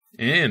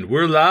And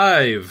we're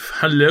live.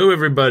 Hello,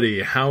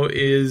 everybody. How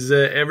is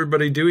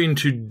everybody doing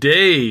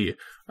today?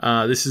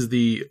 This is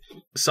the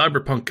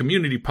Cyberpunk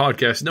Community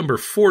Podcast number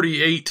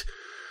 48.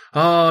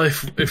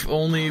 If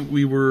only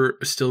we were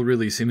still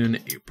releasing in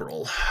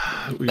April,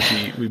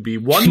 we'd be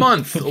 1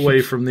 month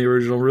away from the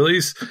original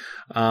release.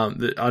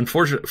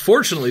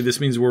 Fortunately, this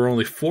means we're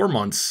only 4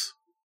 months.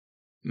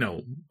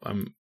 No,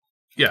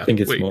 yeah. I think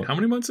it's wait, more. How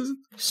many months is it?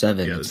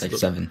 7. Yeah, it's like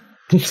 7.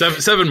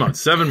 7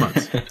 months. 7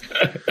 months.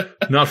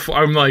 Not 4.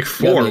 I'm like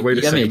 4. Wait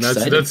a second.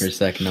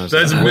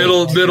 That's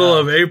middle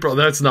of April.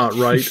 That's not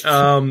right.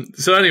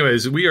 So,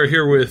 anyways, we are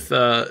here with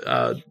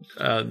the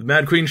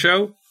Mad Queen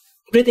Show.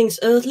 Greetings,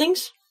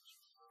 Earthlings.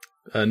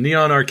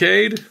 Neon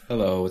Arcade.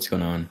 Hello, what's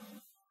going on?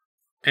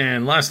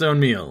 And Last Known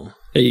Meal.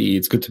 Hey,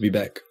 it's good to be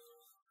back.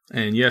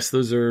 And yes,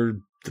 those are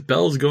the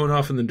bells going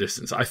off in the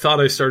distance. I thought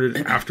I started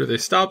after they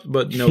stopped,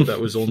 but no, that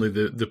was only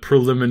the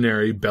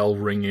preliminary bell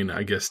ringing,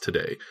 I guess,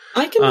 today.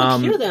 I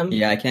cannot hear them.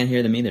 Yeah, I can't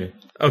hear them either.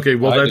 Okay,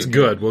 well, that's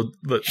good. Well,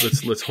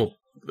 let's hope.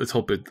 Let's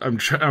hope it. I'm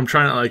trying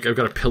to I've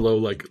got a pillow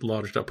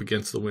lodged up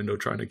against the window,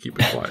 trying to keep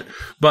it quiet.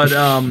 But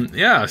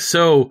yeah.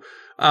 So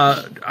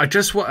I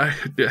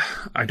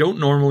don't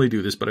normally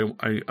do this, but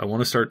I want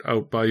to start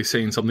out by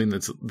saying something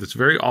that's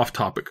very off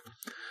topic.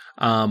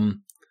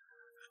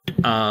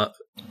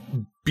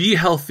 Be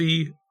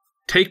healthy,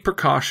 take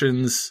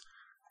precautions,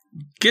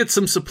 get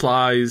some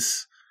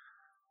supplies,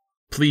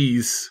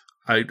 please.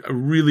 I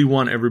really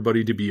want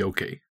everybody to be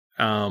okay.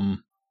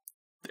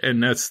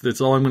 And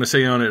that's all I'm going to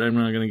say on it. I'm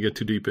not going to get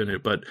too deep in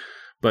it, but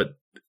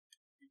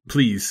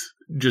please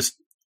just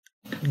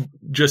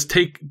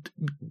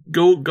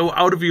go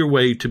out of your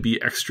way to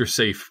be extra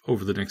safe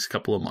over the next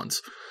couple of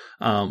months.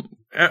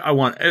 I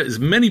want as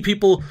many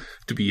people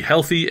to be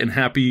healthy and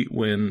happy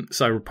when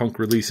Cyberpunk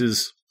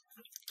releases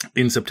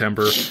in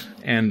September,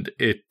 and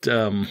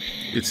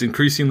it's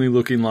increasingly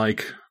looking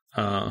like,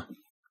 for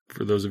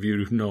those of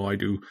you who know, I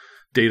do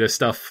data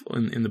stuff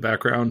in the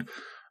background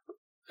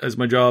as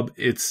my job.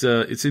 It's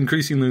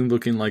increasingly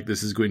looking like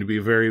this is going to be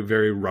a very,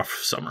 very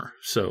rough summer.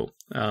 So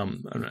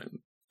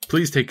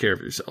please take care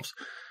of yourselves.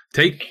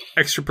 Take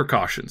extra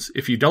precautions.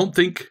 If you don't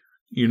think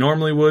you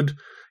normally would,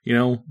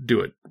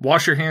 do it.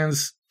 Wash your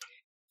hands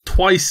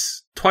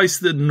twice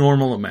the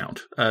normal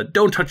amount.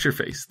 Don't touch your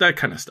face. That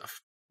kind of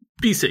stuff.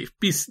 Be safe.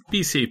 Be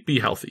safe. Be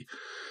healthy.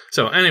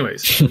 So,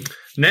 anyways,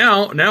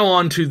 now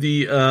on to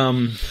the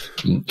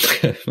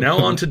now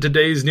on to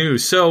today's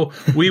news. So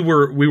we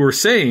were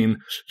saying,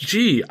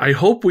 gee, I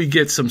hope we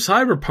get some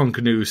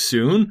Cyberpunk news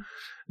soon,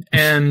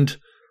 and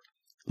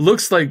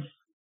looks like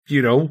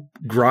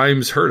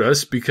Grimes heard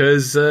us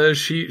because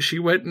she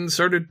went and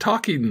started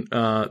talking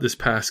this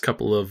past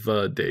couple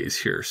of days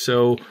here.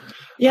 So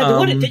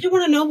yeah, did you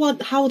want to know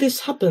how this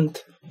happened?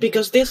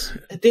 Because this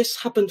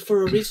happened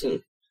for a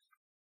reason.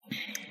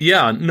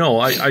 Yeah, no,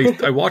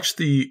 I watched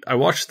the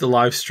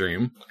live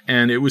stream,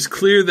 and it was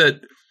clear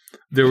that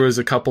there was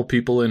a couple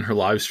people in her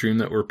live stream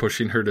that were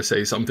pushing her to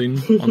say something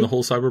on the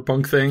whole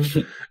Cyberpunk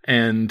thing.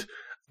 And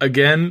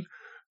again,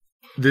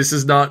 this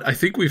is not, I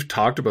think we've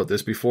talked about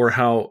this before,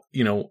 how,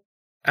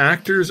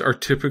 actors are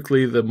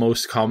typically the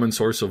most common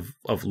source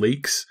of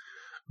leaks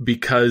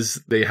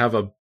because they have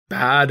a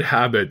bad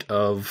habit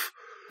of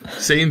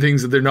saying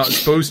things that they're not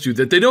supposed to,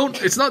 that they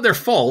don't, it's not their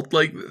fault.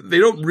 Like, they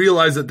don't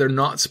realize that they're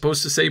not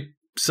supposed to say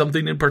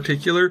something in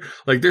particular.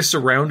 Like, they're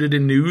surrounded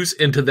in news,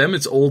 and to them,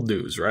 it's old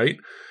news, right?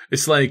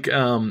 It's like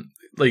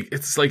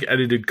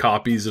edited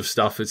copies of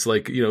stuff. It's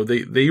like,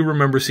 they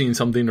remember seeing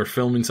something or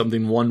filming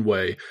something one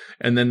way,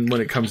 and then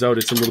when it comes out,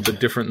 it's a little bit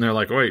different, and they're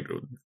like, wait,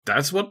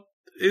 that's what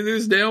it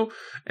is now?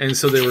 And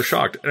so they were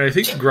shocked. And I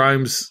think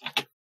Grimes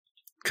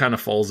kind of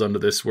falls under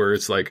this, where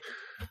it's like,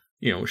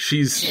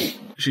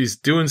 she's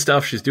doing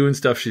stuff,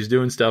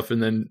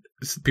 and then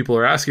people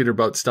are asking her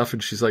about stuff,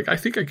 and she's like, I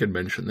think I can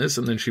mention this,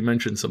 and then she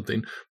mentions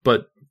something.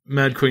 But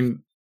Mad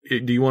Queen,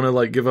 do you want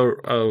to give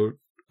a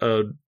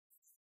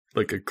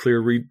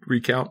clear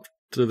recount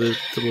to the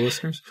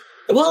listeners?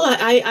 Well,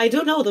 I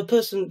don't know the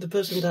person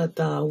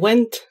that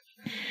went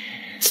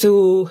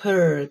to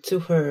her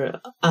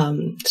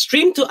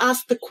stream to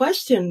ask the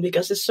question,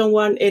 because it's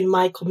someone in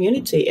my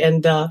community,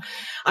 and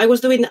I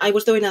was doing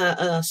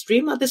a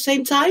stream at the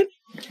same time.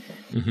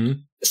 Mm-hmm.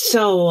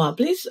 So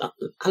please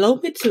allow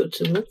me to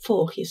look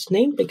for his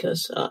name,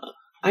 because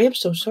I am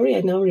so sorry,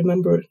 I don't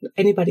remember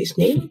anybody's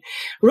name.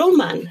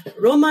 Roman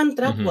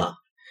Trapua.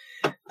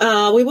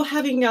 Mm-hmm. We were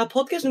having a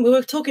podcast, and we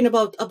were talking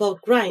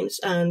about Grimes,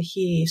 and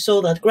he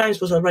saw that Grimes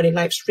was already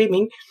live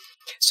streaming.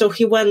 So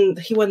he went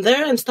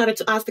there and started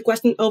to ask the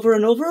question over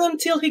and over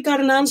until he got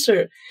an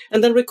answer,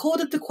 and then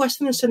recorded the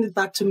question and sent it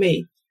back to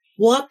me.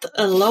 What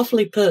a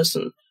lovely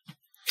person.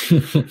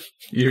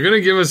 You're going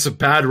to give us a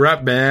bad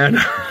rep, man.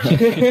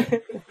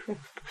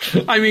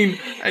 I mean,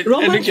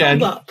 Roman, and again,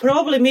 Chamba,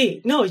 probably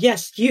me. No,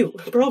 yes, you.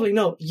 Probably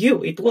no,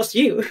 you. It was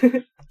you.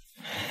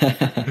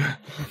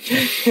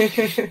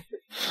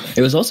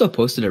 It was also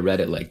posted at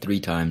Reddit 3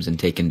 times and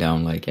taken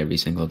down every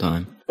single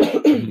time.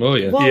 Oh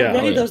yeah. Well, yeah.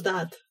 Reddit does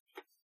that.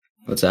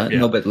 What's that? Yeah.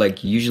 No, but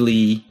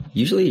usually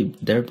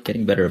they're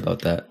getting better about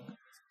that.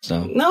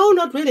 So No,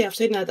 not really. I've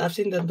seen that. I've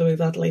seen them doing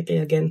that lately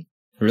again.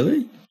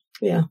 really,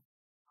 Yeah.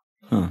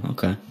 huh?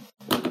 Okay.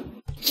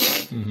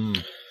 Mm-hmm.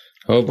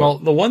 Oh, Well,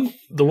 the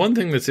one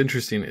thing that's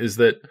interesting is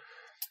that,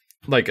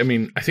 like, I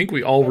mean, I think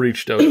we all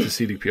reached out to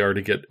CDPR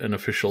to get an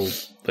official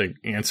like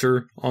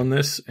answer on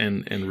this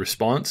and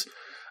response.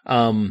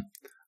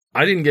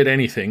 I didn't get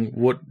anything.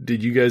 What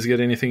did you guys get?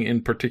 Anything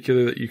in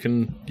particular that you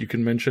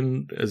can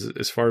mention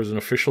as far as an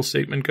official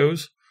statement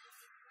goes?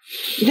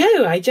 No,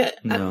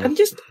 No.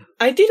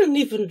 I didn't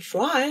even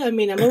try. I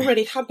mean, I'm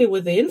already happy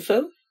with the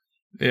info.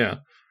 Yeah.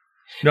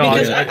 No,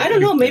 Because I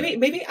don't know.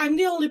 Maybe I'm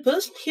the only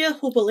person here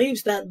who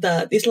believes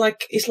that it's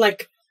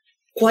like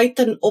quite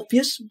an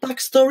obvious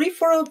backstory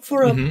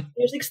for a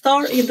music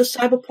star in the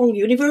Cyberpunk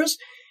universe.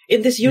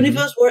 In this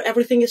universe where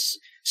everything is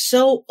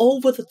so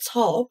over the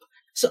top,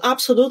 so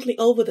absolutely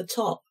over the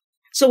top.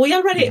 So we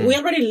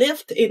already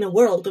lived in a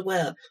world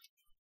where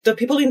the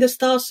people in the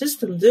star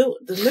system do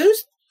the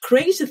most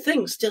crazy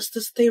things just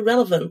to stay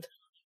relevant.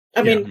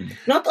 I mean,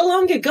 not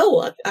long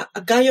ago,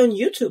 a guy on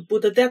YouTube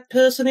put a dead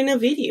person in a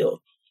video.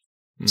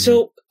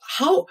 So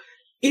how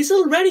is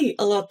already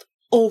a lot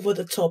over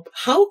the top?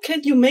 How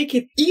can you make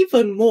it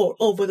even more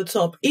over the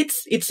top?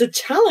 It's a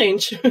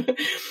challenge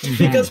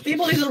because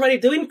people is already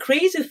doing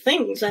crazy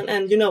things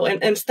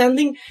and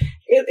standing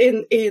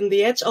in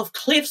the edge of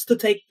cliffs to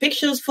take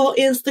pictures for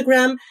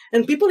Instagram,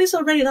 and people is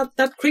already not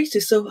that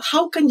crazy. So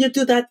how can you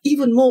do that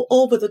even more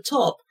over the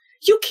top?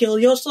 You kill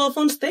yourself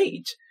on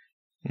stage.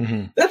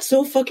 That's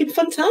so fucking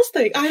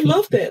fantastic. I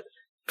loved it.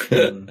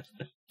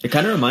 It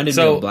kind of reminded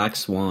me of Black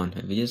Swan.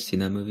 Have you guys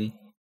seen that movie?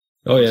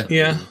 Oh yeah.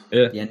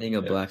 The ending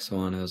of Black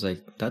Swan. I was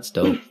like, that's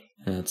dope.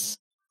 That's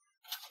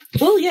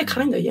well, yeah,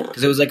 kind of, yeah.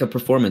 because it was like a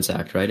performance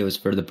act, right? It was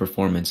for the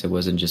performance. It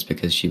wasn't just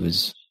because she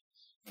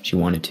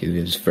wanted to.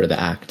 It was for the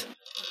act.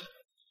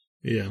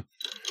 Yeah.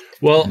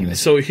 Well, Anyways.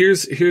 so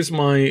here's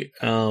my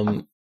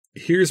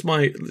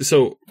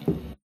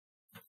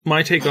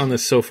my take on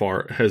this so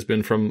far has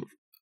been from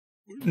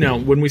now.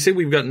 When we say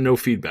we've gotten no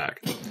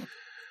feedback,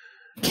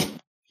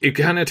 it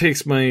kind of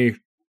takes my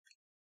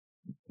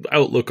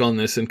outlook on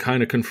this and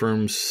kind of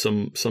confirms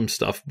some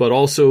stuff, but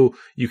also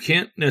you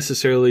can't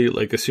necessarily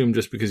like assume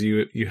just because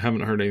you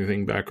haven't heard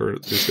anything back or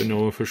there's been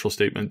no official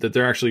statement that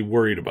they're actually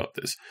worried about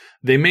this.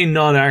 They may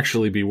not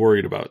actually be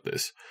worried about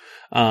this.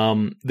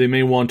 They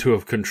may want to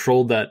have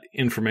controlled that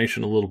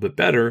information a little bit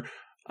better,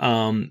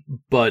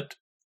 but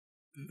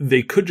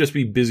they could just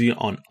be busy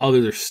on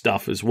other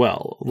stuff as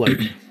well. Like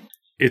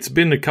it's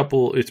been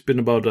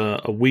about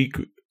a week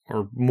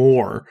or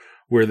more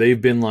where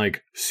they've been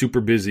like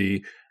super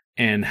busy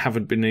and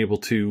haven't been able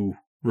to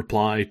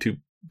reply to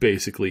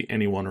basically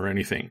anyone or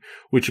anything,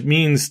 which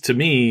means to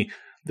me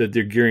that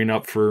they're gearing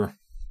up for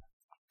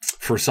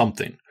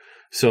something.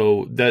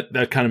 So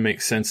that kind of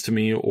makes sense to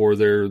me, or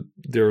they're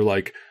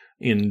like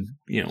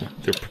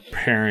they're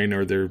preparing,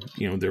 or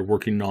they're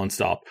working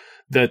nonstop.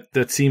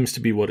 That seems to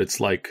be what it's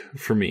like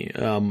for me.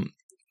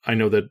 I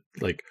know that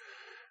like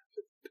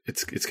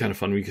it's kind of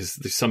fun because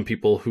there's some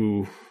people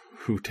who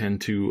tend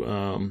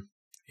to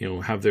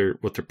have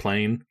what they're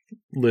playing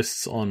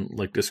lists on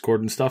like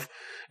Discord and stuff.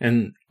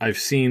 And I've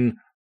seen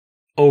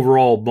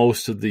overall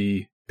most of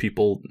the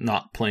people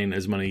not playing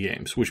as many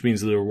games, which means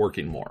that they're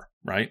working more,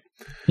 right?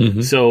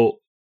 So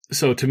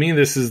to me,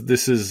 this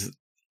is,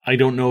 I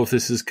don't know if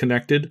this is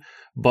connected,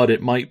 but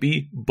it might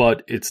be,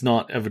 but it's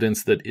not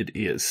evidence that it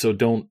is. So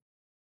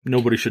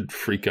nobody should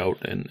freak out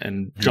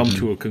and jump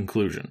to a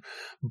conclusion.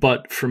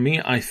 But for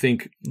me, I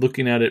think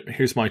looking at it,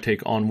 here's my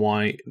take on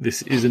why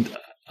this isn't,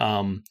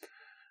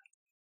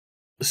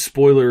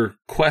 spoiler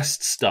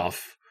quest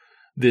stuff.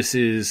 This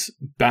is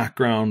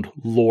background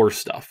lore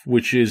stuff,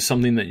 which is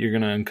something that you're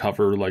going to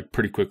uncover like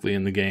pretty quickly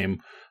in the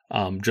game,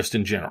 just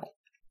in general.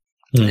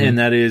 And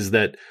that is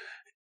that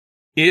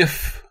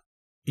if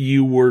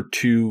you were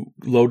to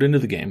load into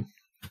the game,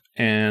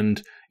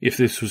 and if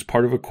this was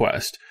part of a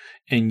quest,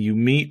 and you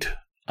meet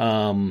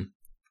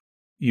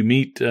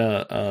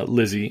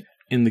Lizzy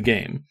in the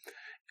game,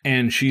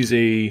 and she's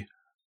a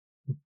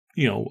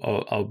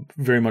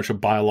very much a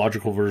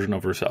biological version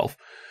of herself,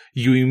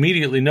 you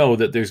immediately know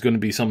that there's going to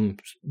be some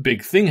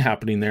big thing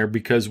happening there,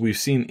 because we've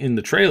seen in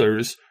the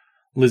trailers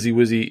Lizzy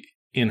Wizzy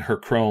in her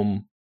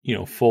chrome,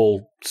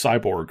 full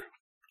cyborg,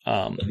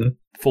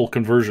 full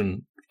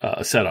conversion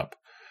setup.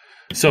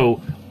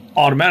 So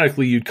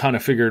automatically you'd kind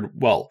of figured,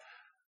 well,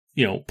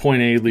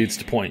 point A leads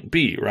to point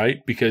B, right?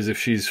 Because if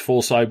she's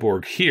full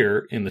cyborg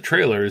here in the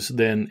trailers,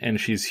 then, and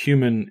she's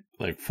human,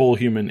 like full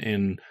human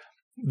in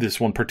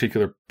this one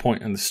particular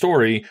point in the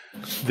story,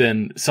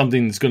 then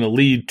something's going to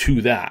lead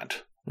to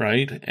that,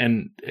 right?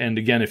 And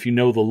again, if you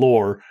know the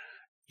lore,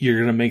 you're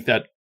going to make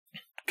that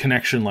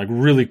connection like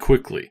really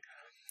quickly.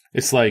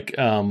 It's like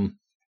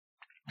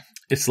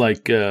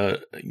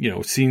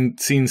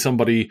seeing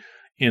somebody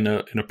in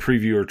a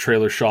preview or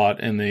trailer shot,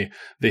 and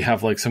they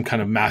have like some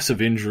kind of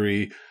massive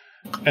injury,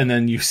 and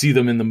then you see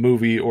them in the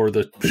movie or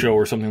the show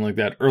or something like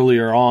that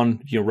earlier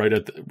on, right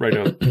out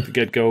the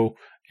get go,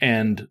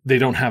 and they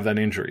don't have that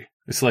injury.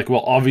 It's like,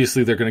 well,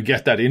 obviously they're going to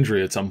get that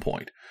injury at some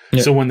point.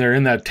 Yeah. So when they're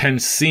in that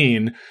tense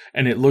scene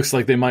and it looks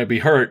like they might be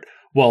hurt,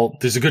 well,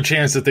 there's a good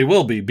chance that they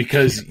will be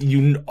because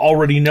you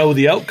already know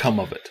the outcome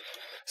of it.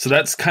 So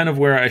that's kind of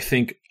where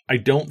I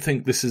don't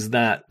think this is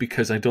that,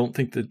 because I don't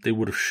think that they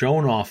would have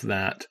shown off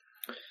that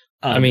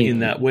in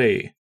that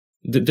way.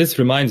 This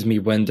reminds me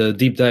when the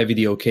deep dive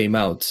video came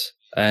out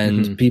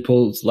and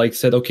people like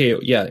said, okay,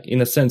 yeah,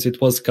 in a sense it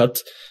was cut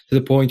to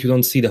the point you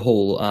don't see the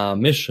whole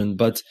mission,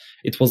 but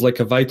it was like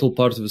a vital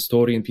part of the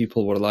story and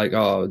people were like,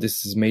 oh,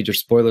 this is major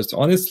spoilers.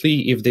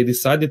 Honestly, if they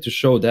decided to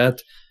show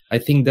that, I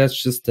think that's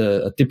just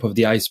a tip of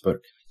the iceberg.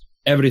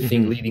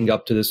 Everything leading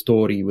up to the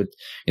story with,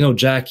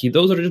 Jackie,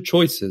 those are the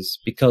choices,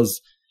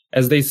 because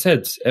as they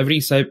said, every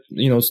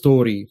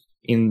story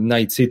in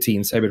Night City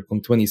in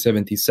Cyberpunk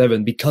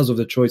 2077, because of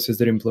the choices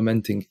they're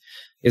implementing,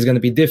 is going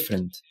to be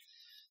different.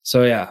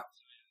 So yeah,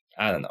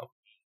 I don't know.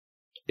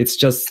 It's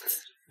just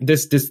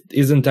this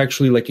isn't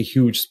actually like a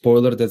huge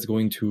spoiler that's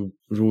going to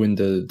ruin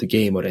the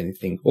game or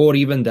anything, or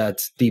even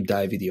that deep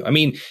dive video. I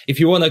mean, if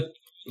you want to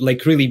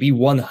like really be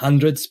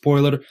 100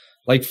 spoiler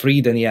like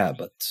free, then yeah,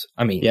 but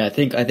I mean, yeah, I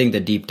think the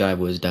deep dive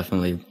was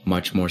definitely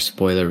much more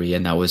spoilery,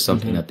 and that was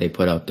something that they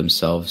put out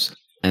themselves.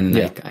 And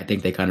I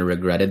think they kind of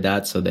regretted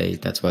that, so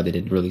that's why they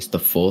didn't release the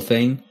full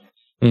thing.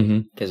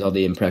 Because all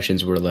the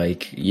impressions were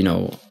like,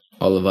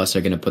 all of us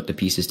are going to put the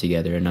pieces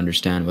together and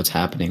understand what's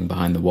happening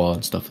behind the wall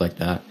and stuff like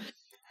that.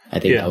 I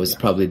think that was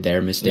probably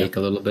their mistake a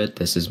little bit.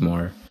 This is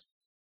more,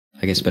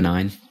 I guess,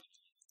 benign.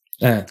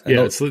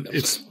 It's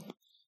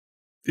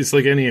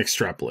like any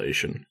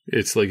extrapolation.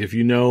 It's like if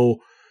you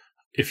know,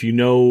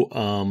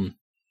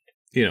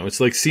 it's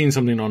like seeing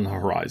something on the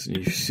horizon.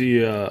 You see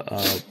a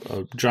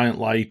giant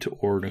light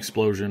or an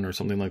explosion or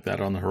something like that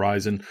on the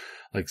horizon,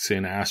 like say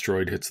an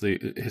asteroid hits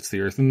the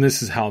Earth. And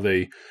this is how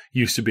they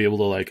used to be able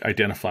to like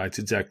identify its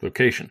exact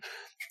location.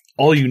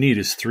 All you need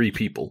is 3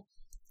 people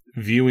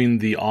viewing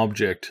the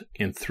object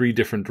in 3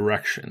 different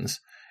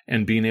directions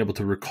and being able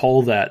to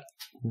recall that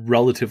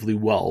relatively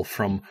well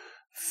from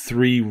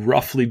 3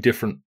 roughly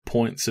different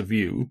points of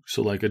view.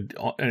 So like and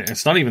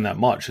it's not even that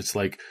much. It's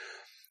like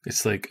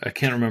I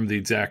can't remember the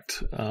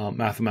exact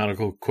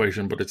mathematical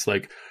equation, but it's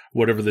like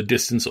whatever the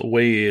distance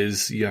away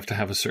is, you have to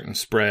have a certain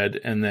spread,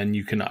 and then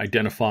you can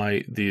identify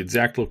the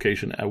exact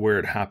location at where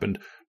it happened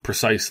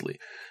precisely.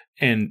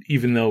 And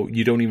even though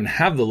you don't even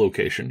have the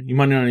location, you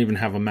might not even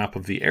have a map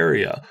of the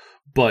area,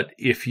 but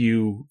if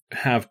you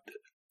have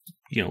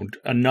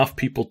enough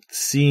people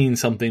seeing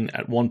something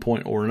at one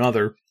point or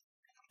another,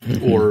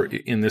 or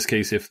in this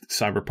case, if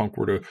Cyberpunk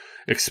were to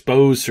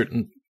expose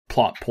certain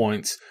plot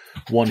points,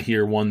 one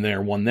here, one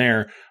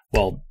there,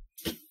 well,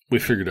 we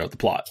figured out the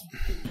plot.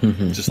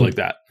 Just like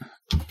that.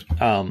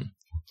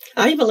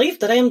 I believe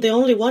that I am the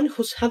only one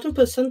who's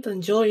 100%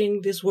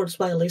 enjoying these words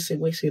by Lizzy.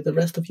 We see the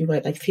rest of you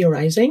are like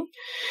theorizing.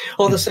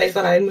 Others say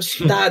that I'm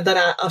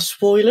a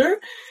spoiler.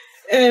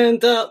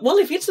 And,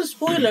 if it's a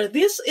spoiler,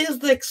 this is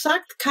the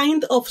exact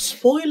kind of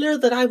spoiler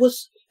that I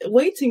was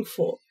waiting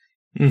for.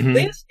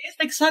 This is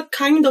the exact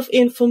kind of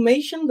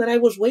information that I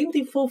was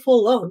waiting for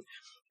long.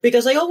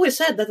 Because I always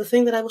said that the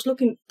thing that I was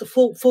looking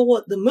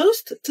forward the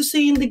most to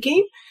see in the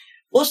game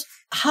was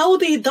how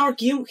the dark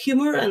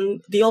humor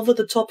and the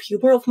over-the-top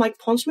humor of Mike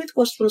Pondsmith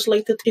was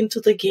translated into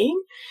the game.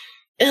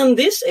 And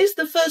this is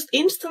the first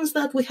instance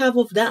that we have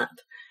of that.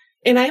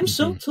 And I am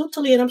so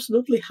totally and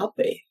absolutely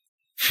happy.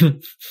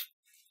 The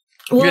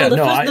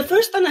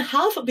first and a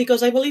half,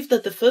 because I believe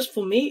that the first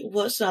for me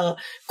was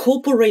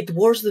Corporate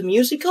Wars, the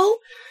musical.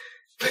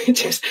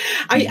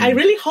 I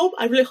really hope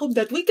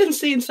that we can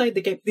see inside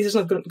the game. This is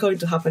not going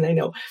to happen, I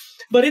know.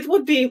 But it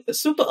would be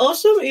super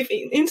awesome if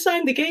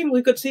inside the game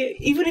we could see,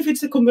 even if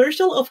it's a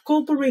commercial of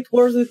Corporate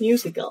Wars with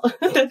musical.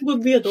 That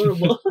would be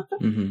adorable.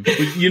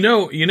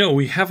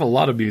 We have a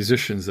lot of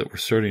musicians that we're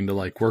starting to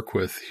like work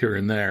with here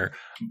and there.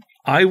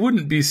 I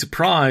wouldn't be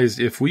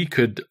surprised if we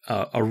could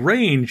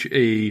arrange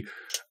a,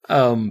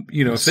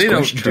 if they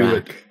don't do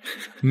it,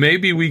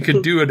 maybe we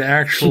could do an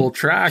actual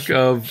track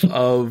of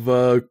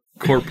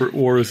Corporate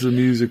Wars, the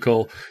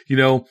musical.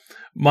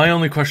 My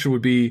only question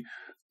would be,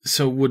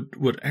 so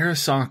would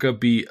Arasaka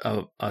be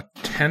a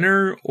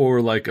tenor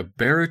or like a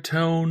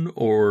baritone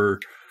or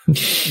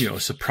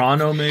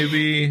soprano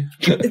maybe?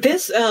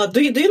 This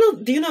do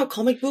you know a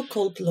comic book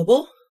called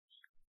Lobo?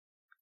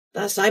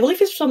 I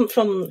believe it's from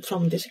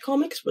DC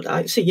Comics, but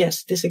I say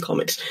yes, DC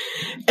Comics.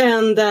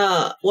 And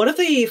one of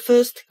the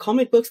first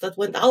comic books that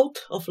went out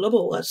of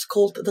Lobo was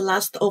called The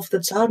Last of the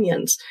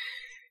Zarnians.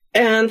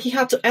 And he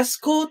had to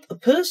escort a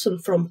person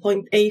from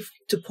point A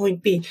to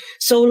point B.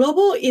 So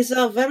Lobo is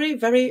a very,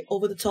 very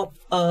over-the-top,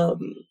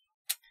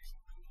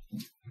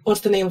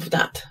 what's the name of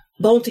that?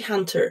 Bounty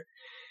hunter.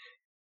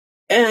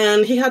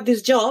 And he had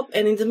this job,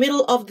 and in the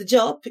middle of the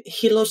job,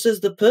 he loses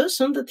the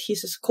person that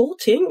he's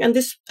escorting, and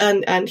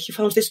he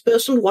found this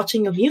person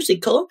watching a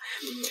musical.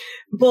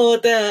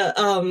 But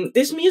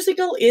this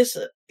musical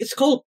it's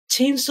called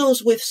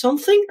Chainsaws with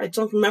something, I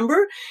don't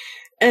remember.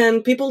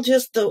 And people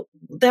just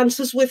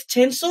dances with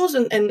chainsaws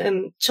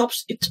and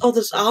chops each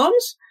other's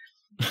arms.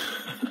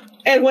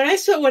 And when I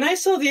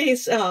saw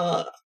this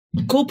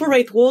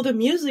Corporate War the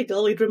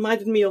musical, it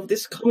reminded me of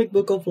this comic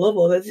book of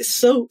Lobo that is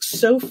so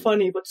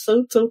funny, but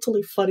so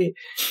totally funny.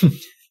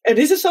 And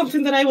this is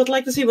something that I would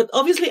like to see, but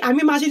obviously I'm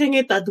imagining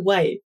it that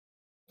way.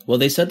 Well,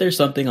 they said there's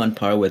something on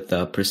par with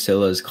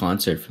Priscilla's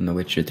concert from The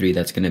Witcher 3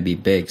 that's going to be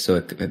big.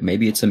 So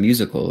maybe it's a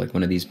musical, like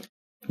one of these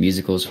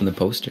musicals from the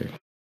poster.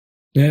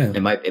 Yeah.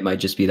 It might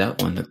just be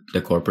that one,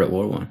 the Corporate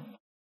War one.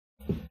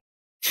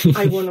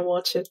 I want to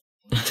watch it.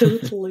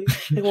 Totally.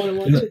 I want to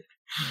watch it.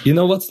 You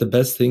know what's the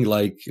best thing?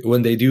 Like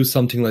when they do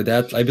something like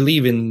that, I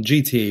believe in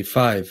GTA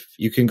 5,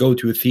 you can go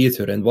to a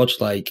theater and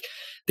watch like,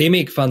 they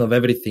make fun of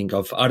everything,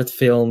 of art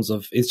films,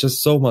 it's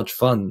just so much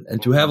fun.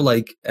 And to have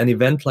like an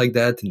event like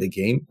that in the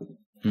game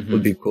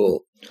would be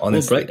cool,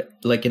 honestly. Well, right.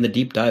 Like in the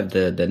deep dive,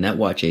 the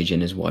Netwatch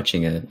agent is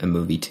watching a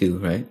movie too,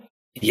 right?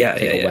 Yeah,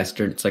 it's like a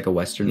Western. It's like a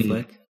Western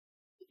flick.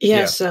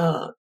 Yes,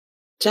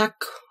 Jack,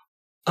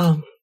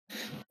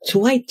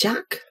 White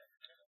Jack,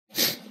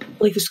 I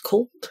believe it's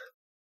called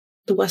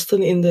the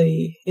Western in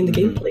the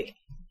gameplay.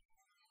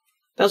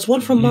 That's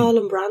one from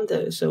Marlon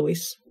Brando, so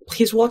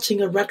he's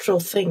watching a retro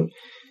thing.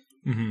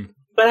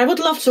 But I would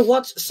love to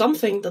watch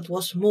something that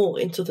was more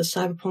into the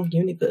Cyberpunk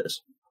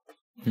universe.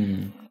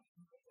 I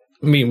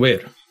mean,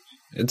 where?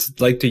 It's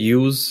like to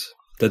use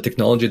the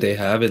technology they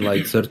have in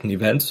like certain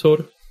events,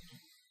 or?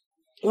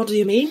 What do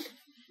you mean?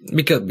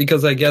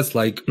 Because I guess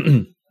like,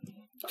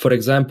 for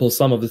example,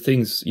 some of the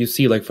things you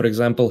see, like for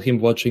example, him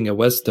watching a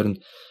Western,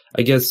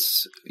 I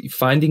guess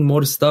finding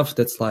more stuff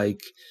that's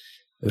like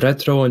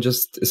retro and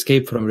just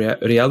escape from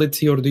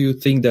reality, or do you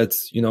think that,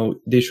 you know,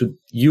 they should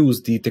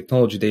use the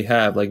technology they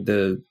have, like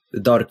the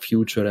dark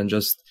future, and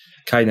just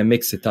kind of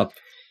mix it up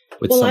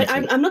with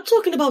something? I'm not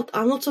talking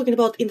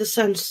about in the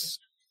sense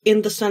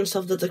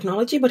of the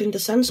technology, but in the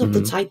sense of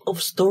the type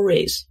of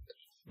stories.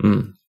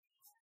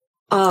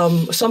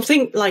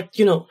 Something like,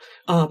 you know,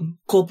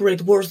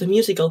 Corporate Wars the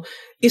musical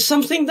is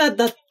something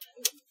that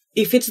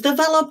if it's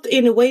developed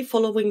in a way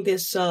following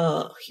this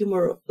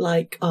humor,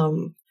 like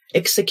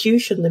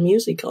Execution the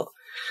musical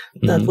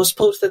that was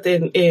posted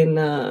in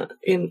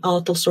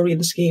Arthur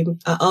Sorian's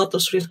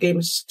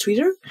game's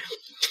Twitter,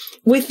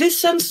 with this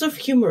sense of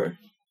humor,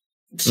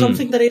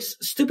 something that is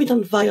stupid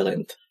and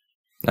violent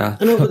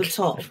and over the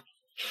top.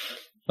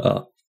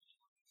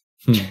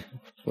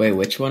 Wait,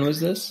 which one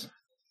was this?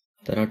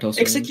 That Arthur Sorian?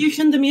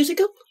 Execution the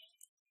musical?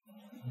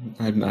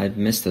 I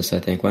missed this, I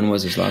think. When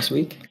was this, last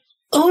week?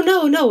 Oh,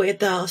 no,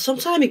 it some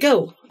time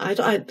ago. I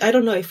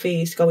don't know if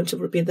he's going to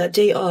repeat that.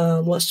 Jay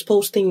was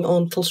posting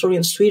on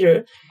Tolstorian's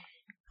Twitter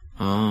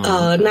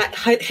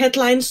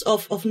headlines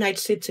of Night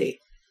City.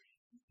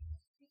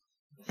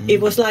 It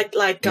was like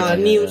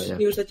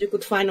news that you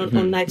could find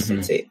on Night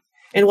City.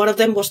 And one of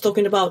them was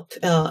talking about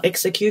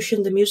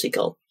Execution the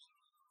musical.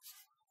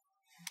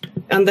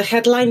 And the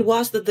headline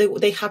was that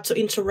they had to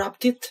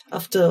interrupt it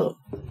after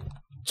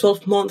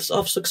 12 months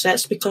of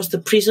success because the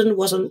prison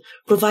wasn't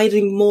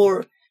providing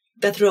more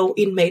death row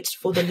inmates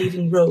for the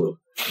leading role.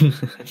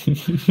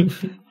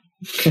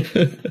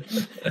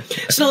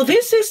 So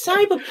this is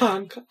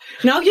Cyberpunk.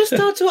 Now you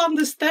start to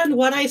understand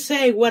what I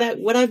say, what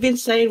I've been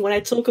saying when I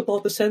talk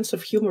about the sense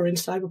of humor in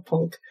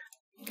Cyberpunk.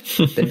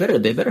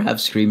 They better have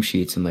scream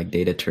sheets and like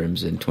data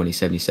terms in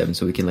 2077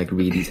 so we can like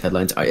read these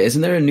headlines.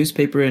 Isn't there a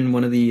newspaper in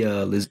one of the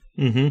Lizzy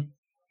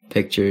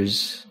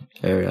pictures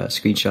or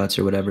screenshots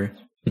or whatever?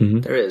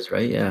 There is,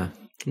 right? Yeah.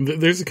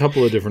 There's a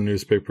couple of different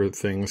newspaper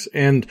things.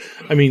 And,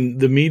 I mean,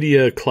 the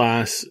media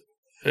class,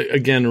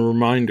 again, a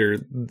reminder,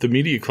 the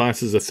media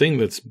class is a thing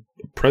that's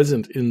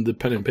present in the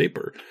pen and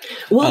paper.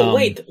 Well,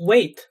 wait.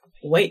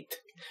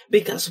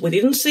 Because we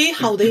didn't see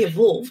how they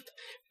evolved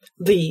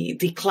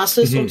the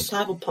classes on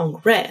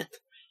Cyberpunk Red.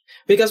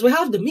 Because we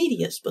have the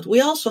medias, but we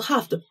also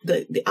have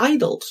the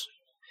idols.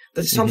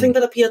 That's something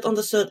that appeared on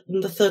the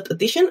third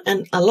edition,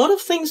 and a lot of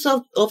things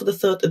of the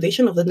third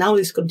edition, of the now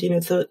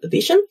discontinued third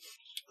edition,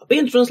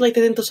 being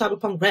translated into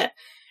Cyberpunk Red.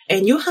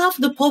 And you have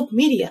the pop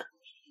media.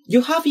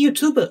 You have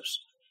YouTubers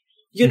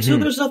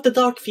of the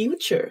dark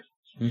future.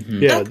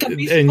 Yeah, that can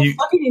be so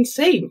fucking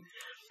insane.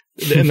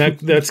 And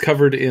that's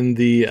covered in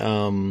the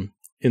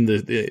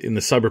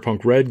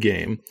Cyberpunk Red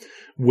game,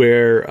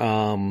 where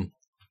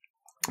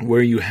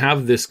you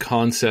have this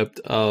concept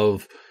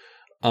of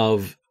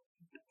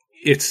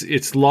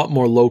it's a lot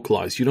more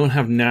localized. You don't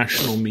have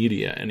national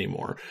media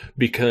anymore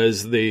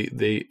because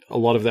a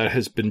lot of that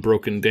has been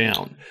broken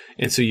down.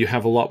 And so you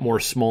have a lot more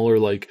smaller,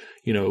 like,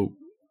 you know,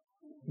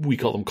 we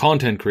call them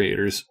content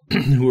creators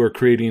who are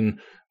creating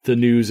the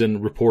news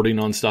and reporting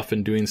on stuff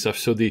and doing stuff.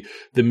 So the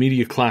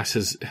media class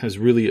has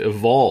really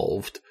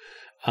evolved.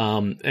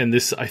 And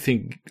this, I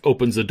think,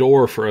 opens the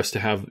door for us to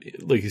have,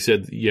 like you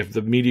said, you have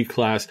the media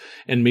class,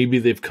 and maybe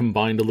they've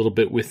combined a little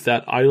bit with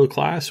that idol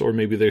class, or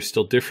maybe they're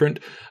still different.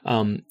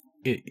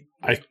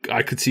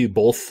 I could see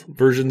both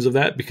versions of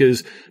that,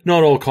 because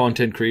not all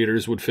content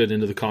creators would fit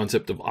into the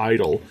concept of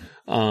idol,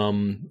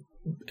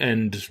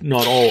 and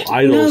not all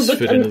idols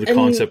fit into the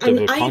concept of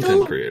a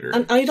content creator.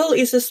 An idol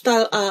is a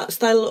style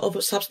of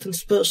a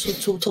substance person,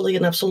 totally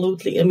and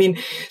absolutely. I mean,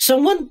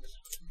 someone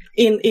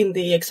in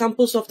the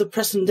examples of the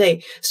present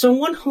day.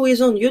 Someone who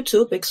is on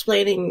YouTube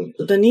explaining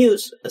the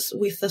news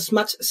with as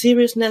much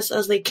seriousness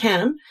as they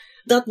can,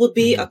 that would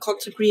be a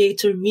content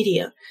creator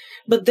media.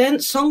 But then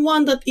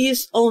someone that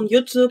is on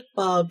YouTube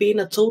being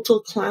a total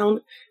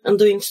clown and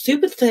doing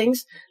stupid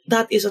things,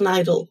 that is an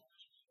idol.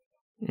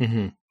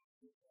 Mm-hmm.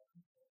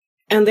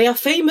 And they are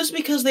famous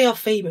because they are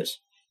famous.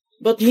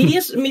 But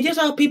medias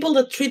are people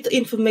that treat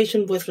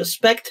information with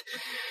respect,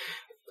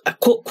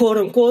 quote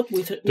unquote,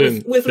 with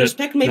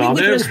respect, maybe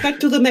with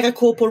respect to the mega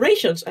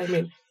corporations. I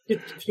mean, you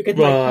get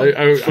my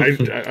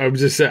point. I would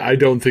just say I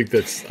think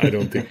that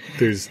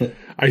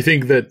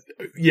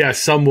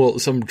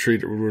some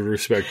treat it with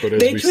respect, but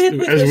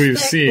as we've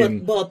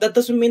seen, but that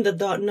doesn't mean that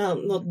they're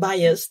not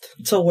biased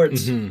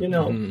towards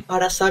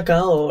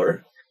Arasaka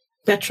or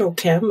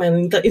Petrochem,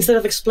 and instead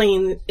of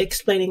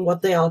explaining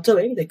what they are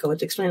doing, they go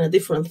to explain a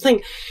different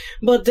thing.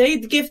 But they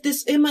give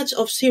this image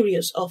of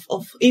serious, of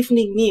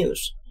evening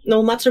news,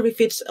 no matter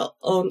if it's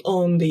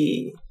on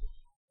the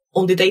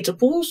data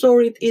pools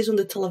or it is on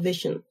the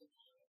television.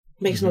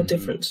 Makes no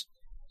difference.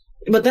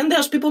 But then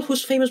there's people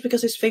who's famous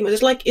because it's famous.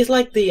 It's like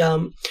the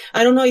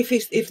I don't know if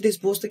this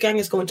Booster Gang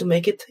is going to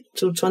make it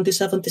to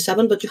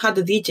 2077, but you had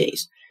the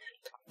DJs.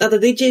 That the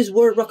DJs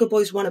were Rocker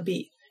Boys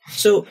wannabe.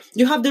 So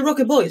you have the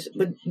Rocker Boys,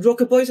 but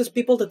Rocker Boys is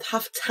people that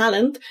have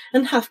talent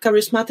and have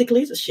charismatic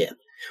leadership.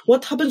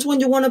 What happens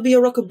when you want to be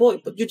a Rocker Boy,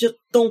 but you just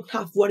don't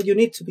have what you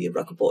need to be a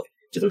Rocker Boy?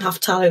 You don't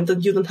have talent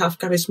and you don't have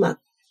charisma.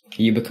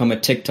 You become a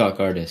TikTok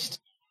artist.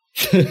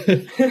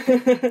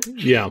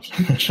 Yeah.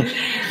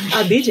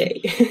 A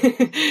DJ.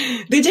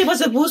 DJ was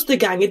a Booster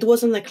Gang. It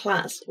wasn't a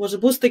class. It was a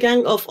Booster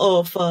Gang of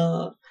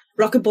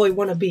Rocker Boy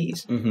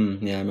wannabes.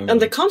 Mm-hmm. Yeah, I remember.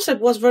 And the concept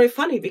was very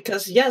funny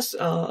because, yes,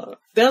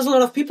 there's a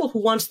lot of people who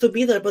wants to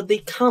be there, but they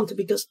can't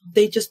because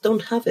they just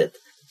don't have it.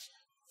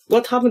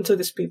 What happened to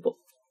these people?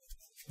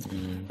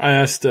 I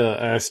asked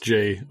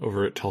Jay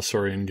over at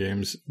Telsorian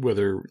Games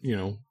whether,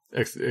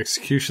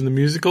 Execution the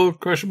Musical, ?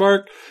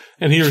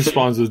 And he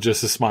responds with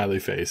just a smiley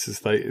face.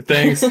 It's like,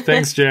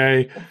 thanks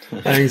Jay.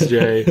 Thanks,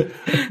 Jay.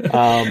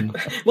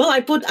 Well,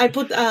 I put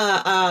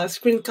a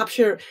screen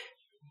capture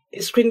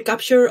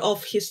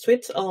of his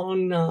tweet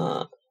on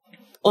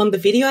the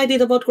video I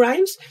did about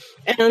Grimes,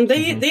 and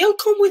they all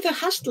come with a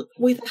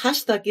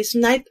hashtag. It's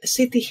Night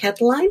City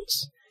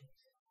Headlines,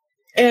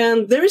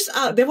 and there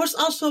was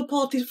also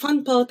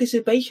fan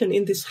participation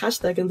in this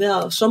hashtag, and there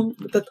are some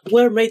that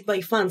were made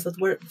by fans that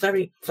were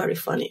very, very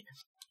funny.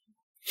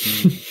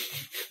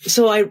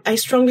 So I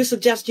strongly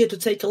suggest you to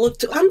take a look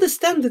to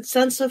understand the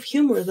sense of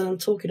humor that I'm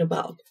talking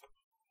about.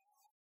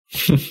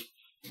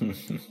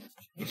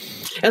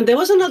 And there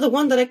was another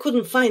one that I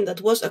couldn't find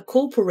that was a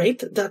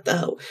corporate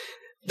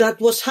that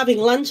was having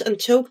lunch and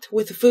choked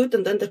with food,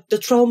 and then the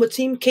trauma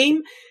team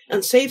came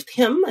and saved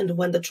him. And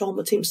when the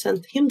trauma team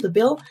sent him the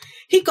bill,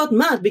 he got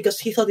mad because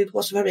he thought it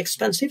was very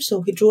expensive.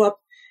 So he drew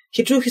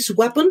his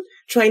weapon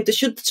trying to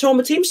shoot the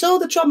trauma team. So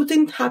the trauma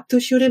team had to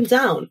shoot him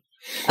down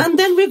and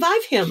then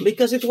revive him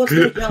because it was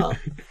their job.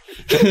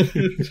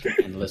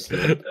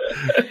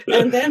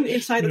 And then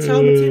inside the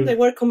trauma team, they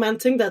were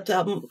commenting that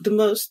the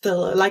most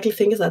likely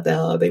thing is that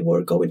they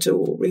were going to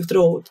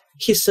withdraw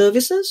his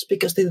services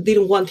because they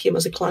didn't want him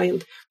as a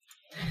client.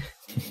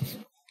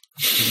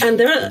 And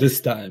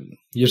this time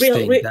you're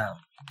staying down.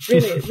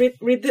 Really,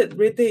 read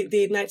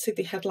the Night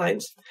City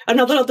Headlines.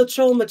 Another of the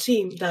trauma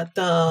team that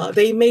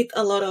they made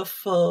a lot of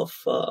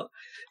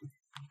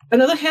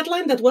another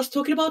headline that was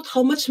talking about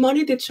how much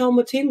money did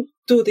trauma team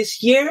do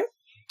this year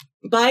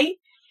by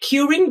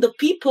curing the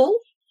people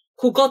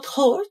who got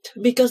hurt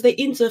because they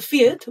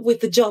interfered with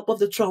the job of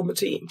the trauma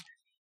team.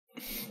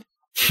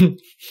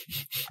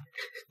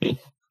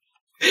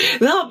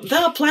 There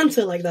are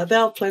plenty like that.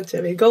 There are plenty.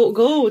 I mean,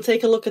 go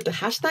take a look at the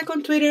hashtag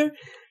on Twitter.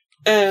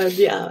 And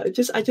yeah,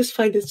 I just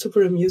find it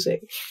super amusing.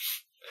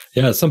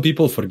 Yeah, some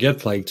people forget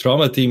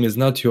trauma team is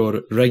not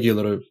your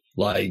regular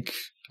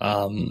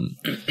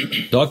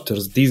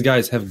doctors. These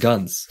guys have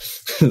guns.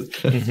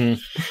 Mm-hmm.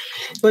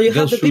 Well, you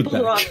have the people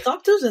who are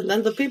doctors, and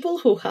then the people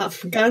who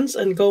have guns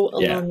and go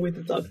along with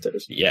the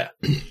doctors. Yeah.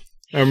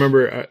 I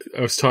remember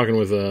I was talking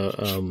with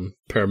a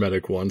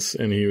paramedic once,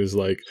 and he's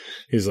like,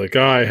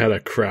 oh, I had a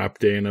crap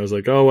day. And I was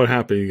like, oh, what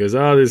happened? He goes,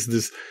 oh,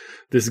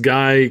 this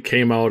guy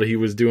came out. He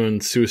was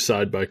doing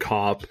suicide by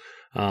cop.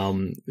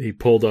 He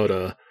pulled out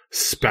a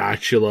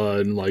spatula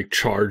and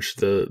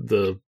charged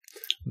the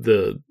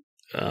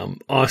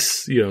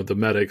us, the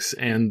medics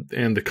and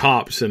the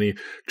cops. And he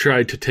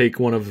tried to take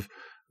one of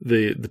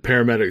the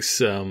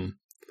paramedics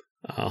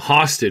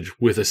hostage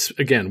with a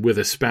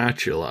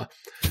spatula,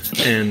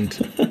 and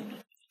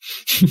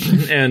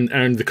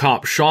the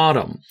cop shot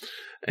him.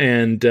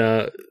 And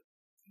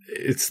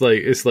it's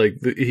like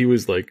he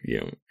was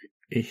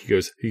he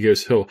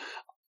goes, so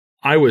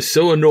I was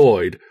so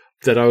annoyed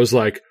that I was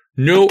like,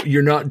 no,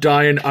 you're not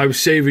dying. I'm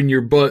saving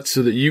your butt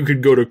so that you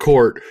could go to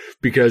court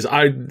because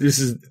this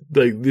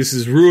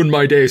has ruined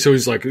my day. So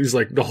he's like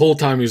the whole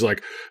time he's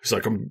like,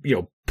 I'm,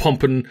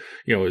 pumping,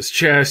 his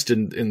chest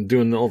and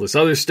doing all this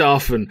other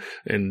stuff and,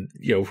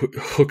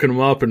 hooking him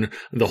up. And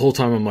the whole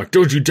time I'm like,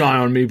 don't you die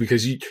on me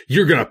because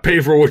you're going to pay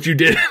for what you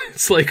did.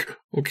 It's like,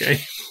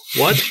 okay,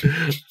 what?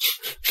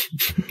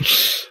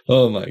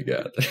 Oh my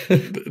God.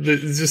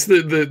 Just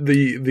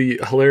the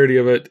hilarity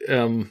of it.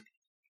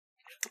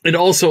 And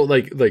also,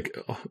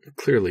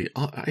 clearly,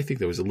 I think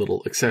there was a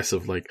little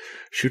excessive,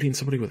 shooting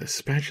somebody with a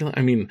spatula.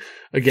 I mean,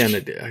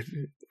 again,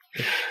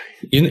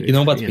 you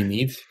know what we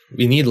need?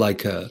 We need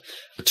a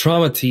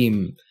trauma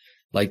team,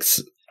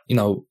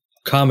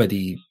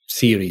 comedy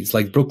series,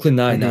 like Brooklyn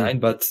Nine-Nine,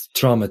 but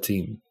trauma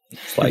team.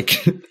 It's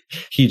like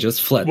he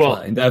just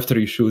flatlined after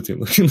you shoot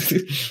him.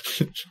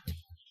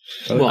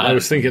 Well, I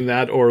was thinking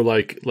that, or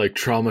like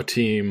trauma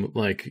team,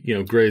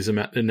 Grey's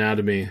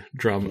Anatomy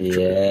drama.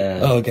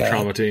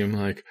 Trauma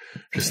team,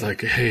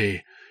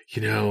 hey,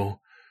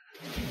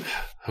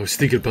 I was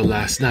thinking about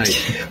last night.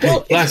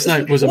 Well, last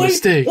night was a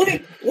mistake.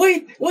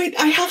 Wait!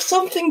 I have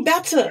something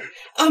better.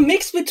 A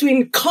mix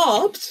between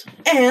Cops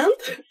and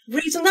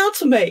Grey's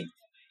Anatomy.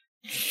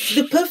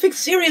 The perfect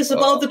series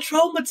about the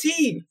trauma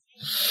team.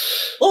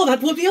 Oh,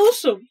 that would be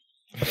awesome.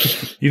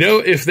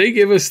 If they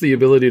give us the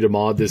ability to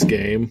mod this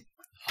game,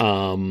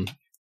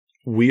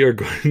 we are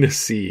going to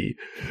see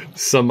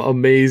some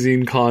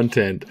amazing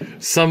content.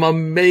 Some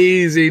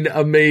amazing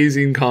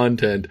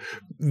content.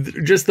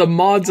 Just the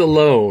mods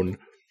alone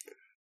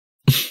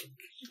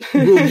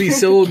will be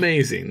so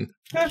amazing.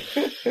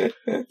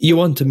 You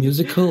want a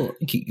musical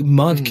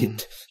mod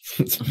kit?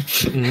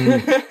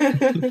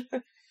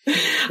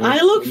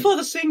 I look for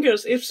the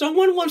singers. If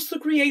someone wants to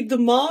create the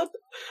mod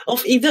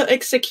of either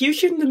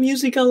Execution the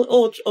musical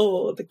or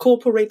the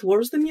Corporate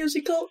Wars the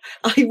musical,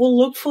 I will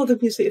look for the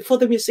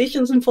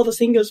musicians and for the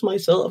singers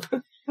myself. So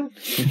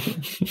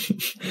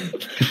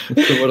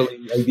what are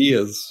the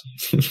ideas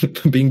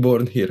being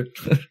born here?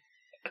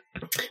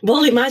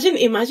 Well,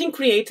 imagine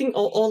creating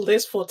all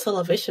this for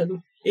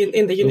television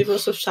in the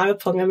universe of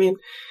Cyberpunk. I mean,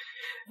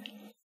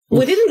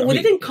 we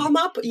didn't come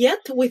up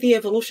yet with the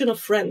evolution of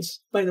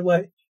Friends, by the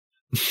way.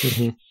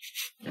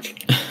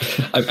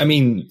 I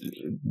mean,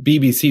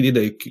 BBC did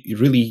a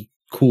really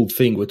cool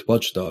thing with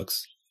Watch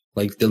Dogs,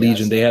 like the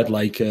Legion. They had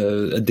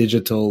a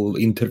digital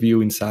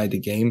interview inside the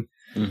game.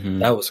 Mm-hmm.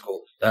 That was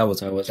cool. That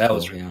was cool,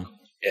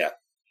 yeah.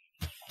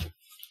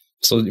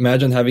 So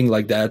imagine having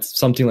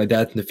something like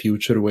that in the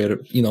future, where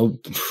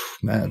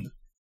man,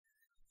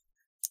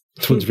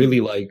 it would really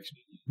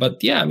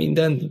But yeah, I mean,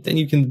 then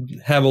you can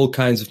have all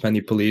kinds of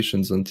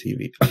manipulations on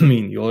TV. I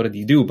mean, you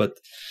already do, but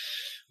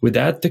with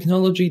that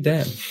technology,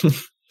 damn.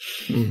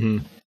 Mm-hmm.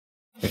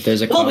 If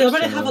there's we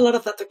already have a lot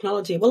of that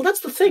technology. Well,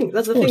 that's the thing.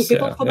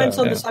 People comment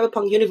on the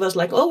Cyberpunk universe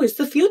it's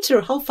the future.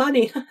 How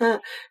funny.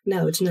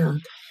 No, it's not.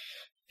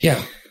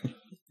 Yeah.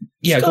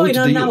 It's going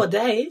on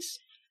nowadays.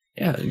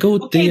 Yeah, go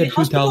the year 2000.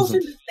 Hospitals in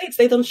the States,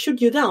 they don't shoot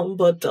you down,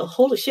 but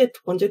holy shit,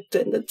 when you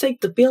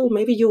take the pill,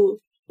 maybe you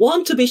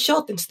want to be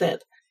shot instead.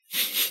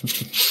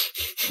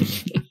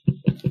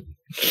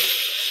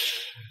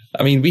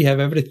 I mean, we have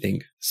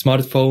everything.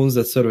 Smartphones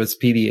that serve as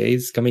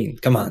PDAs.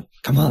 Come on.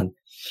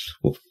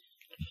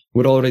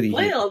 We're already here.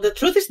 Well, the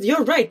truth is,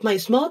 you're right. My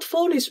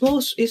smartphone is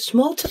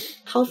small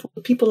half of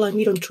the people I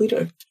meet on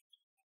Twitter.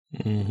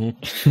 Mm-hmm.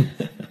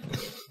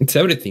 It's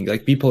everything.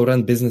 People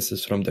run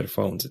businesses from their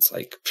phones. It's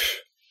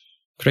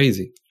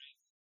crazy.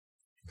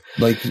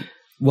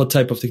 What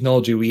type of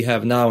technology we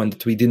have now and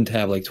that we didn't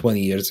have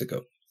 20 years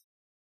ago.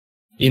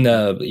 In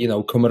a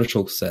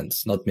commercial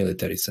sense, not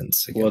military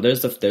sense. Again. Well,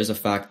 there's a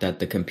fact that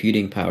the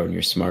computing power in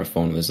your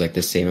smartphone was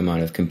the same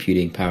amount of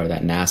computing power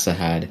that NASA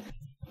had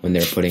when they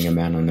were putting a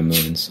man on the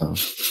moon. So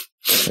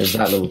there's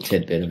that little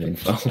tidbit of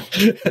info.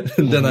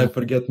 Then I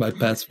forget my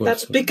password.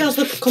 That's because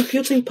the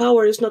computing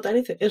power is not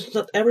anything. It's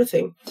not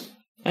everything.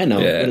 I know,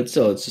 but it's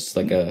just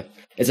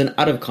it's an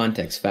out of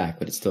context fact,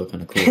 but it's still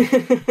kind of cool.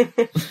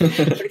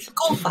 But it's a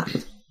cool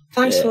fact.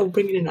 Thanks for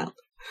bringing it up.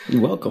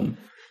 You're welcome.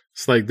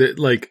 It's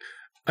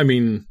I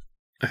mean,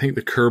 I think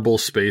the Kerbal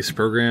Space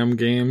Program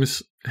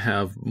games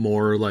have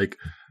more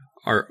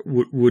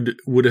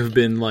would have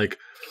been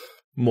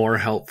more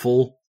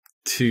helpful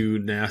to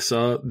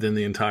NASA than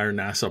the entire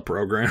NASA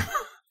program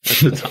at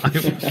the time.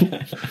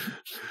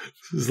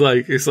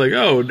 It's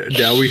oh,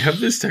 now we have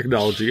this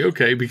technology,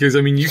 okay? Because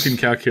I mean, you can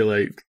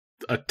calculate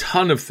a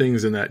ton of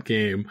things in that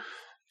game.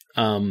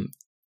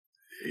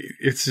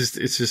 It's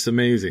just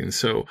amazing.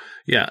 So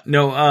yeah,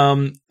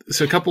 no.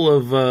 So a couple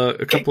of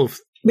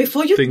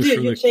before you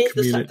change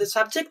the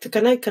subject,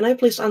 can I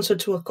please answer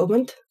to a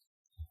comment?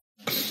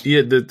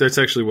 Yeah, that's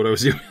actually what I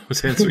was doing. I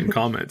was answering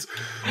comments.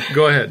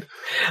 Go ahead.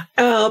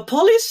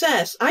 Polly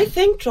says, I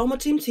think Trauma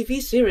Team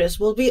TV series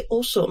will be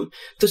awesome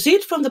to see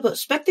it from the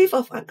perspective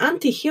of an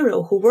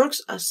anti-hero who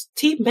works as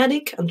team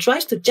medic and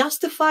tries to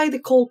justify the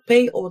cold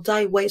pay or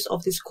die ways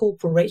of this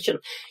corporation.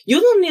 You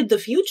don't need the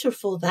future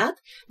for that.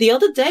 The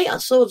other day I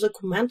saw a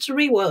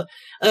documentary where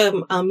a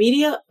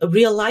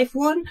real life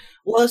one,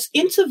 was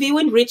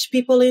interviewing rich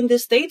people in the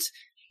States,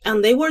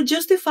 and they were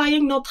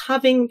justifying not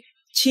having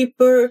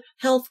cheaper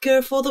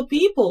healthcare for the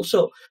people.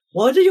 So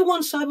why do you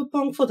want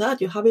Cyberpunk for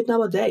that? You have it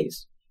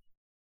nowadays.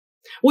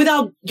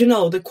 Without,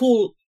 the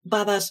cool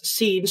badass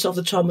scenes of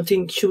the trauma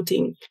team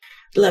shooting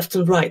left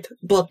and right.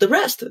 But the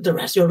rest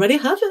you already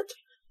have it.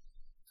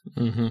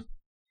 Mm-hmm.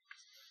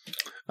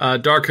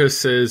 Darkus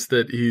says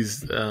that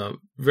he's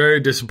very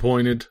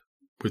disappointed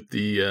with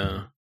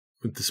the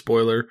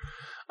spoiler.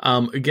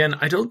 Again,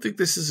 I don't think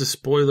this is a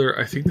spoiler.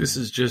 I think this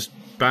is just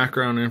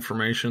background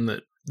information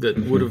that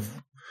would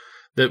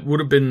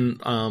have been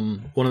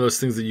one of those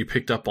things that you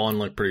picked up on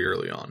like pretty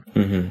early on.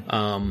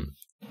 Mm-hmm.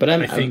 But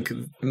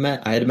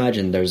I'd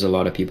imagine there's a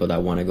lot of people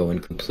that want to go in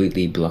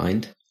completely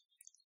blind.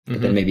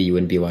 But then maybe you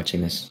wouldn't be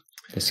watching this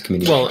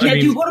community. Well,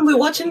 you wouldn't be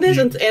watching this,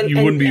 and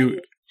you wouldn't be.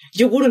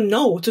 You wouldn't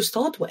know to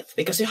start with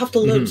because you have to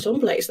learn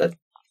someplace that.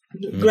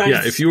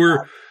 Yeah, if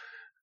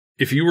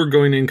you were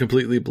going in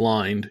completely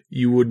blind,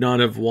 you would not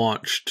have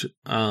watched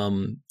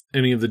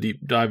any of the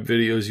deep dive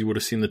videos. You would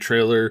have seen the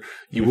trailer.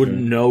 You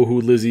wouldn't know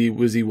who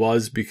Wizzy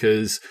was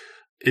because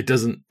it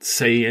doesn't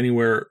say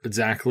anywhere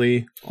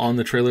exactly on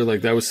the trailer.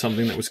 Like that was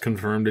something that was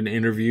confirmed in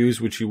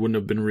interviews, which you wouldn't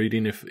have been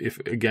reading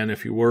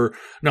if you were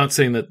not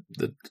saying that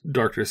the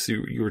darkness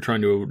you were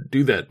trying to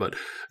do that, but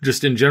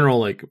just in general,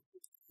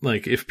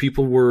 like if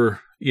people were,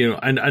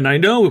 and I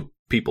know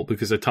people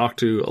because I talked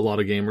to a lot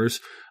of gamers.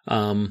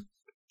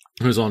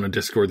 I was on a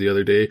Discord the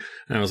other day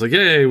and I was like,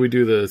 "Hey, we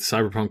do the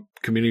Cyberpunk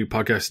community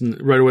podcast." And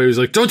right away he was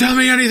like, "Don't tell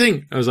me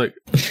anything." I was like,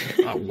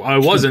 I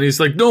wasn't. He's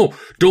like, "No,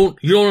 you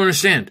don't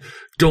understand.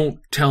 Don't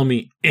tell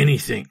me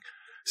anything.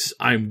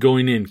 I'm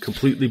going in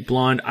completely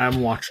blind. I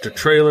haven't watched a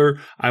trailer.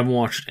 I haven't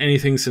watched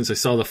anything since I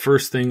saw the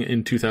first thing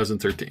in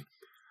 2013. I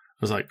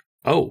was like,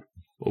 "Oh,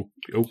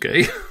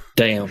 okay."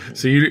 Damn.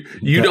 So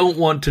you don't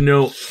want to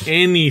know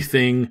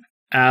anything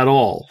at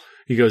all.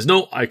 He goes,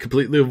 "No, I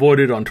completely avoid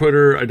it on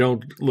Twitter. I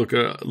don't look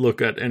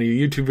at any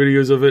YouTube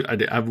videos of it. I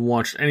haven't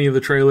watched any of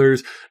the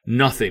trailers.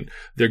 Nothing.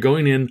 They're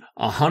going in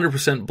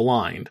 100%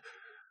 blind,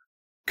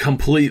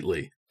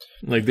 completely.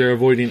 Like they're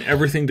avoiding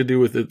everything to do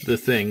with the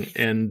thing."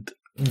 And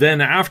then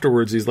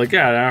afterwards, he's like,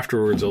 "Yeah,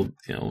 afterwards I'll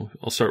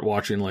start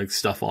watching like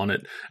stuff on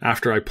it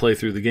after I play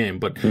through the game."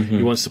 But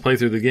he wants to play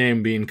through the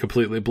game being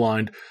completely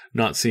blind,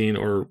 not seeing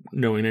or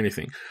knowing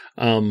anything.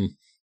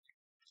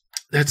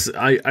 That's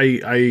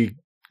I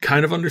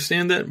kind of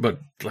understand that, but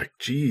like,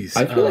 geez.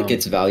 I feel like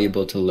it's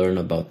valuable to learn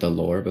about the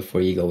lore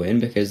before you go in,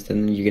 because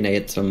then you're going to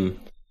get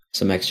some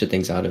extra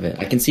things out of it.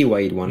 I can see why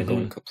you'd want to go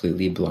in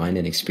completely blind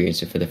and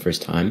experience it for the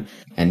first time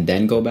and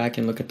then go back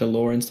and look at the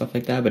lore and stuff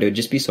like that. But it would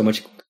just be so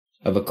much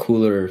of a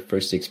cooler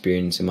first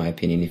experience, in my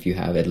opinion, if you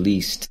have at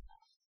least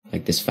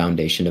like this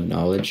foundation of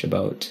knowledge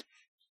about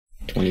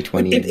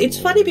 2020. It's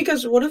funny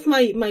because one of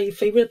my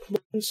favorite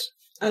moments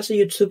as a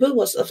YouTuber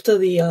was after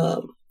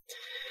the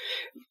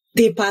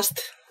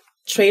past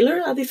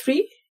trailer at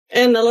E3,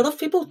 and a lot of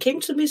people came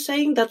to me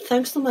saying that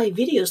thanks to my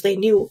videos they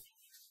knew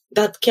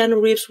that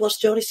Keanu Reeves was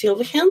Johnny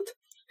Silverhand,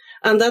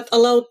 and that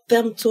allowed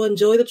them to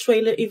enjoy the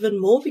trailer even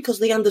more because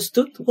they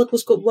understood what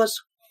was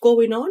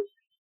going on.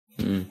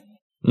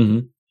 Mm-hmm.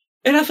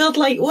 And I felt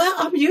like, well,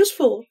 I'm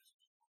useful.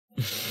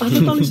 I'm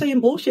not only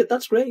saying bullshit.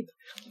 That's great.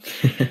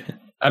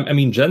 I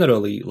mean,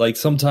 generally, like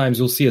sometimes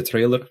you'll see a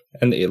trailer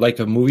and like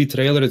a movie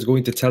trailer is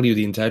going to tell you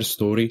the entire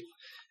story.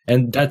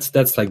 And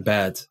that's like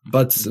bad.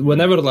 But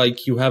whenever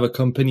like you have a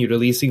company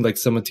releasing like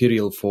some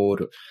material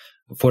for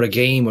a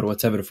game or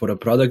whatever, for a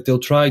product, they'll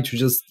try to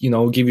just,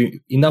 give you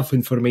enough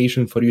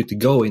information for you to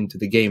go into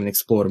the game and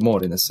explore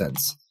more in a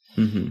sense.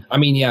 Mm-hmm. I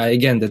mean, yeah,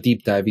 again, the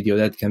deep dive video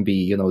that can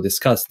be,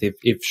 discussed if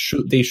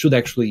they should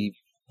actually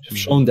have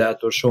shown that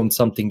or shown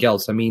something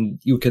else. I mean,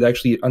 you could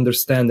actually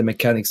understand the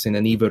mechanics in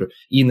an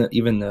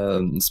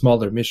even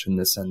smaller mission in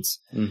a sense.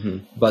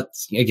 Mm-hmm. But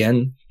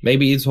again,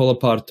 maybe it's all a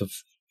part of,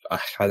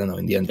 I don't know,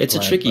 in the end. It's a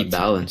tricky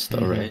balance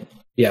though, right?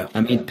 Yeah.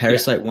 I mean,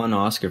 Parasite won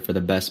Oscar for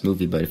the best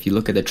movie, but if you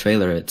look at the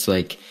trailer, it's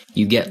like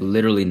you get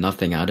literally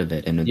nothing out of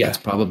it. And that's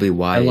probably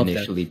why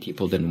initially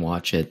people didn't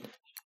watch it.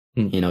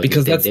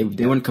 Because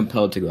they weren't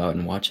compelled to go out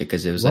and watch it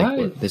because it was like,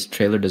 well, this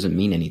trailer doesn't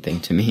mean anything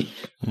to me.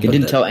 It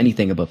didn't tell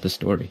anything about the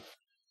story.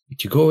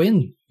 You go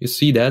in, you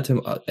see that,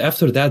 and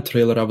after that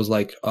trailer, I was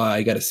like,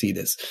 I gotta see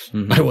this.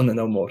 Mm-hmm. I want to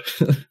know more.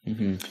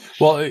 Mm-hmm.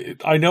 Well,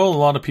 I know a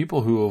lot of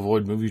people who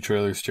avoid movie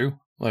trailers too.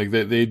 Like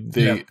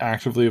they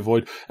actively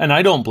avoid, and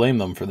I don't blame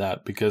them for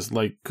that because,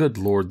 like, good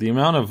Lord, the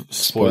amount of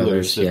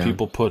spoilers that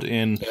people put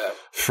in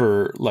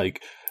for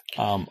like,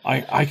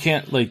 I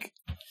can't, like,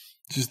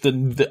 just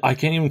I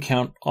can't even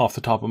count off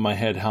the top of my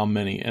head how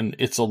many, and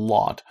it's a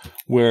lot,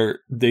 where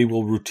they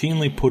will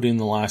routinely put in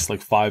the last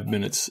like 5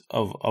 minutes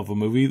of a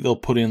movie. They'll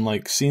put in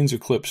like scenes or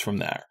clips from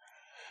there.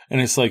 And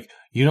it's like,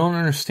 you don't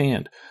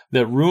understand.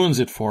 That ruins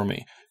it for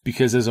me,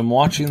 because as I'm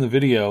watching the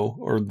video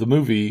or the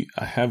movie,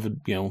 I have, a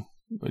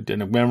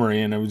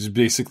memory, and it was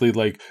basically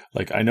like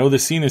I know the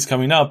scene is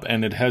coming up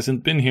and it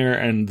hasn't been here,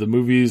 and the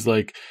movie's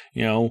like,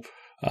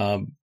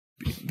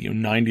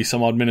 90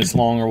 some odd minutes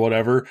long or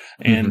whatever,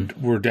 and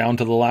we're down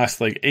to the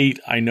last like 8.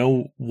 I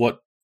know what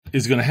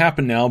is going to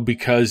happen now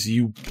because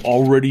you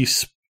already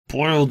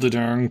spoiled the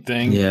darn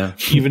thing. Yeah.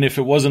 Even if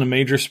it wasn't a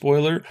major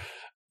spoiler.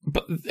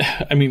 But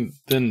I mean,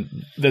 then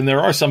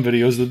there are some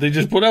videos that they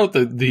just put out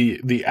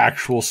the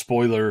actual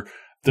spoiler,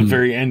 the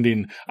very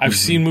ending. I've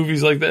seen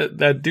movies like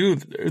that do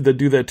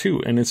that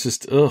too, and it's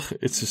just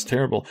it's just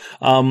terrible.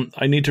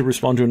 I need to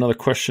respond to another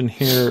question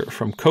here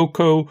from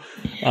Coco,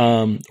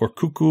 or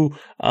Cuckoo.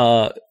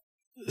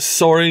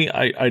 Sorry,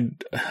 I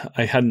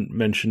hadn't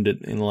mentioned it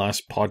in the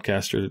last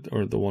podcast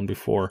or the one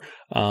before.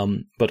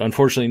 But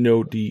unfortunately,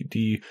 no,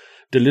 the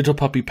little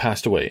puppy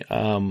passed away.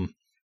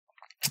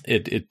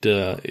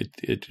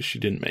 She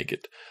didn't make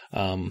it.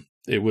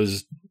 It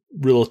was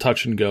real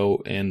touch and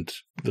go, and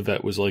the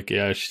vet was like,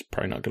 yeah, she's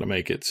probably not going to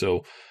make it.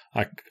 So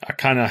I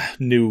kind of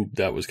knew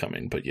that was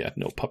coming, but yeah,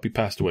 no, puppy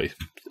passed away.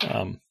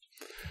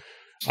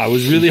 I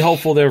was really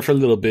hopeful there for a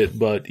little bit,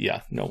 but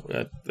yeah, no,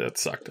 that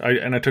sucked.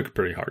 I took it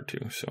pretty hard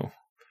too. So,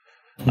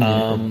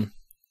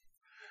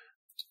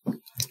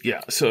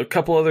 yeah, so a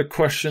couple other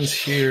questions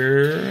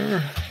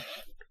here.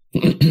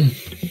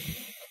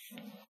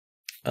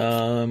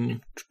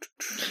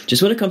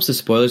 Just when it comes to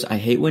spoilers, I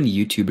hate when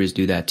YouTubers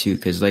do that too,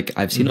 because like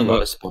I've seen a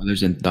lot of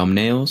spoilers in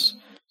thumbnails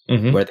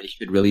where they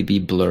should really be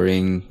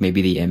blurring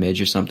maybe the image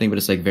or something, but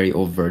it's like very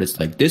overt. It's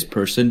like, this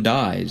person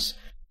dies,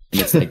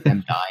 and it's like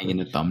them dying in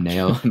the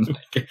thumbnail and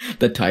like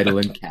the title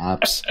in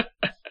caps.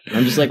 And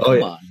I'm just like,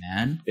 come on,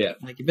 man. Yeah.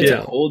 Like if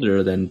it's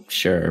older, then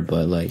sure,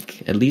 but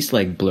like at least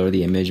like blur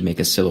the image, make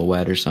a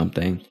silhouette or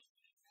something.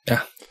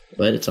 Yeah.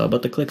 But it's all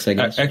about the clicks, I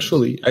guess.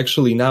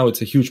 Actually, now it's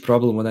a huge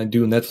problem when I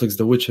do Netflix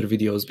The Witcher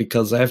videos,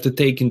 because I have to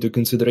take into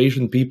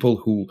consideration people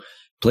who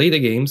play the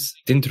games,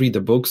 didn't read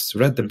the books,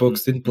 read the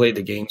books, didn't play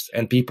the games,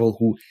 and people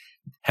who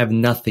have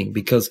nothing.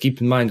 Because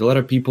keep in mind, a lot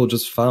of people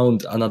just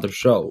found another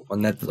show on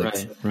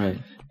Netflix. Right.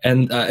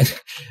 And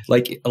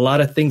like a lot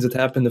of things that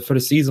happened the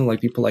first season,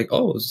 like people like,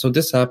 oh, so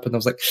this happened. I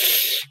was like,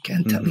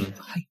 can't tell me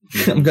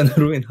why. I'm gonna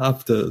ruin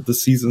half the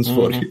seasons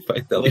for you if I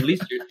tell you.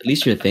 At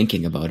least you're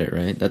thinking about it,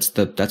 right? That's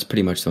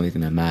pretty much the only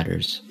thing that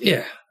matters.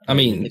 Yeah, I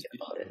mean,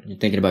 you're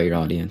thinking about your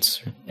audience.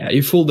 Yeah,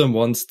 you fool them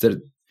once, they're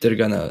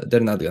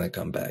not gonna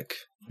come back.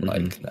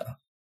 Like no.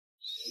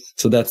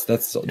 So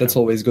that's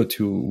always good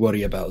to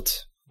worry about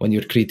when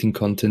you're creating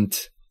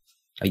content,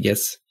 I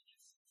guess.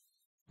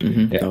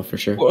 Yeah, no, for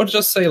sure. Or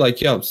just say like,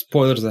 yeah,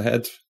 spoilers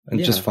ahead,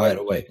 and just fire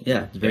away.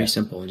 Yeah, it's very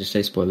simple. Just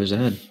say spoilers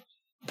ahead.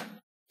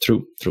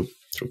 True.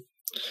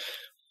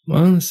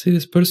 Well, let's see.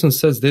 This person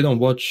says they don't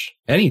watch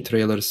any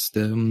trailers.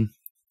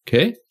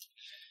 Okay.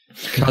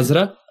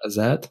 Kazra,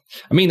 Azad.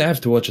 I mean, I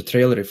have to watch a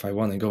trailer if I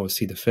want to go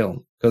see the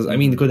film. Because, I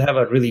mean, it could have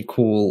a really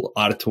cool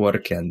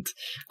artwork and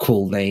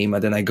cool name.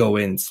 And then I go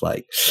in, it's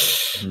like,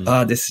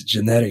 this is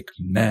generic,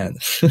 man.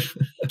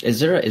 Is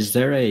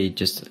there a,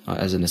 just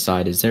as an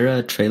aside, is there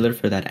a trailer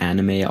for that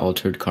anime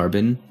Altered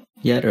Carbon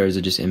yet? Or is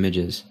it just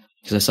images?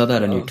 Because I saw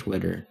that on your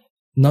Twitter.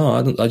 No,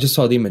 I don't. I just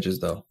saw the images,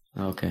 though.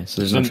 Okay.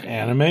 So there's an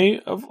anime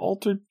of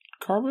Altered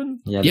Carbon?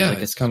 Yeah, like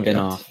it's coming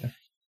off.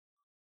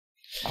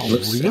 Oh,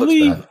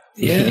 really?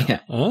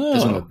 Yeah. Oh.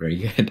 Doesn't look very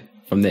good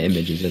from the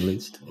images, at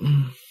least.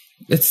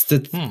 It's the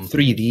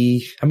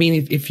 3D. I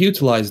mean, if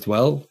utilized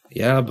well,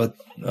 yeah, but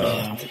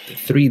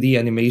 3D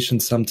animation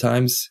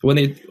sometimes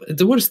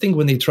the worst thing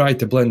when they try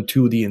to blend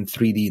 2D and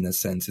 3D in a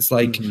sense. It's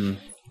like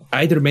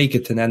either make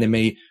it an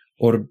anime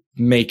or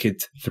make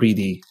it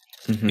 3D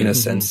in a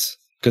sense,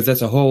 because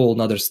that's a whole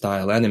nother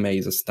style. Anime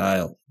is a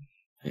style.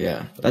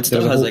 Yeah, that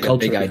still has like a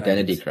big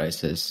identity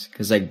crisis,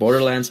 because like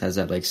Borderlands has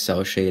that like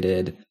cell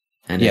shaded.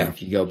 And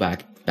if you go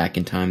back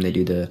in time, they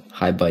do the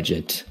high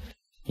budget,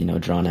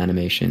 drawn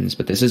animations.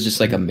 But this is just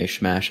like a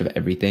mishmash of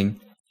everything.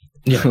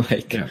 Yeah,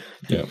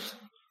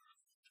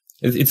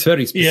 It's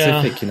very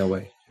specific in a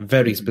way.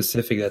 Very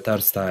specific, that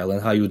art style,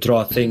 and how you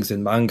draw things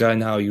in manga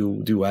and how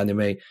you do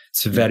anime.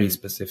 It's very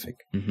specific.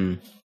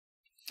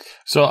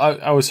 So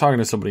I was talking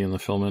to somebody in the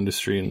film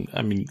industry, and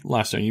I mean,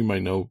 last time you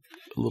might know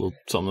a little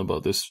something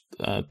about this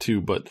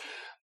too, but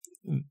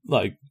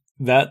like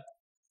that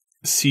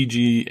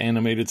CG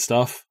animated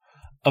stuff,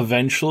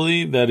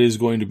 eventually that is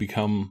going to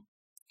become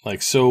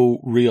like so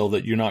real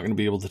that you're not going to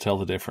be able to tell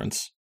the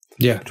difference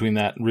between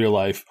that in real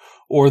life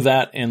or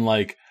that and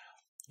like,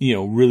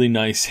 really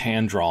nice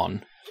hand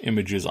drawn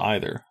images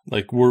either.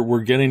 Like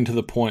we're getting to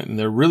the point, and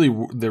they're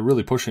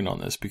really pushing on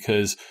this,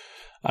 because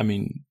I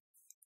mean,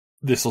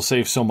 this will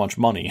save so much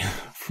money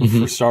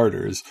for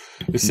starters.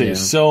 It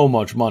saves so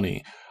much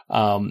money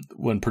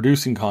when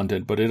producing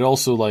content, but it's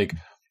also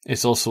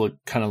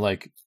kind of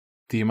like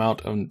the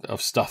amount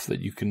of stuff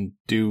that you can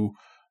do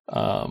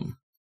and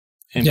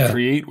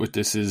create with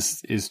this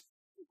is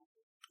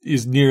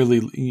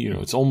nearly,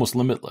 it's almost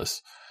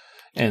limitless.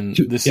 And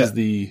this is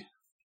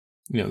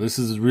this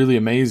is really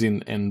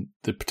amazing, and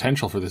the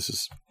potential for this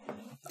is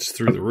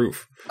through the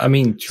roof. I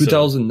mean,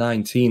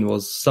 2019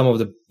 was some of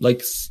the,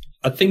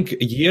 I think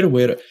a year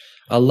where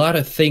a lot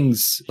of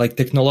things, like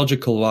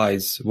technological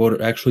wise,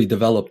 were actually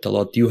developed a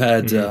lot. You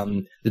had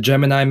the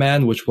Gemini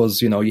Man, which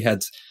was, you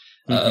had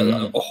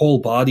a whole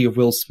body of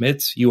Will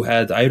Smith. You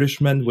had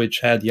Irishman, which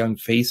had young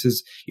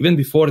faces. Even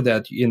before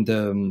that, in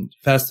the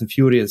Fast and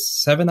Furious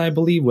 7, I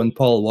believe, when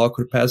Paul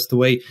Walker passed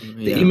away,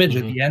 the image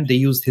at the end, they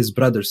used his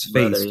brother's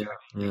face.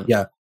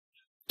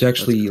 To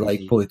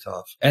actually pull it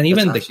off. And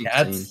even the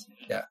cats.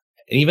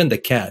 And even the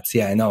cats.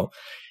 I know.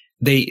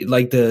 They,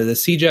 the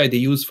CGI they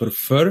used for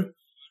fur,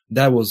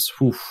 that was,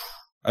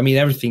 I mean,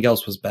 everything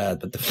else was bad,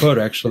 but the fur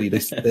actually,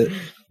 the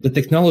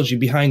technology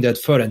behind that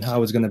fur and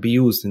how it's going to be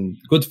used in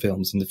good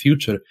films in the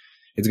future,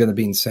 it's going to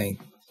be insane.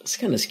 It's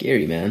kind of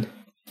scary, man.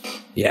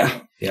 Yeah.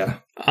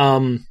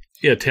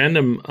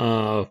 Tandem,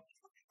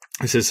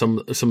 it says some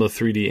of the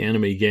 3D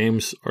anime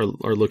games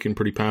are looking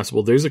pretty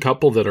passable. There's a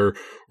couple that are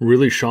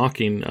really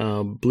shocking,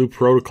 Blue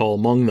Protocol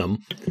among them,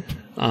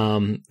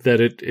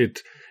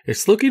 that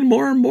it's looking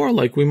more and more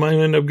like we might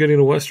end up getting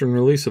a Western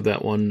release of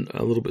that one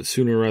a little bit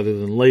sooner rather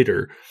than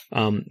later,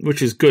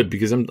 which is good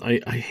because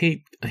I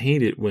hate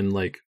it when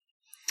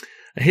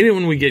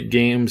we get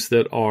games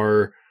that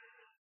are,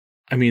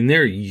 I mean,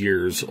 they're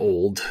years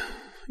old,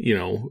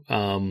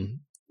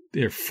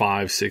 they're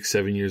 5, 6,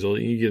 7 years old.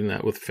 You get in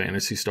that with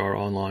Phantasy Star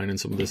Online and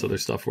some of this other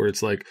stuff where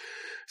it's like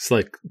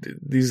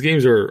these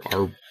games are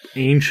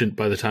ancient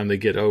by the time they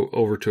get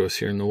over to us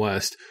here in the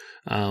West.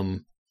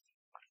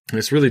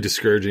 It's really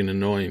discouraging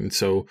and annoying.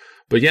 So,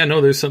 but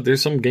there's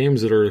some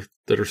games that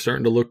are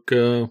starting to look,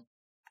 they're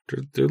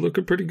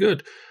looking pretty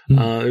good.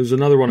 There's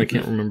another one, I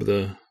can't remember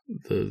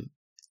the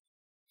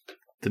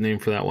name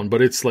for that one,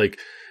 but it's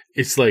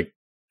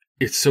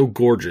so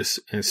gorgeous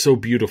and it's so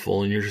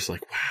beautiful, and you're just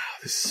like, wow,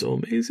 this is so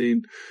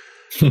amazing.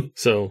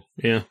 So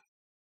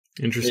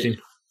interesting.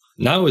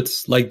 Now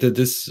it's like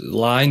this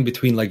line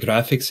between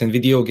graphics and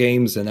video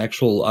games and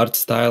actual art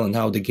style and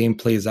how the game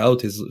plays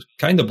out is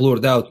kind of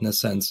blurred out in a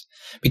sense.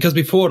 Because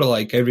before,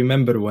 I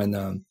remember when,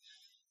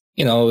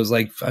 it was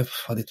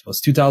it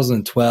was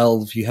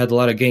 2012, you had a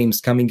lot of games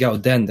coming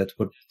out then that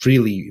were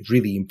really,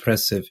 really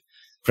impressive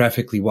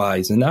graphically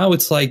wise. And now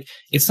it's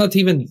it's not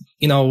even,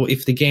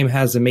 if the game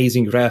has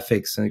amazing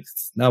graphics, and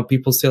now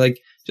people say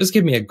just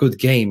give me a good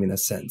game in a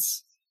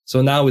sense.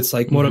 So now it's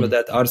more of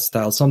that art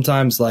style.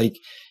 Sometimes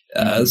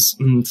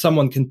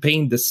someone can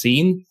paint the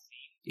scene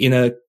in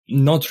a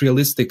not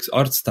realistic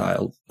art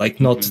style,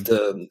 not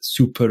the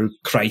super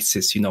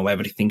crisis,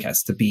 everything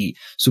has to be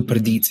super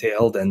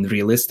detailed and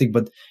realistic,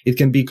 but it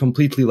can be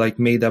completely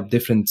made up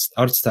different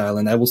art style,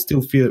 and I will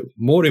still feel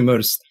more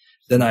immersed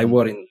than I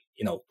were in,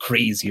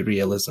 crazy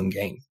realism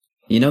game.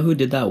 You know who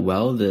did that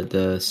well?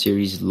 The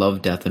series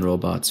Love, Death, and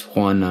Robots.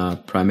 Juan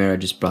Primera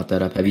just brought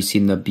that up. Have you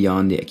seen the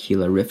Beyond the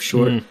Aquila Rift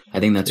short?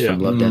 I think that's from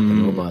Love, Death,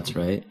 and Robots,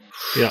 right?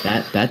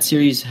 Yeah. That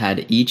series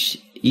had each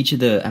of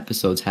the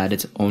episodes had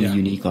its own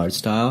unique art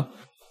style,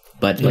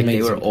 but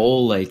they were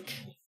all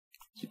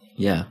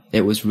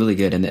it was really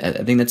good. And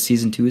I think that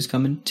season 2 is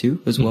coming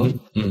too as well.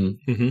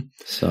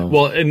 So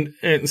well,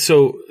 and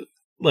so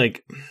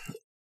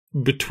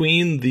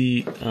between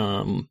the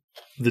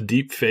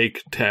deep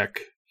fake tech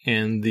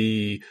and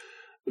the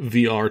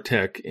VR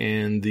tech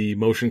and the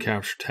motion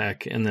capture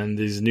tech, and then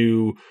these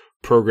new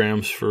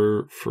programs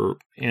for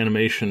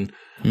animation,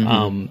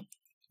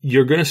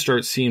 you're going to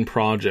start seeing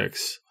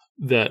projects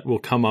that will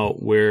come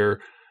out where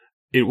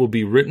it will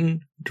be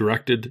written,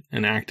 directed,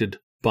 and acted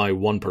by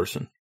one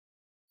person.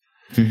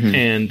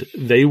 And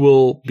they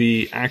will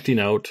be acting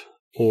out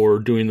or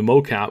doing the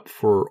mocap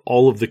for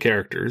all of the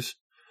characters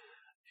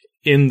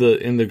in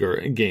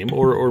the game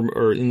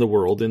or in the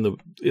world, in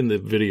the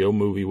video,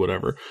 movie,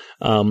 whatever,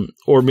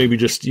 or maybe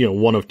just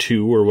one of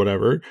two or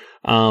whatever.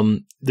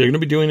 They're going to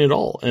be doing it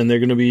all, and they're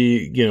going to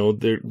be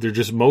they're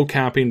just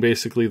mocapping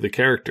basically the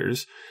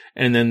characters,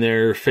 and then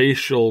they're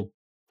facial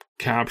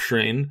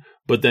capturing,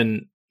 but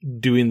then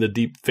doing the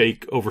deep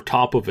fake over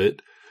top of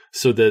it,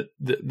 so that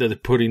they're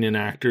putting in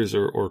actors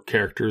or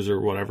characters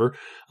or whatever,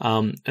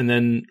 and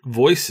then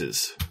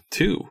voices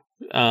too.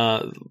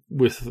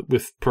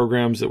 With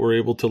programs that were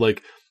able to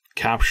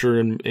capture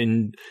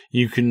and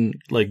you can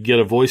get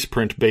a voice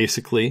print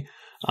basically,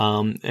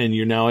 and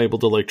you're now able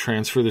to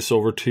transfer this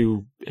over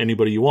to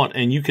anybody you want,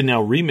 and you can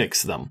now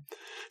remix them.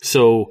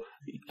 So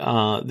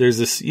there's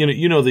this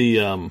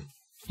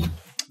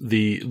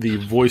the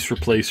voice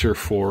replacer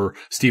for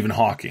Stephen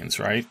Hawking's,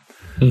 right?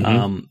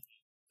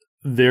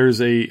 There's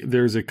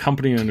a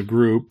company and a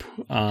group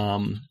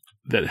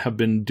that have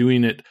been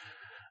doing it,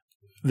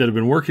 that have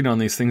been working on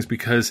these things,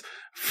 because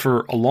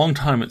for a long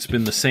time it's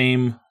been the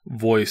same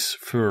voice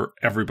for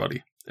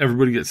everybody.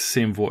 Everybody gets the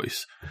same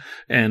voice.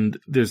 And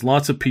there's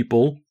lots of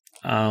people,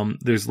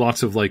 there's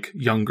lots of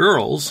young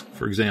girls,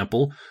 for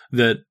example,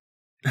 that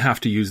have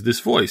to use this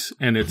voice.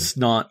 And it's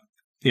not,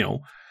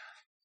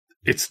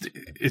 it's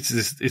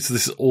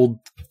this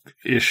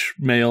old-ish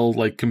male,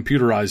 like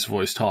computerized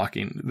voice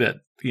talking that,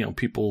 you know,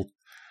 people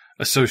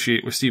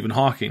associate with Stephen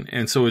Hawking.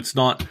 And so it's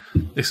not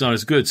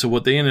as good. So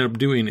what they ended up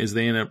doing is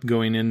they ended up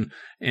going in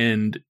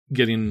and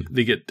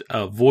they get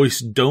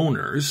voice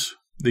donors.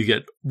 They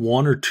get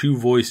 1 or 2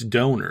 voice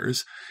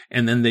donors,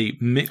 and then they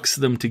mix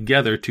them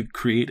together to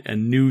create a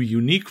new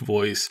unique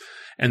voice.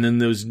 And then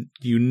those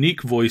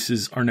unique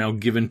voices are now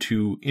given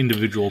to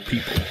individual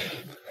people.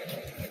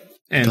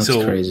 And that's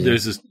so crazy.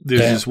 There's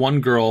this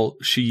one girl,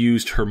 she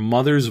used her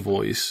mother's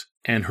voice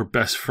and her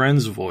best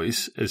friend's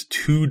voice as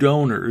 2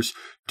 donors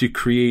to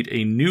create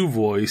a new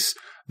voice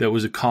that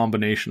was a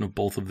combination of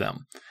both of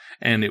them.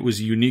 And it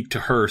was unique to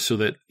her, so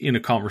that in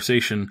a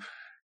conversation,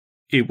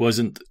 it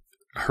wasn't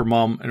her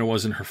mom and it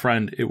wasn't her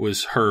friend, it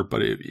was her,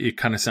 but it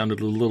kind of sounded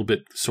a little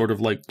bit sort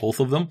of like both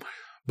of them,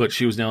 but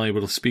she was now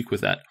able to speak with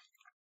that.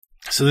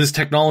 So this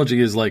technology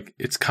is like,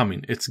 it's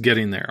coming, it's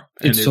getting there,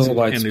 and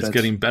it's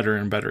getting better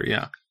and better.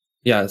 Yeah.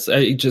 Yes.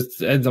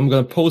 I'm going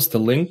to post a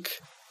link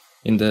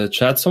in the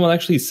chat. Someone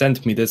actually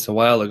sent me this a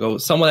while ago.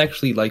 Someone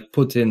actually like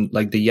put in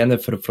like the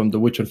Yennefer from The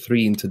Witcher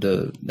 3 into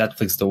the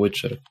Netflix The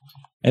Witcher.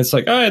 And it's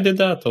like, oh, I did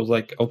that. I was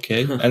like,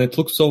 okay. And it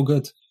looks so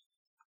good.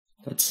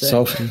 That's sick.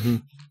 So,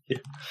 yeah.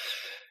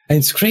 And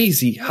it's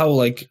crazy how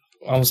like,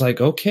 I was like,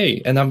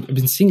 okay. And I've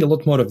been seeing a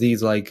lot more of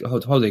these, like, how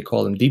do they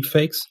call them? Deep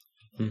fakes,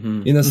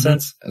 in a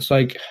sense. It's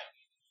like,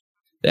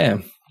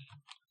 damn.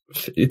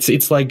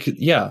 It's like,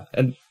 yeah.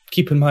 And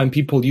keep in mind,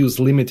 people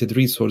use limited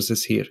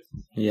resources here.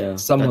 Yeah.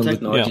 Someone that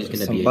technology with is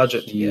going to be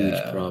budget. A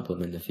huge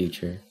problem in the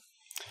future.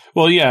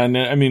 Well, yeah, and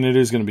I mean, it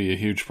is going to be a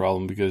huge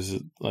problem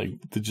because, like,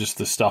 just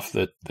the stuff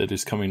that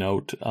is coming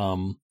out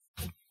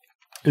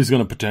is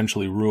going to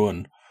potentially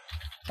ruin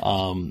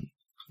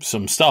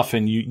some stuff,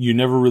 and you're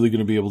never really going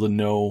to be able to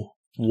know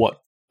what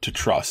to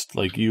trust.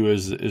 Like, you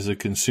as a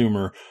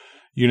consumer,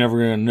 you're never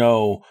going to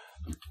know,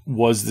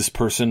 was this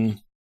person,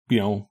 you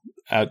know,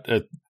 at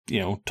you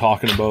know,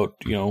 talking about,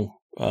 you know,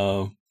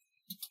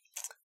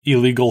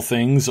 illegal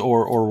things,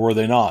 or were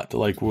they not?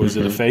 Like, was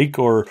it a fake,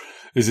 or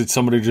is it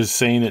somebody just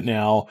saying it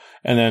now,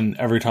 and then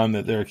every time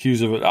that they're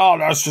accused of it, oh,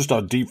 that's just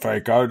a deep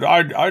fake. I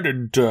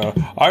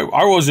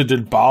wasn't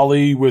in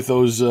Bali with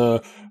those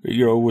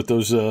you know, with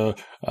those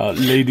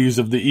ladies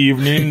of the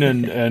evening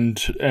and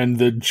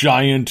the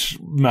giant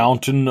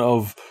mountain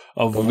of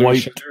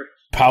white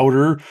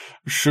powder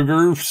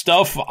sugar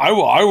stuff.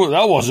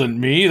 That wasn't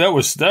me.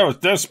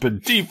 That's been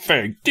deep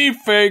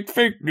fake,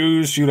 fake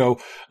news. You know,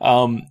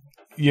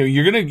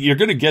 you're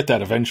gonna get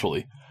that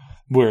eventually,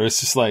 where it's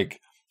just like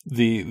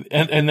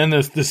and then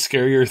there's the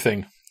scarier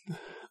thing,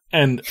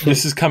 and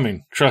this is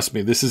coming. Trust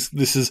me, this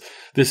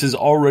has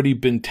already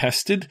been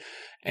tested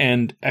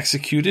and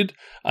executed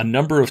a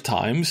number of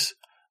times,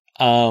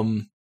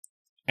 and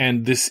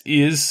this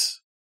is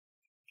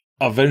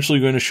eventually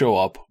going to show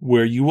up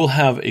where you will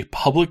have a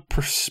public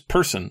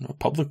person, a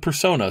public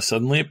persona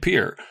suddenly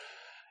appear,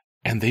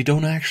 and they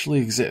don't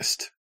actually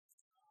exist.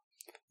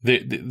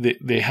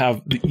 They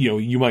have, you know,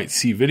 you might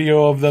see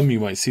video of them, you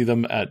might see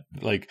them at,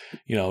 like,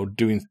 you know,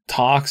 doing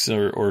talks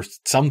or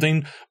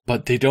something,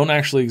 but they don't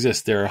actually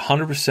exist. They're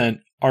 100%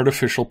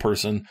 artificial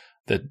person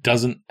that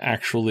doesn't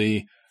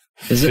actually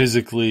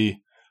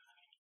physically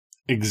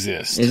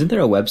exist. Isn't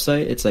there a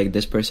website? It's like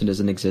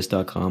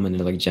thispersondoesn'texist.com, and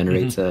it like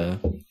generates a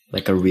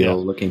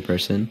real looking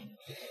person.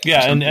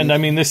 Yeah, and I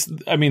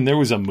mean there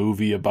was a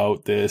movie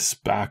about this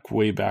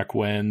way back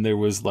when. There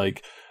was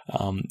like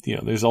you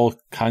know, there's all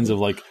kinds of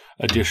like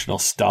additional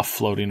stuff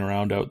floating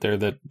around out there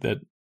that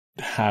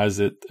has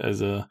it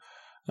as a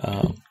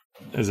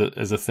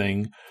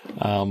thing.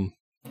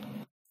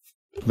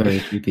 Very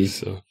creepy.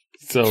 So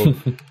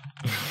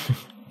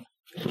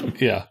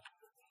yeah.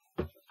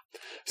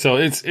 So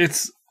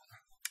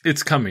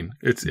it's coming.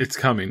 It's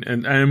coming.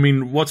 And I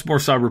mean, what's more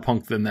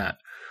cyberpunk than that?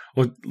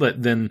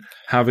 Than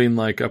having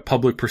like a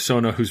public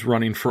persona who's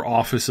running for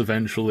office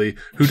eventually,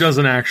 who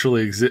doesn't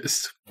actually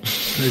exist.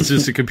 It's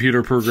just a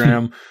computer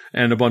program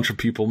and a bunch of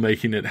people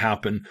making it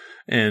happen.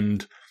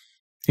 And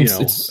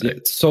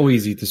it's so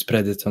easy to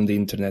spread it on the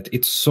internet.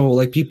 It's so,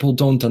 like, people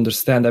don't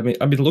understand. I mean,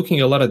 I've been looking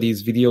at a lot of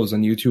these videos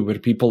on YouTube where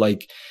people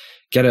like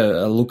get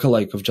a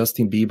lookalike of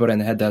Justin Bieber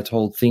and had that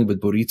whole thing with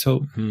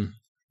Burrito.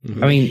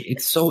 I mean,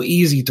 it's so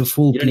easy to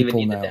fool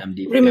people now.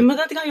 Remember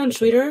that guy on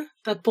Twitter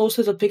that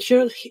posted a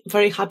picture,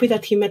 very happy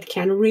that he met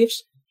Keanu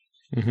Reeves?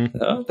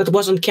 That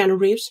wasn't Keanu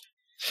Reeves.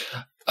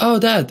 Oh,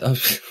 that.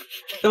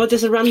 There was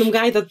just a random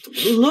guy that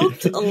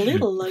looked a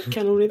little like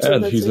Keanu Reeves.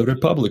 And he's a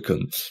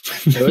Republican.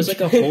 There was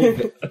like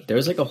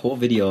a whole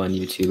video on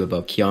YouTube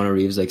about Keanu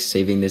Reeves like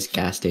saving this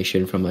gas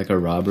station from like a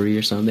robbery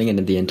or something, and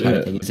then the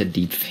entire thing is a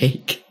deep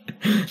fake.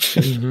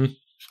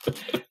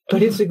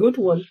 But it's a good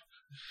one.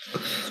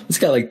 It's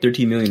got like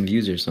 13 million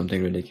views or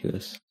something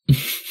ridiculous.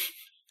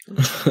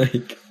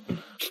 Like,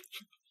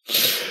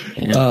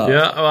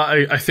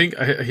 I think,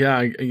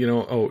 you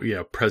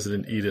know,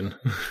 President Eden.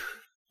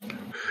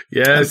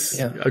 Yes,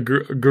 a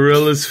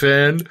Gorillaz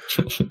fan.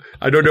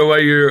 I don't know why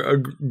you're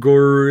a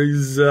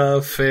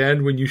Gorillaz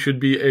fan when you should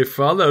be a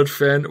Fallout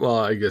fan. Well,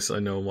 I guess I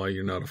know why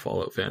you're not a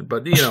Fallout fan,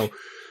 but yeah,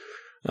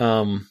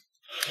 no,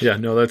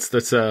 that's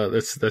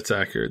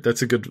accurate.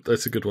 That's a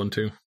good one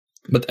too.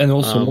 But and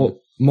also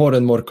more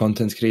and more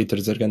content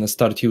creators are gonna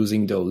start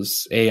using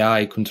those not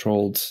AI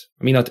controlled,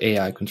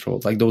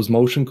 like those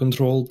motion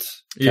controlled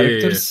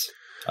characters. Yeah.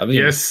 I mean,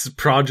 yes, a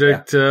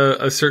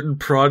certain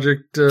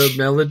project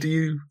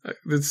melody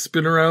that's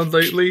been around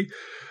lately.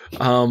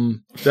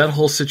 That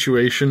whole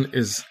situation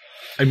is,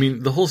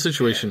 the whole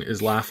situation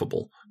is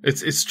laughable.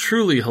 It's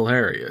truly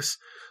hilarious.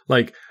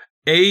 Like,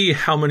 A,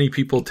 how many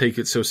people take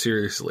it so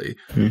seriously.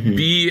 Mm-hmm.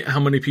 B, how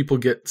many people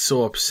get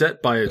so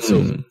upset by it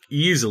so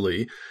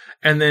easily.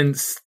 And then,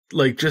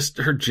 like, just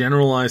her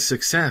generalized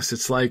success.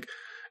 It's so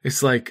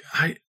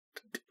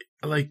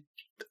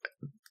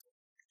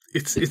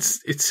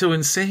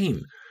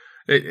insane.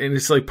 And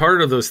it's like part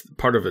of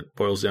it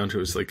boils down to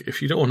is like,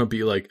 if you don't want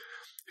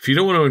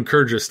to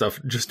encourage this stuff,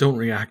 just don't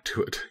react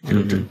to it.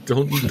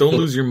 Don't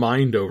lose your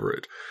mind over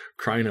it.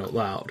 Crying out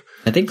loud.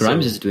 I think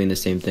Grimes is doing the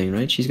same thing,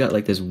 right? She's got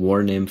like this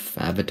war nymph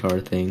avatar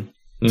thing.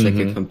 It's like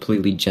a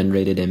completely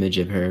generated image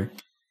of her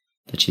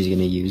that she's going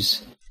to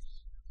use.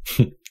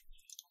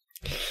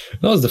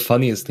 That was the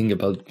funniest thing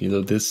about,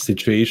 this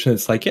situation.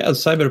 It's like,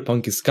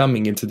 Cyberpunk is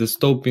coming into the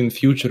dystopian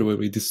future where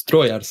we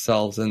destroy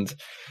ourselves, and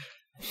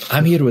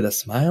I'm here with a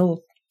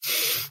smile.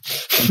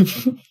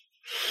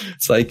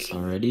 It's like,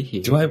 already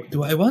here.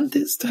 Do I want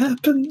this to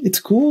happen? It's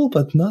cool,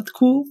 but not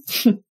cool.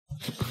 Do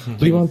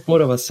we want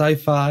more of a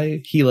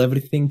sci-fi, heal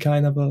everything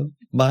kind of a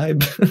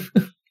vibe?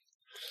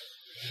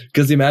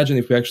 Because imagine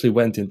if we actually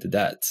went into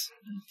that.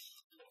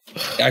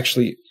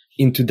 Actually,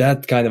 into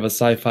that kind of a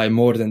sci-fi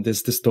more than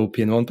this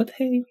dystopian one. But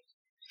hey,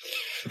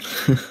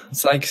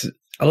 it's like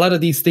a lot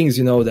of these things,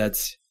 that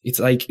it's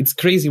like, it's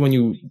crazy when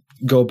you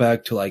go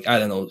back to like, I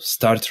don't know,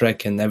 Star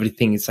Trek and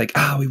everything. It's like,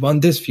 we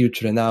want this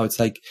future. And now it's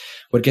like,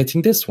 we're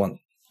getting this one.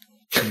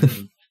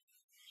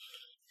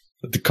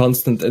 The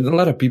constant, and a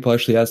lot of people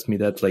actually ask me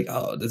that, like,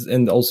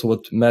 and also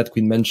what Matt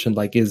Quinn mentioned,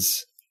 like,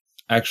 is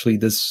actually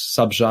this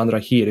subgenre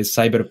here is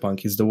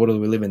cyberpunk, is the world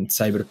we live in,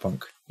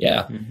 cyberpunk.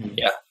 Yeah.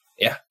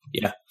 Yeah.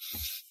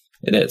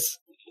 It is.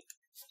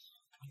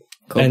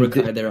 Cobra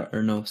Kai,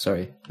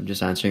 I'm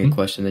just answering a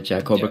question in the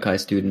chat. Cobra Kai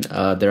student,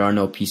 there are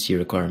no PC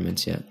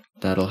requirements yet.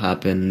 That'll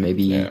happen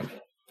maybe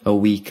a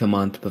week, a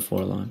month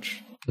before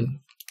launch.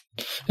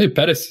 Hey,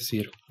 Paris is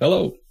here.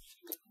 Hello.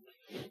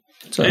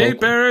 Hey,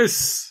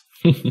 Paris.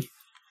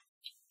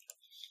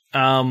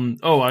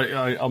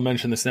 I'll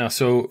mention this now.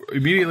 So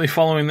immediately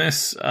following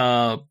this,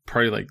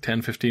 probably like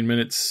 10, 15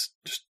 minutes,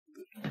 just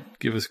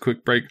give us a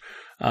quick break.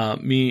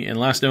 Me and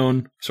Last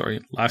Known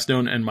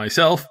and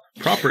myself,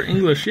 proper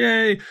English,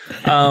 yay!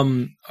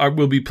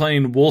 We'll be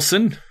playing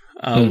Wilson.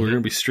 We're going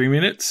to be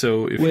streaming it.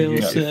 So if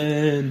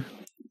Wilson,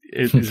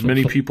 as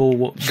many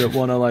people that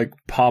want to like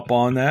pop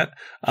on that.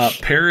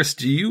 Paris,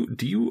 do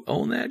you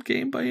own that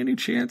game by any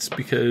chance?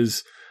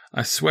 Because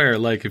I swear,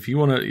 like if you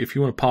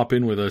wanna pop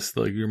in with us,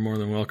 like you're more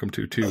than welcome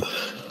to too.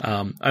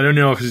 I don't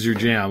know if it's your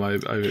jam. I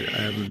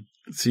haven't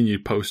seen you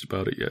post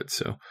about it yet.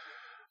 So.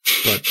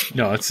 But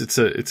no, it's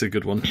a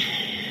good one.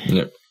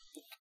 Yep.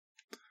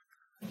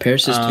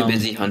 Paris is too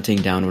busy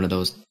hunting down one of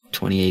those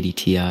 2080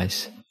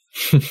 Ti's.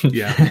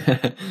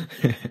 Yeah.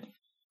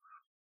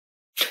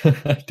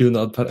 Do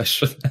not, but I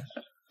should.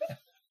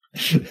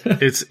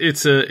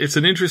 It's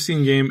an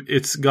interesting game.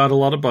 It's got a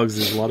lot of bugs.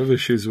 There's a lot of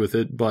issues with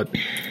it, but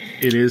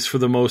it is for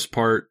the most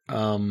part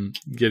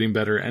getting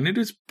better, and it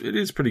is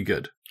pretty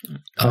good.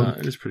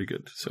 It is pretty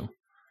good. So.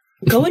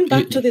 Going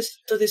back to this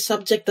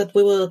subject that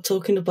we were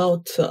talking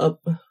about,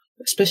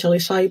 especially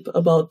Cybe,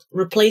 about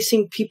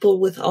replacing people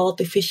with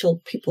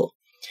artificial people.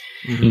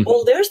 Mm-hmm.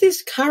 Well, there's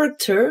this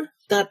character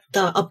that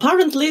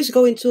apparently is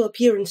going to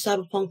appear in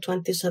Cyberpunk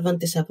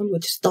 2077,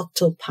 which is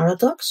Dr.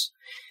 Paradox.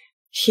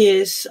 He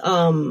is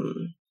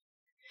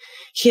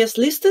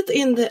listed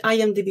in the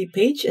IMDb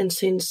page, and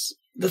since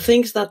the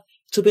things that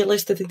to be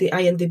listed in the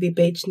IMDb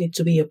page need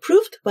to be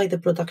approved by the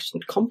production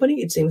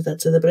company, it seems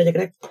that the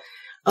project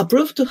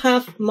approved to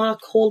have Mark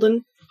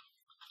Holden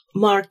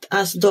marked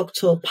as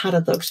Dr.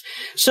 Paradox.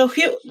 So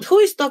who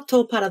is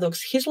Dr.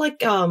 Paradox? He's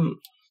like a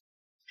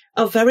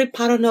very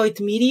paranoid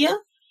media.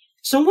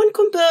 Someone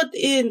compared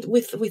in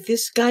with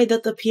this guy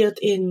that appeared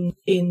in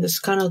the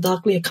Scanner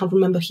Darkly. I can't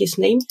remember his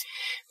name.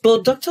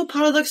 But Dr.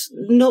 Paradox,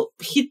 no,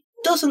 he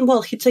doesn't,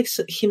 he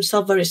takes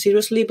himself very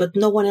seriously, but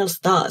no one else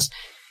does.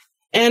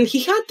 And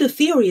he had the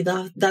theory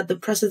that the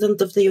President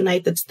of the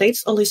United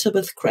States,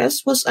 Elizabeth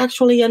Kress, was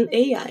actually an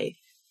AI.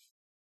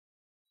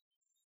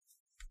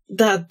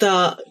 That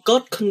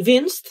got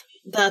convinced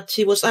that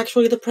she was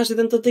actually the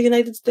President of the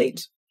United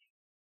States.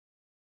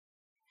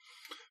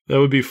 That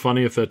would be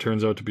funny if that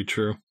turns out to be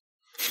true.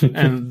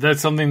 And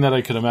that's something that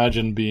I could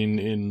imagine being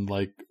in,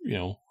 like,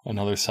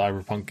 another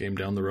Cyberpunk game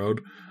down the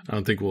road. I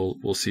don't think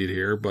we'll see it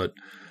here, but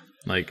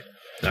like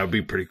that would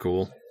be pretty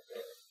cool.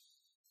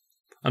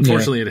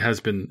 Unfortunately, it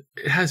has been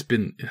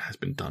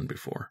done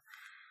before.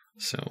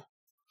 So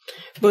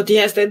But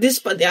yes,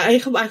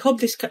 I hope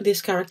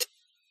this character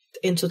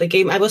into the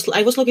game. I was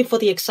looking for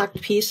the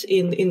exact piece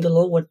in the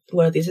lore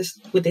where this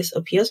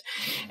appears,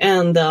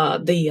 and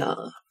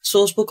the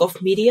source book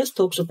of Medias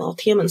talks about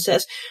him and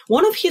says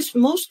one of his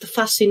most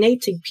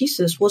fascinating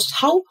pieces was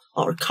how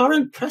our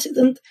current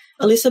president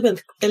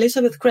Elizabeth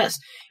Kress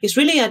is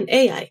really an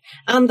AI,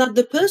 and that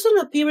the person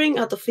appearing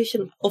at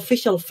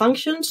official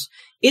functions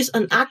is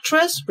an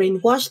actress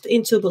brainwashed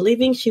into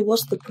believing she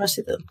was the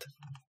president.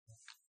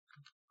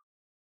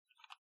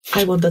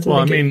 I want that. Well,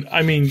 I mean,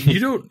 you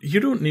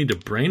don't need to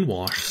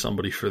brainwash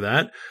somebody for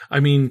that.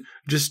 I mean,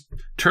 just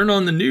turn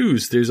on the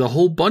news. There's a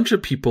whole bunch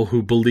of people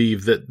who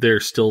believe that they're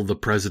still the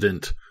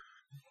president,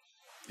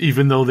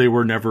 even though they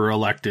were never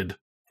elected.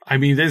 I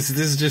mean, this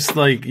is just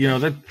like,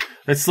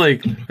 that's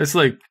like.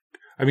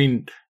 I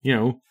mean,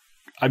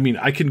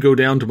 I can go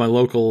down to my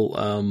local,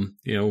 I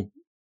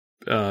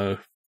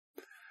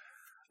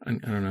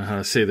don't know how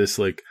to say this,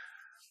 like.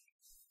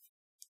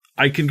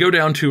 I can go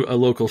down to a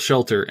local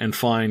shelter and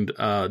find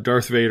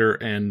Darth Vader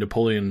and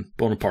Napoleon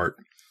Bonaparte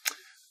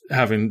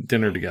having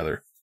dinner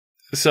together.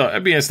 So, I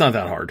mean, it's not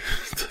that hard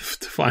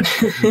to find.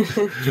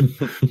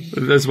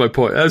 That's my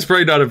point. That's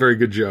probably not a very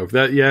good joke.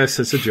 Yes,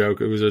 it's a joke.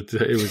 It was a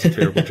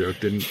terrible joke.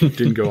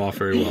 Didn't go off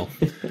very well.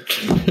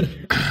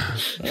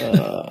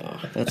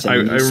 I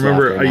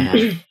remember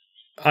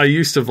I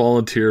used to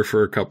volunteer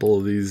for a couple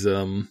of these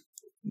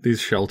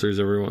shelters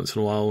every once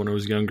in a while when I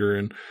was younger,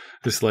 and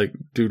this like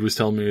dude was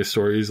telling me a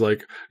story. He's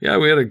like, yeah,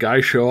 we had a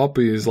guy show up.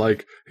 He's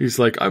like,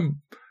 I'm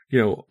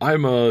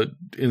a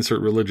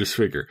insert religious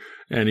figure.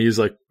 And he's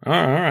like, all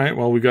right,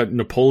 well, we got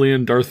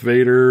Napoleon, Darth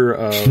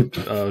Vader,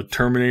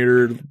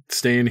 Terminator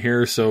staying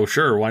here. So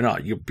sure, why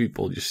not? You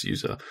people just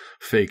use a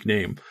fake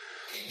name.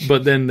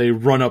 But then they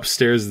run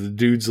upstairs. The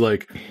dude's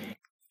like,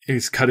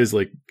 he's cut his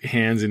like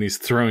hands and he's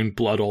throwing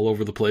blood all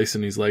over the place.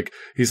 And he's like,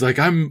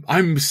 I'm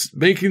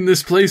making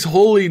this place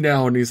holy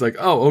now. And he's like,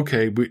 oh,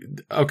 okay.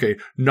 Okay.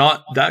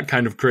 Not that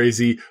kind of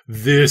crazy,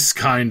 this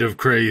kind of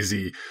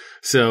crazy.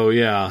 So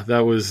yeah,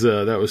 that was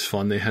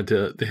fun. They had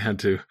to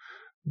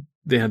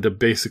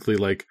basically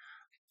like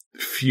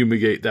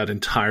fumigate that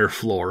entire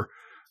floor,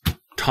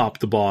 top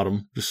to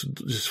bottom,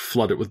 just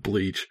flood it with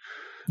bleach.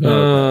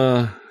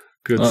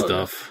 Good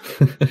stuff.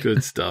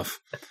 Good stuff.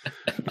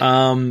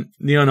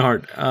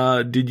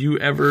 Neonheart, did you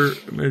ever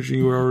imagine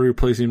you were already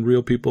replacing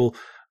real people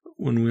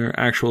when we are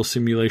actual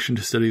simulation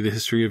to study the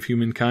history of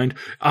humankind?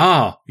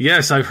 Ah,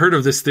 yes, I've heard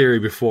of this theory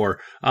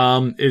before.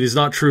 It is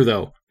not true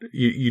though.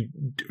 You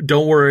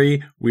don't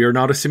worry. We are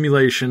not a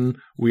simulation.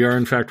 We are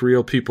in fact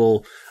real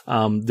people.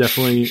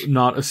 Definitely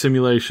not a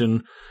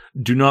simulation.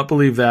 Do not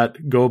believe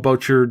that. Go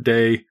about your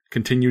day.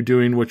 Continue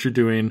doing what you're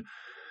doing.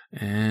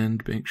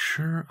 And make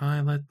sure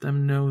I let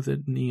them know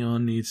that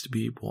Neon needs to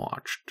be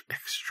watched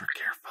extra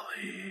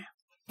carefully.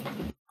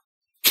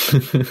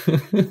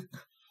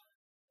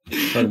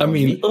 I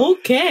mean,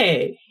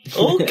 okay.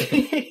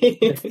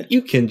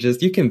 You can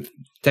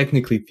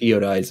technically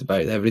theorize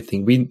about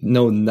everything. We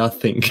know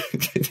nothing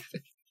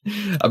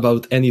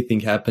about anything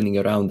happening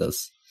around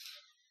us.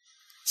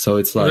 So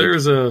it's like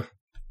there's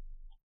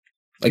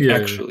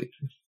actually.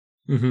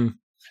 Mm-hmm.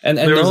 And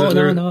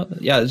no.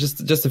 Yeah,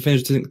 just to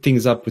finish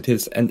things up with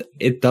his, and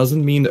it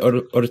doesn't mean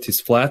Earth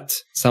is flat.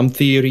 Some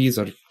theories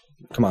are,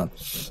 come on.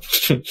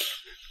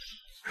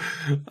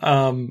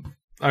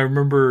 I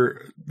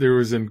remember there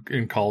was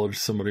in college,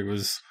 somebody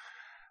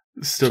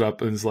stood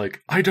up and was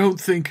like, I don't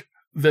think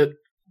that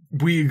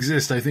we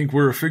exist. I think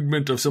we're a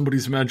figment of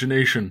somebody's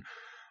imagination.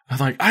 I'm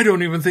like, I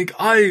don't even think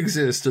I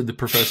exist. And the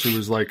professor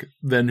was like,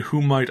 then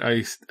who might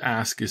I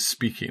ask is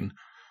speaking?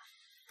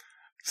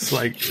 It's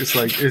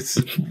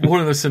one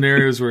of the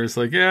scenarios where it's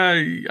like, yeah,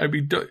 I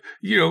mean,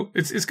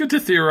 it's good to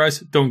theorize.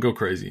 Don't go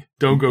crazy.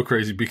 Don't go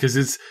crazy because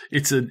it's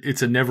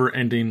a never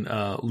ending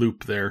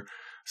loop there.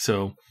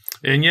 So,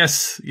 and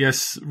yes,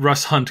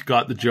 Russ Hunt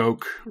got the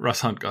joke.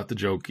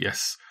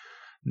 Yes,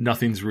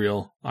 nothing's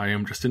real. I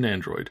am just an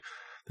android.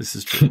 This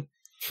is true.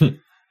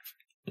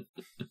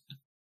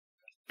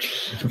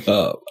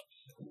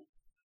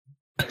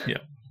 Yeah.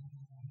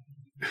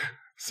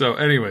 So,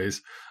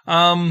 anyways,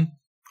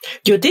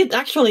 you did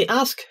actually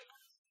ask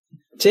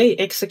Jay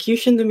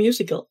Execution the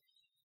musical.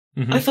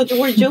 Mm-hmm. I thought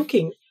you were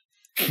joking.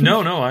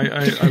 No, I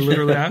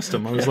literally asked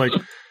him. I was like,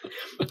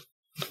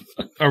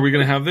 are we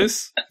going to have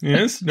this?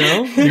 Yes?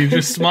 No? He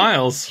just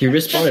smiles. He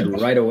responded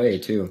right away,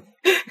 too.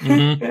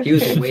 Mm-hmm. He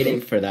was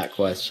waiting for that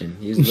question.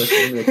 He was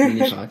listening to the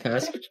community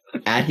podcast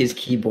at his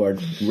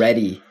keyboard,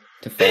 ready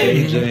to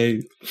follow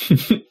Jay.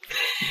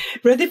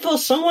 Ready for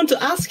someone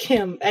to ask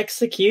him,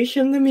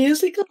 Execution the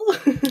musical?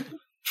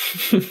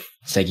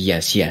 It's like,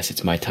 yes,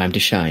 it's my time to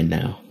shine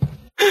now.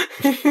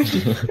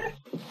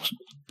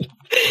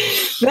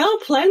 There are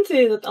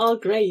plenty that are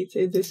great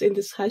in this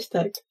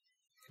hashtag.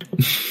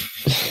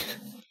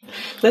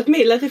 Let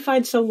me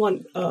find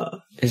someone.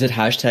 Is it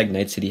hashtag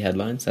Night City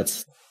Headlines?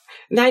 That's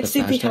Night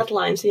City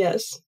Headlines,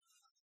 yes.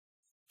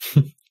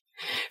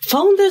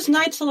 Founders'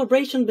 Night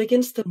celebration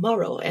begins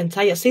tomorrow.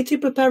 Entire city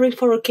preparing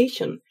for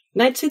occasion.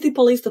 Night City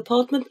Police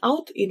Department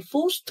out in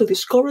force to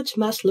discourage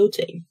mass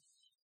looting.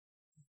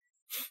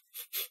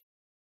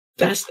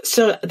 They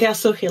are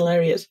so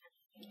hilarious.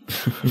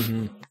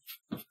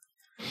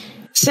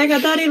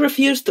 Sega Daddy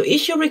refused to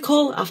issue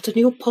recall after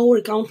new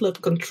Power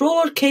Gauntlet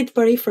controller arcade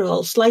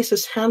peripheral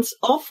slices hands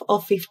off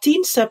of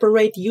 15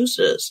 separate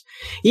users.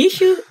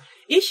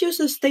 Issues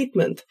a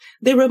statement.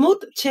 The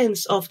remote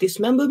chance of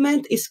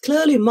dismemberment is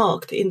clearly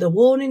marked in the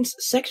warnings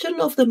section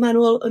of the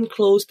manual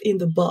enclosed in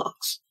the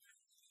box.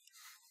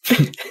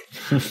 I'm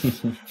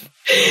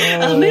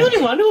the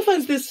only one who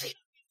finds this.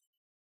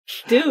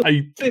 Dude,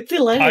 it's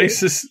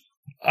hilarious.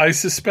 I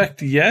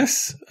suspect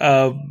yes,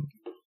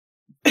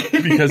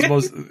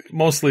 because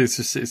mostly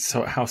it's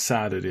how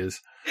sad it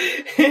is.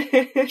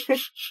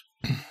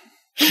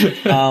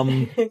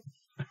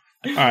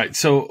 All right,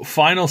 so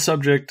final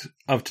subject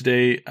of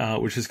today,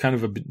 which is kind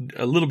of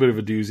a little bit of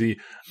a doozy.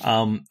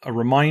 A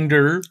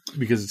reminder,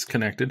 because it's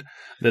connected,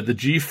 that the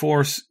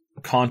GeForce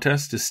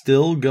contest is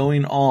still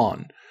going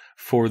on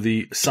for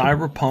the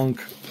Cyberpunk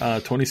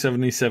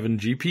 2077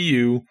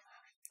 GPU.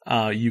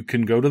 You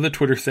can go to the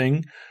Twitter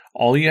thing.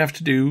 All you have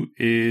to do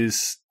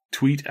is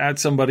tweet at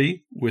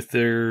somebody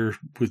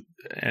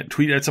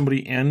tweet at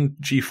somebody and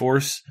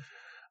GeForce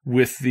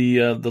with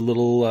the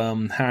little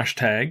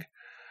hashtag.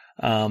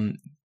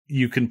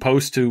 You can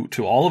post to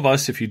all of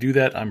us. If you do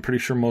that, I'm pretty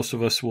sure most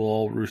of us will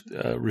all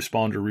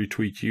respond or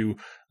retweet you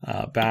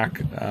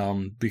back,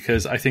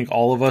 because I think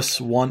all of us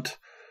want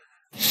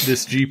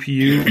this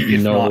GPU,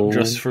 if not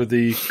just for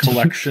the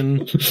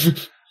collection.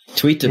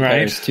 Tweet to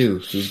Paris too.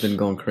 He's been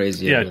going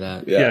crazy over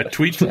that. Yeah,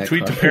 tweet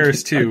to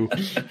Paris too.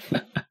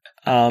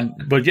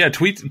 But yeah,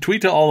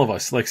 tweet to all of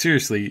us. Like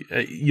seriously,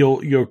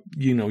 you'll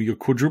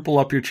quadruple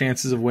up your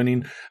chances of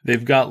winning.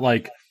 They've got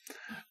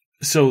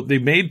so they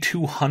made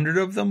 200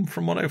 of them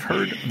from what I've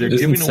heard. They're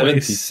giving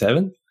away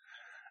 77.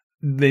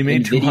 They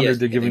made 200.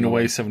 They're giving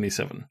away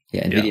 77.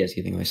 Yeah, Nvidia's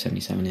giving away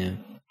 77. Yeah.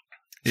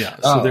 Yeah.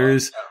 So there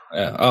is.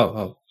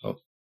 Oh.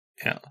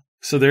 Yeah.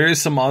 So there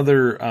is some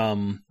other.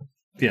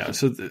 Yeah.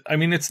 So I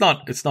mean, it's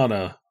not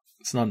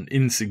an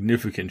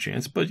insignificant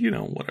chance, but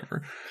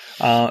whatever.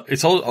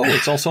 It's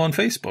also on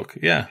Facebook.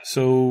 Yeah.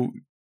 So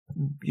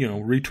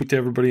retweet to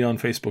everybody on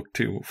Facebook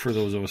too, for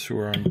those of us who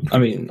are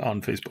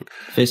on Facebook.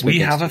 We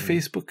have a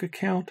Facebook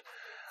account.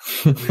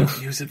 We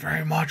don't use it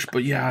very much,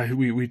 but yeah,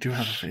 we do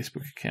have a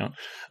Facebook account.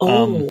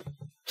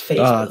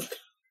 Facebook.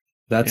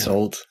 That's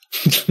old.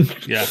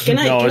 Yeah. Can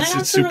I it's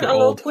answer super a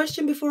old.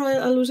 question before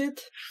I lose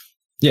it?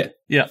 Yeah.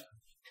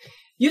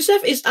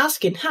 Yusef is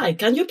asking, hi,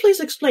 can you please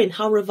explain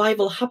how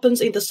revival happens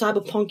in the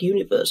Cyberpunk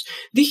universe?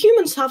 Do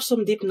humans have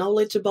some deep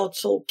knowledge about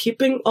soul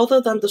keeping other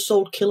than the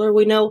soul killer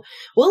we know?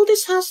 Well,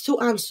 this has two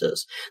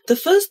answers. The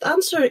first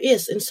answer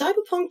is in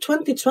Cyberpunk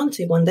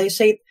 2020, when they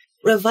say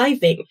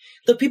reviving,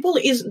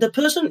 the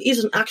person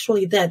isn't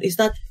actually dead, is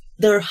that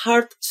their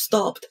heart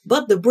stopped,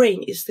 but the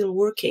brain is still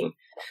working.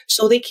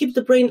 So they keep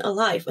the brain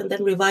alive and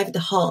then revive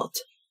the heart.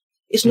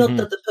 It's not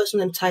that the person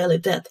entirely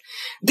dead.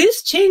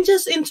 This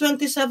changes in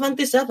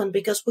 2077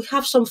 because we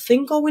have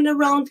something going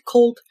around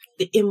called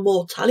the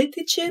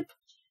immortality chip.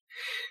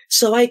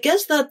 So I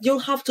guess that you'll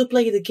have to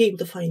play the game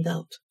to find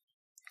out.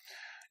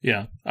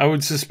 Yeah, I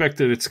would suspect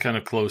that it's kind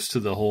of close to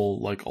the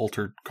whole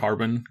altered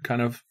carbon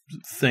kind of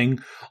thing,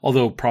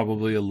 although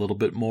probably a little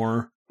bit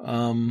more,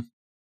 probably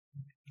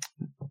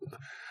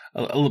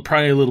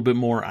a little bit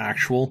more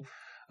actual.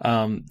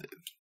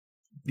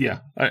 Yeah,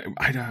 I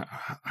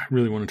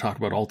really want to talk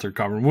about altered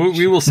carbon.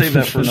 We will save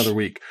that for another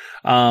week.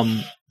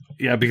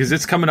 Yeah, because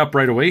it's coming up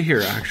right away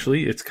here.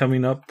 Actually, it's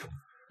coming up.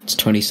 It's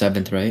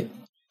 27th, right?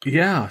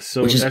 Yeah,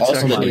 so which is that's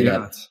also actually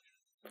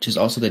which is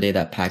also the day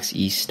that PAX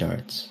East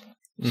starts.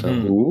 So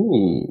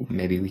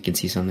maybe we can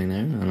see something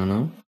there. I don't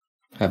know.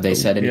 Have they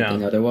said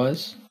anything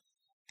otherwise?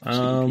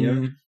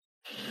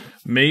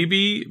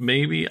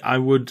 Maybe I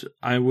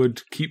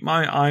would keep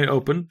my eye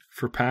open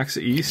for PAX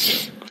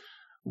East.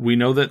 We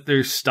know that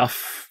there's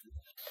stuff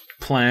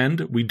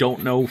planned. We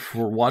don't know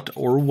for what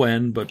or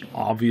when, but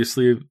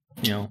obviously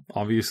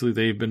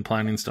they've been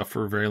planning stuff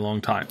for a very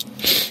long time.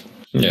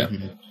 Yeah.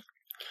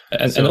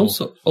 And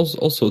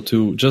also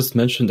to just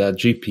mention that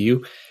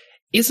GPU,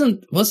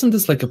 wasn't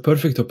this a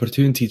perfect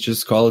opportunity to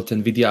just call it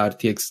NVIDIA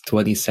RTX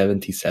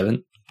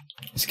 2077?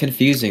 It's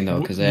confusing though,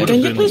 because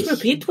can you please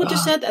repeat what you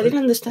said? I didn't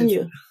understand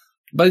you.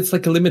 But it's a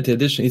limited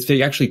edition.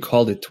 They actually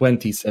called it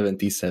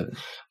 2077.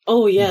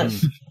 Oh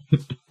yes.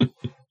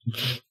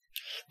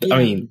 Yeah. I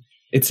mean,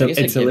 it's a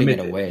limited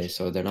it away,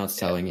 so they're not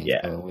selling it.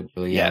 Yeah, so it would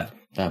really have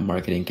that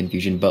marketing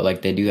confusion.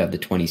 But they do have the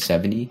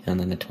 2070 and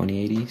then the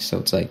 2080, so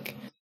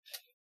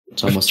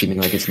it's almost seeming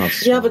like it's not.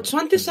 Yeah, but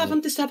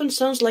 2077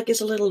 sounds like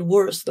it's a little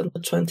worse than the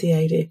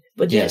 2080.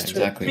 But yes,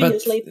 exactly. 3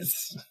 years later.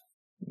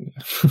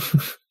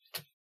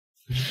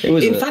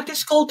 In fact,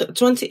 it's called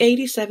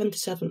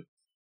 2080-77.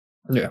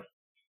 Yeah.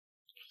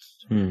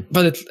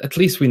 But at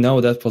least we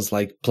know that was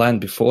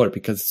planned before,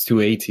 because it's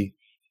 280.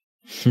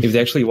 If they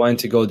actually wanted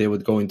to go, they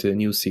would go into a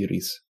new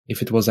series.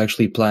 If it was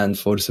actually planned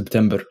for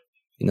September,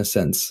 in a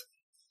sense.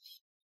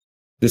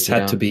 This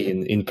had to be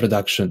in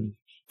production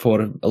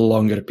for a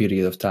longer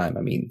period of time.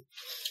 I mean,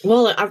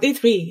 well, at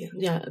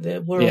E3, they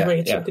were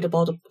already talking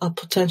about a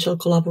potential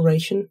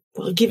collaboration.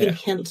 Well,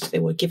 hints. They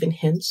were giving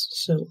hints.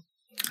 So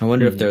I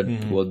wonder if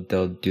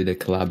they'll do the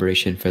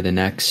collaboration for the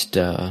next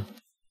gen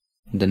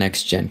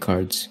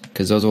cards,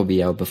 because those will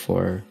be out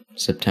before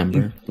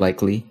September,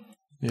 likely.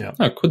 Yeah,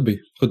 could be.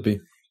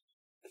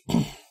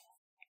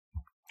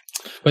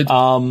 But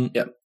oh,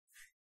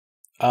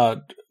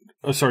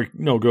 sorry.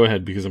 No, go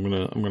ahead, because I'm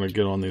gonna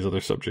get on these other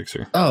subjects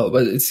here. Oh,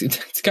 but it's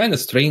kind of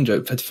strange.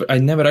 I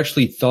never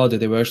actually thought that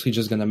they were actually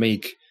just gonna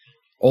make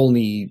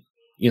only,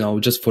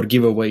 just for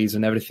giveaways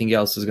and everything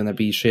else is gonna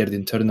be shared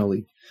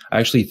internally. I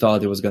actually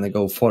thought it was gonna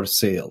go for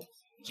sale.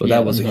 So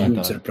that was a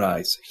huge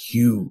surprise.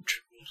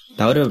 Huge.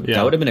 That would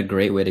have been a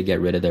great way to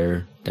get rid of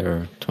their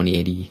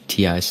 2080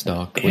 Ti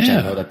stock, which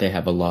I know that they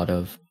have a lot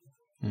of.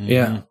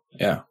 Yeah.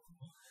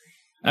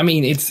 I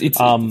mean, it's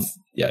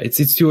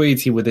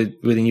 280 with a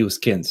new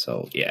skin,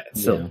 so yeah.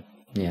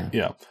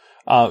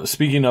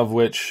 Speaking of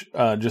which,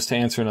 just to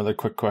answer another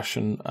quick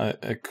question,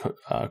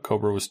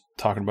 Cobra was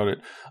talking about it.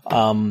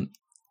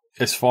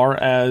 As far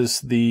as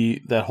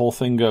that whole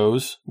thing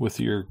goes with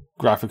your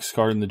graphics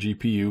card and the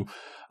GPU,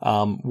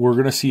 we're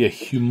going to see a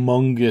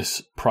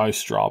humongous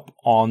price drop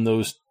on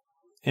those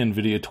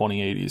NVIDIA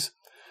 2080s.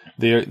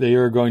 They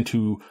are going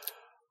to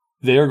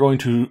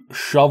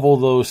shovel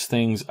those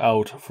things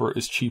out for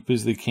as cheap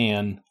as they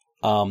can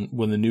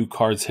when the new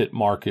cards hit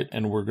market,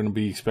 and we're going to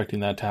be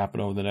expecting that to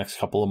happen over the next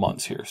couple of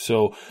months here.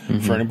 So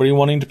for anybody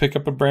wanting to pick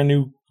up a brand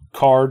new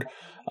card,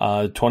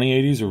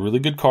 2080s are really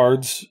good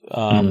cards.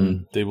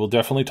 They will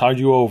definitely tide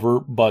you over,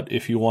 but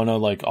if you want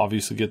to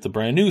obviously get the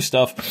brand new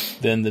stuff,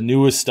 then the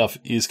newest stuff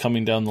is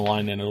coming down the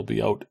line and it'll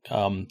be out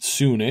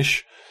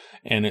soonish.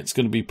 And it's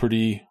going to be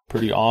pretty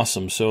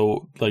awesome.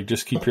 So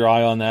just keep your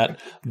eye on that.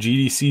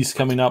 GDC's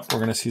coming up. We're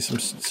going to see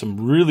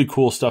some really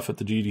cool stuff at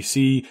the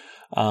GDC.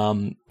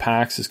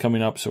 PAX is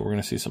coming up, so we're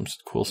going to see some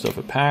cool stuff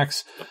at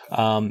PAX.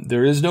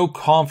 There is no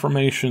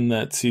confirmation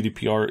that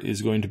CDPR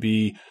is going to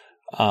be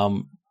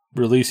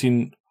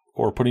releasing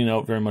or putting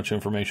out very much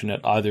information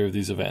at either of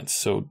these events.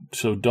 So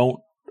don't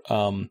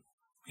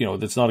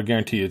that's not a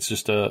guarantee. It's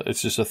just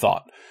a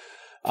thought.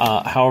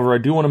 However, I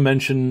do want to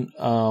mention.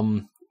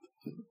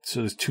 So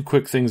there's two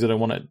quick things that I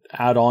want to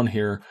add on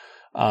here.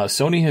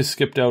 Sony has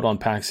skipped out on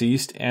PAX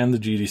East and the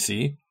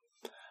GDC.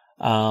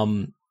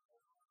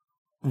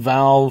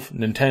 Valve,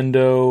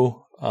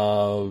 Nintendo,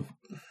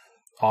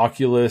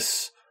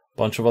 Oculus, a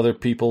bunch of other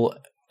people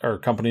or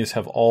companies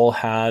have all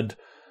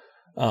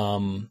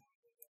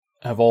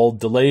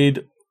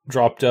delayed,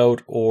 dropped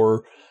out,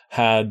 or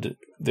had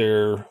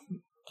their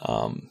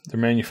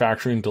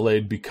manufacturing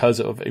delayed because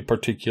of a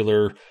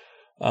particular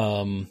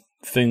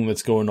thing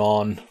that's going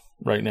on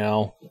right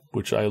now,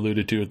 which I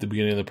alluded to at the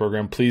beginning of the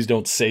program. Please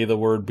don't say the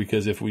word,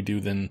 because if we do,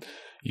 then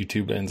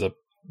YouTube ends up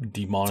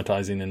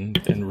demonetizing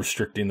and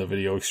restricting the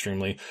video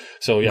extremely.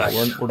 So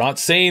we're not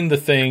saying the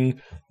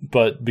thing,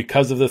 but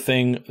because of the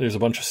thing, there's a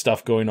bunch of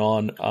stuff going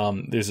on.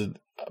 There's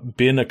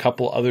been a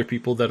couple other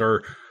people that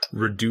are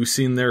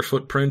reducing their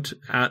footprint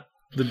at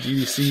the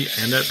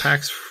GDC and at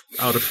PAX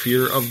out of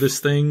fear of this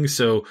thing.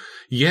 So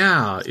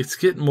it's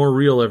getting more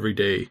real every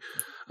day.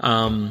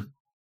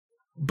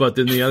 But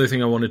then the other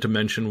thing I wanted to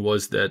mention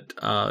was that,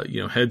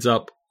 heads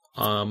up,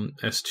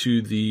 as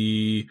to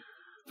the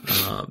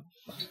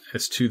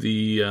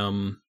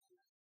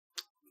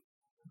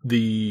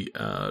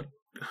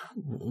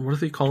what are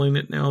they calling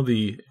it now?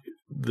 The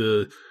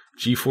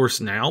GeForce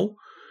Now?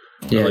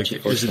 Yeah,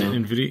 GeForce Now.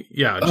 NVIDIA?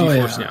 Yeah,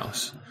 GeForce Now.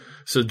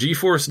 So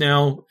GeForce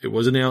Now, it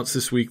was announced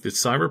this week that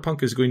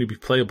Cyberpunk is going to be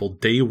playable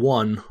day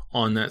one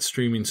on that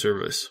streaming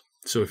service.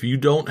 So if you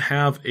don't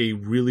have a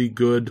really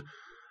good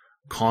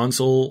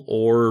console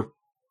or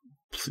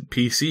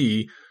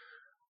PC,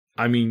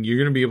 I mean, you're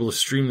going to be able to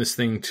stream this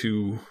thing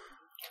to,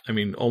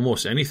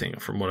 almost anything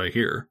from what I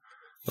hear.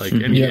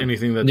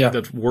 Anything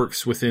that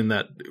works within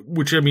that,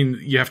 which,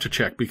 you have to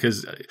check,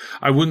 because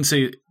I wouldn't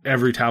say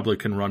every tablet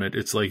can run it.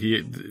 It's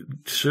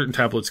certain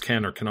tablets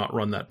can or cannot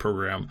run that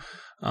program,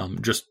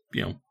 just,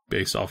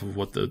 based off of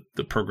what the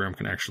program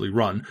can actually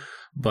run.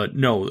 But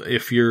no,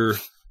 if you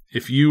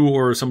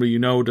or somebody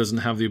doesn't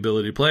have the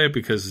ability to play it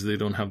because they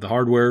don't have the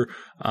hardware,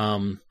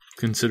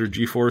 consider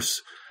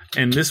GeForce.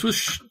 And this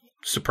was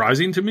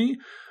surprising to me,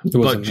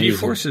 but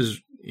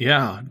GeForce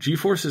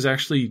has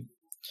actually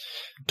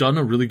done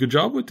a really good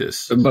job with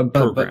this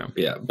program.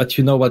 But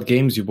you know what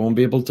games you won't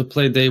be able to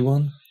play day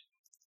one?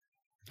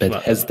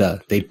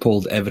 Bethesda, they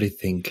pulled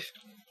everything.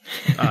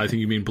 I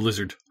think you mean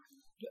Blizzard.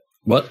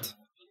 What?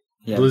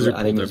 Yeah, Blizzard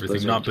pulled everything,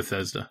 Blizzard. Not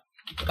Bethesda.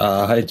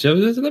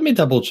 Let me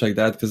double check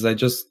that, because I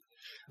just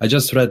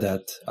read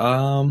that.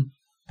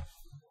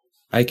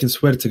 I can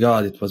swear to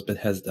God it was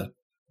Bethesda.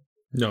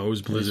 No, it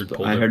was Blizzard.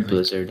 I heard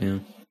Blizzard. Yeah.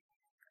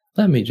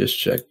 Let me just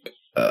check.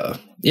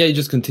 You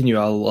just continue.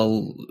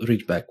 I'll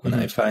reach back when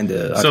I find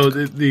the.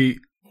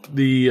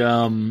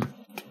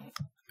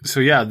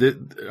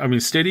 So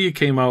Stadia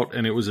came out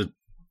and it was a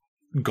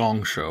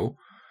gong show.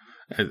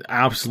 It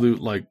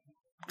absolutely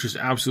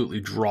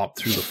dropped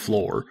through the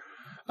floor.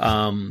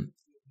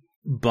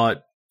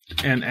 But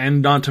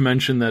and not to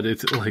mention that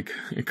it's like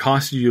it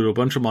cost you a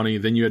bunch of money.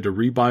 Then you had to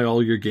rebuy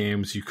all your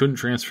games. You couldn't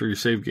transfer your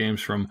save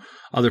games from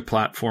other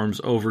platforms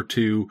over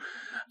to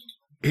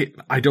it.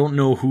 I don't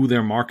know who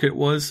their market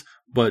was,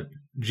 but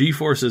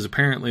GeForce has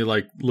apparently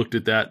like looked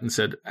at that and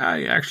said,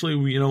 actually,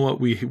 you know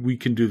what, we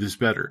can do this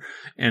better.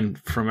 And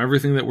from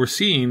everything that we're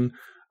seeing,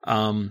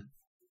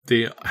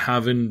 they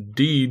have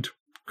indeed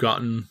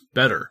gotten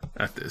better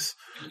at this.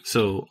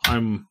 So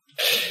I'm.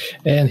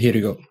 And here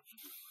you go.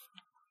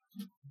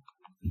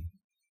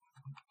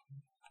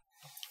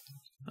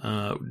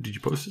 Did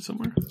you post it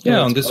somewhere? Yeah,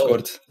 on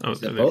Discord. Oh,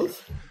 is that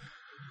both?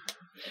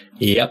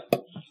 Yep.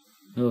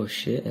 Oh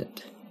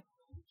shit.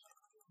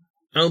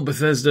 Oh,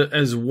 Bethesda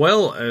as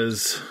well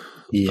as.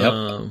 Yep.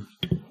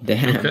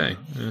 Damn. Okay,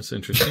 that's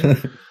interesting.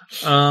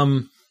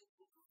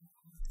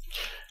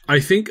 I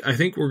think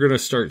we're gonna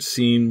start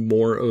seeing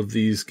more of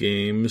these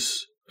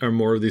games or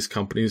more of these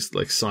companies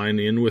like sign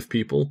in with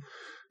people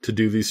to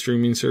do these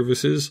streaming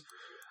services.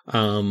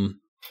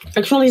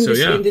 Actually,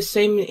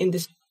 in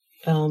this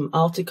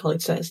article,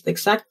 it says the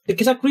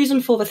exact reason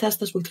for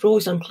Bethesda's withdrawal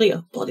is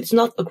unclear, but it's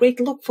not a great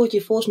look for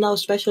GeForce now,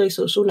 especially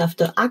so soon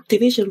after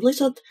Activision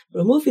Blizzard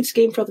removed its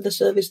game from the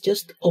service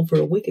just over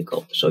a week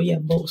ago. So yeah,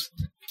 both.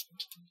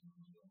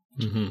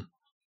 Mm-hmm.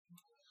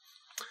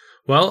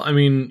 Well, I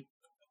mean,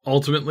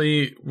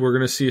 ultimately, we're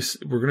gonna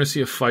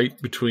see a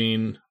fight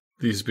between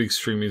these big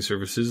streaming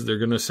services. They're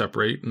gonna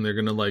separate and they're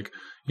gonna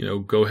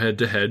go head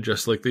to head,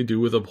 just like they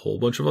do with a whole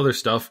bunch of other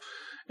stuff,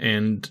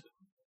 and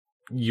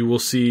you will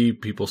see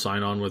people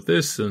sign on with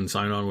this and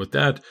sign on with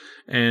that.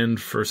 And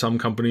for some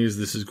companies,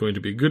 this is going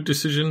to be a good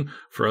decision.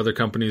 For other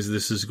companies,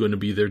 this is going to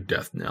be their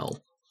death knell.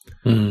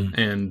 Mm.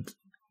 And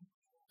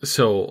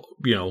so,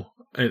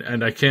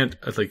 and I can't,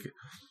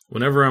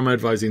 whenever I'm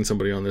advising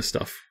somebody on this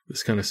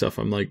kind of stuff,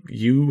 I'm like,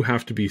 you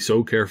have to be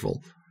so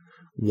careful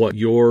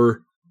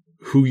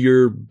who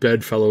your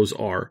bedfellows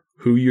are,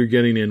 who you're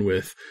getting in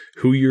with,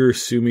 who you're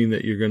assuming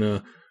that you're going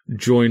to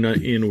join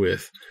in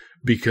with,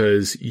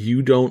 because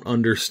you don't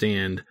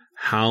understand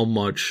how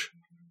much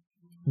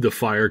the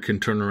fire can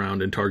turn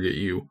around and target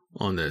you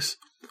on this,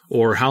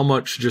 or how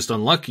much just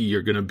unlucky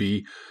you're going to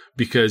be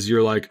because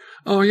you're like,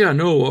 oh yeah,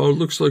 no,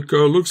 looks like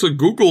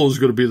Google is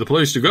going to be the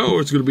place to go.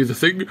 It's going to be the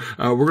thing.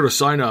 We're going to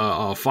sign a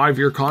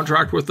 5-year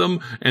contract with them,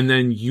 and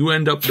then you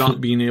end up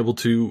not being able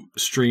to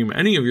stream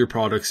any of your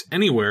products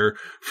anywhere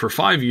for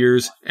 5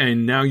 years,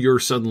 and now you're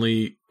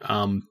suddenly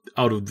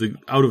out of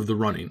the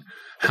running.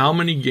 How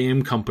many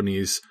game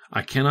companies,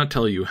 I cannot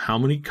tell you how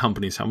many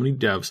companies, how many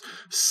devs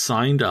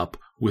signed up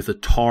with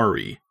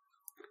Atari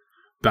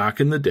back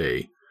in the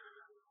day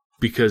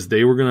because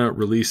they were going to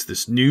release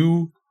this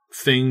new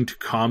thing to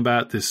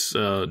combat this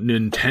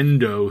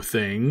Nintendo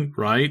thing,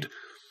 right?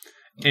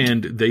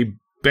 And they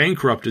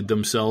bankrupted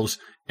themselves,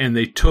 and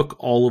they took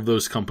all of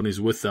those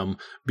companies with them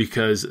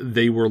because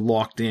they were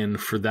locked in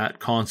for that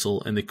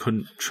console, and they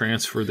couldn't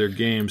transfer their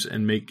games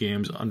and make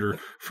games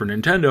for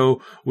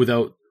Nintendo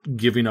without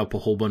giving up a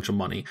whole bunch of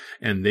money,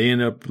 and they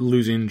ended up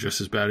losing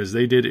just as bad as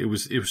they did. It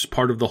was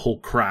part of the whole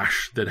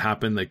crash that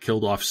happened that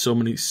killed off so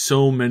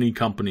many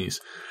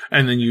companies.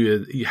 And then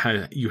you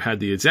had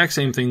the exact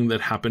same thing that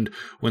happened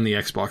when the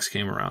Xbox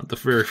came around, the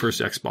very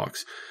first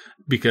Xbox,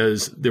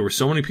 because there were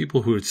so many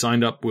people who had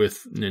signed up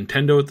with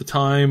Nintendo at the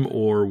time,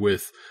 or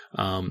with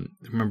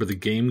remember the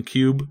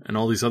GameCube and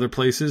all these other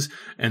places,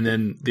 and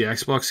then the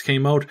Xbox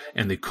came out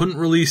and they couldn't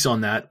release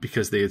on that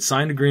because they had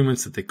signed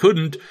agreements that they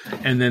couldn't,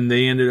 and then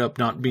they ended up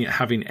not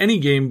having any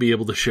game be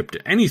able to ship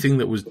to anything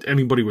that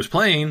anybody was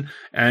playing,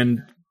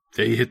 and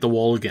they hit the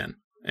wall again,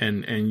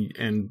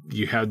 and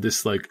you had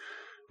this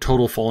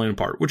total falling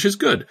apart, which is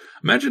good.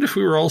 Imagine if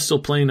we were all still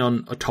playing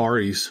on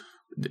Ataris.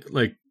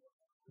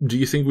 Do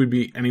you think we'd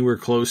be anywhere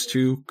close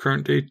to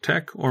current day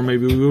tech, or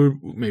maybe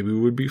we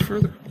would be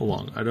further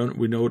along?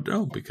 We don't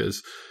know,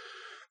 because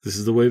this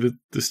is the way that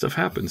this stuff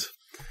happens.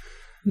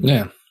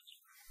 Yeah,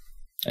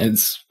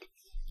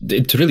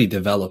 it really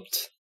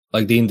developed,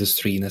 the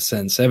industry in a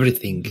sense.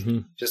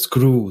 Everything just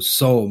grew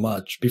so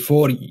much.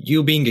 Before,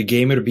 you being a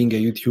gamer, being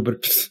a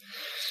YouTuber,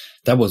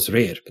 that was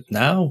rare. But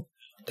now,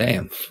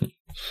 damn.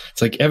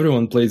 It's like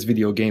everyone plays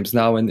video games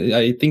now, and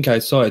I think I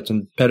saw it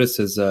on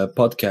Paris's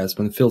podcast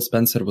when Phil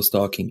Spencer was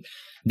talking.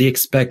 They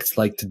expect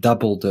to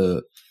double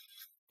the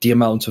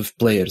amount of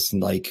players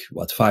in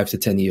 5 to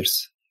 10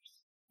 years.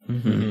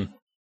 Mm-hmm.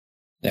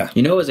 Yeah,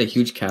 it was a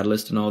huge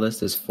catalyst in all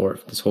this whole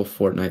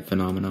Fortnite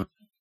phenomenon.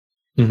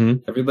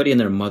 Mm-hmm. Everybody and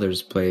their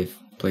mothers play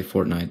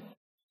Fortnite.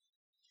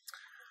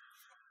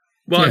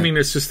 Well, yeah. I mean,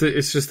 it's just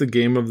the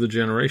game of the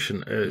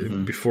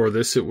generation. Before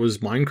this, it was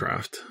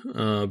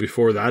Minecraft.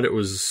 Before that, it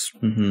was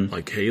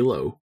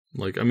Halo.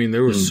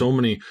 There were so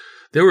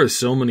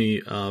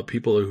many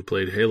people who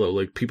played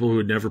Halo, people who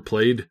had never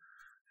played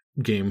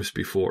games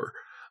before.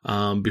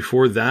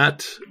 Before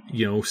that,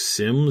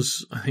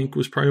 Sims, I think,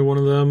 was probably one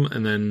of them.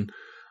 And then,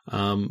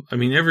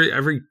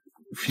 every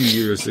few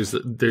years,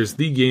 there's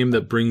the game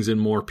that brings in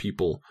more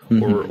people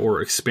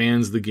or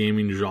expands the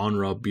gaming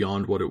genre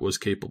beyond what it was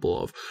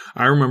capable of.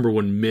 I remember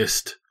when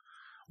Myst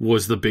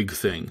was the big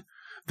thing.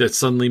 that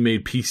suddenly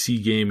made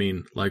PC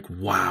gaming like,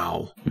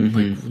 wow,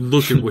 like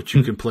look at what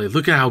you can play.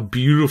 Look at how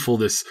beautiful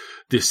this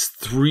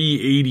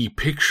 380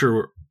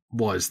 picture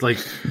was. Like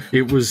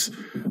it was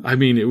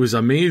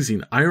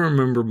amazing. I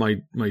remember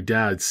my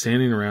dad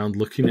standing around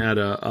looking at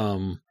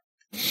a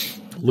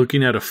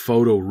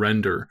photo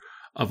render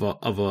of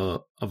a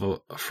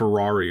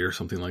Ferrari or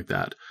something like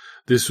that.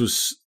 This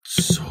was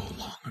so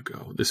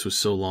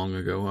long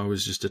ago. I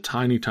was just a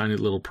tiny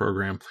little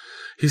program.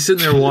 He's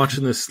sitting there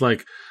watching this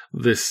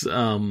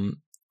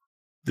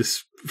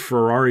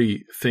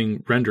Ferrari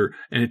thing render,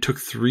 and it took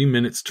 3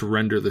 minutes to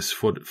render this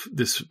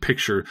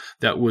picture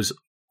that was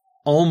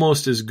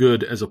almost as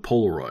good as a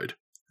Polaroid.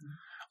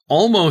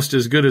 Almost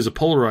as good as a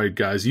Polaroid,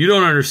 guys. You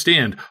don't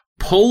understand.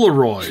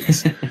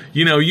 Polaroids.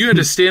 You had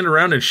to stand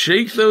around and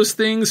shake those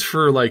things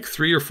for like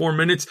 3 or 4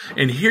 minutes,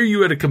 and here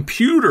you had a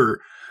computer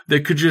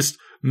that could just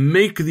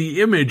make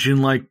the image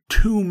in like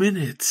 2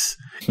 minutes.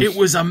 It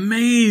was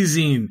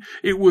amazing.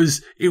 It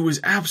was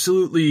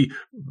absolutely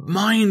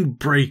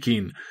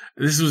mind-breaking.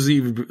 This was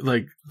even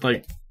like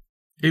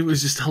it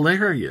was just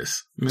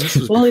hilarious. I mean, this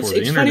was before the it's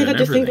funny internet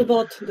that you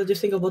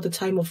think about the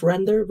time of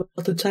render,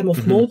 but the time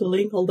of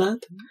modeling, all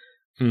that.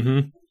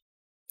 Mm-hmm.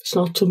 It's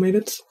not 2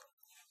 minutes.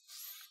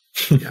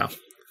 Yeah.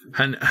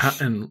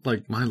 And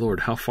like, my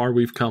Lord, how far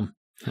we've come.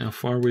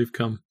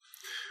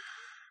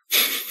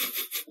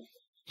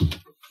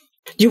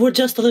 You were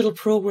just a little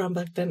program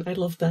back then. I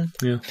love that.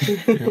 Yeah.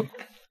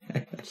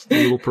 Just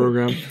a little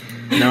program.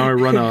 Now I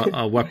run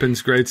a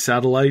weapons grade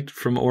satellite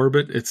from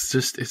orbit. It's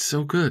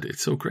so good.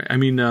 It's so great. I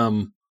mean,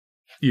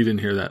 you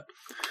didn't hear that.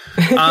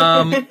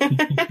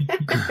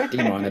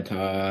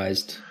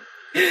 Demonetized.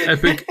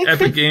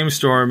 Epic Game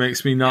Store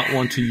makes me not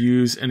want to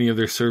use any of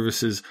their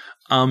services.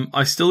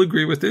 I still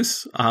agree with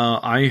this.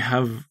 I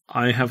have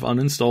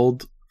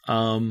uninstalled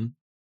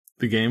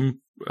the game,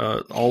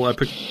 all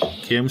Epic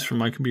games from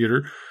my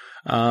computer.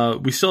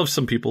 We still have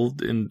some people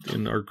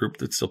in our group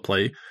that still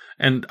play,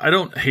 and I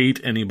don't hate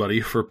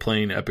anybody for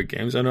playing Epic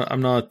games.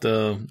 I'm not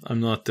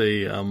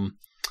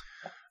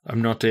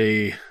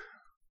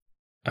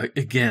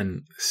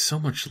again, so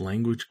much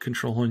language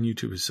control on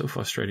YouTube is so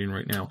frustrating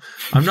right now.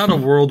 I'm not a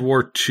World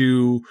War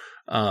II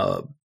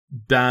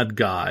bad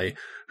guy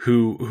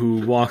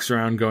who walks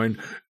around going,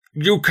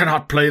 "You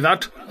cannot play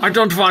that. I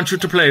don't want you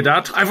to play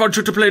that. I want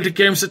you to play the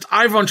games that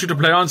I want you to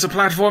play on the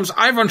platforms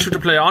I want you to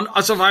play on.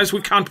 Otherwise,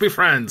 we can't be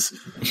friends."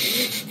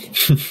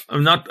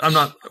 We're not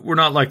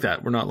like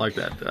that. I'm not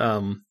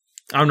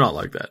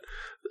like that.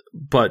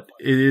 But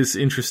it is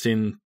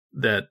interesting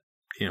that,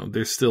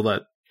 there's still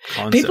that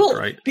concept,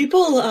 right?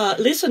 People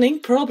listening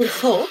probably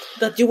thought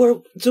that you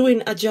were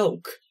doing a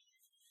joke.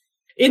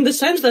 In the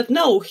sense that,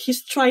 no,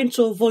 he's trying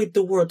to avoid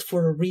the word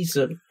for a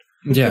reason.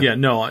 Yeah,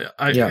 no,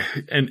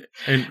 and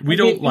we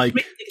don't like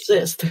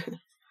exist.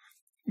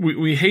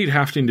 We hate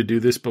having to do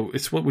this, but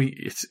it's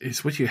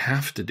what you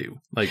have to do.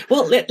 Like,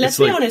 well, let's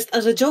be honest.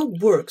 As a joke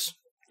works,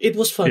 it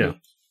was funny.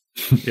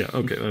 Yeah.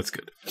 Okay, that's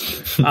good.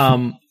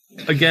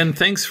 Again,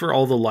 thanks for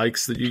all the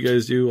likes that you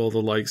guys do, all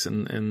the likes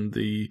and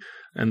the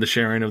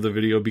sharing of the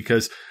video,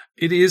 because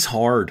it is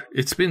hard.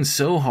 It's been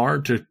so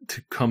hard to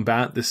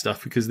combat this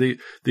stuff, because they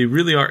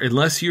really are.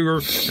 Unless you're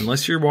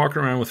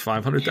walking around with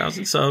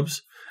 500,000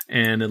 subs.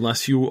 And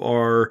unless you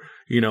are,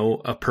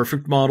 a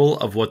perfect model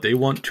of what they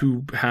want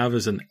to have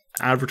as an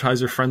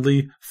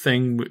advertiser-friendly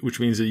thing,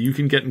 which means that you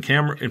can get in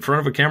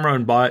front of a camera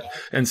and buy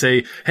and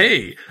say,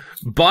 "Hey,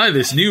 buy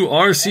this new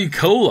RC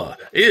Cola.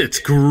 It's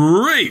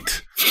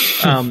great."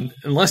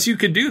 Unless you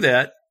could do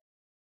that,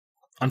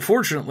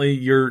 unfortunately,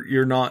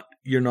 you're not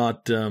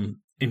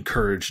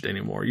encouraged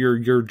anymore.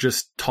 You're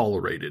just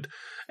tolerated,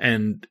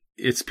 and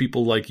it's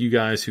people like you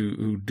guys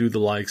who do the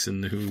likes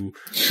and who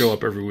show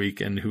up every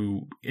week and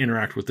who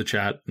interact with the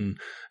chat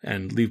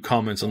and leave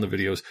comments on the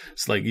videos.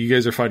 It's like you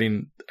guys are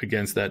fighting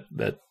against that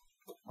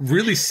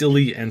really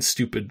silly and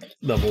stupid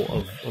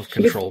level of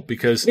control.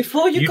 Because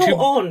before you go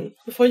on,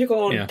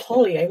 yeah.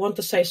 Polly, I want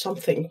to say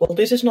something. Well,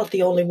 this is not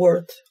the only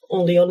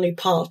only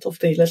part of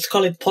the, let's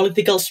call it,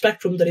 political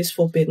spectrum that is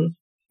forbidden.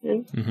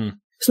 Yeah? Mm-hmm.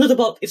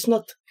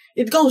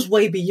 It goes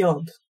way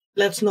beyond.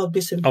 Let's not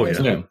be simple. Oh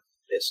yeah.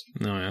 This.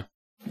 No, yeah.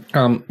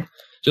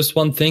 Just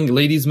one thing,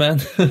 ladies,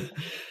 man.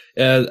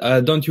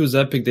 Don't use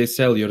Epic. They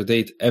sell your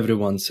data.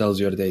 Everyone sells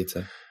your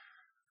data.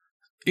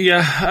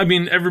 Yeah, I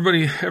mean,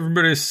 everybody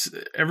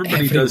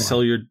does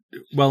sell your.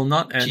 Well,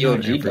 not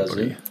everybody.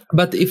 Doesn't.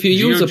 But if you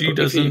use GOG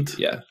doesn't.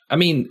 Yeah.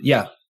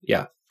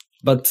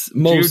 But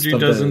most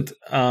GOG doesn't.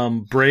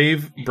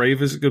 Brave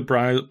is a good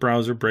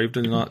browser. Brave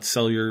does not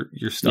sell your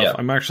stuff. Yeah.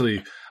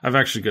 I've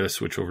actually got to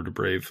switch over to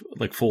Brave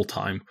like full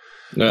time.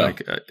 Yeah.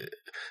 Like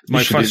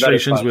my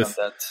frustrations with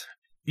that.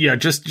 Yeah,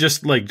 just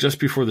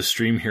before the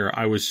stream here,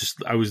 I was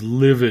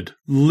livid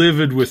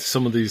with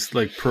some of these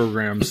like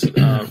programs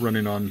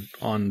running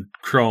on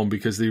Chrome,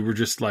 because they were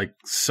just like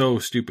so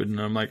stupid, and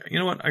I'm like, you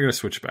know what, I gotta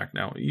switch back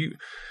now.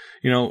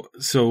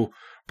 So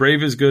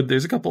Brave is good.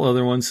 There's a couple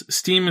other ones.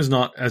 Steam is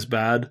not as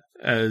bad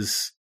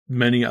as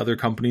many other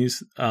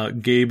companies.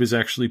 Gabe is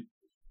actually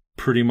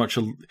pretty much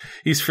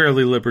he's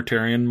fairly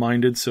libertarian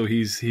minded. So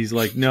he's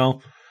like,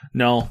 no,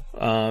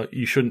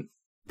 you shouldn't.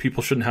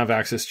 People shouldn't have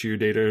access to your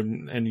data,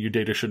 and your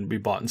data shouldn't be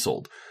bought and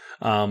sold.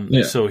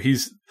 So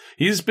he's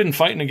been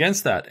fighting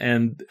against that,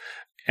 and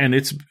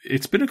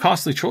it's been a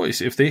costly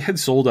choice. If they had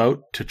sold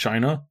out to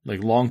China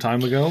like a long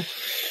time ago,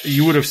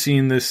 you would have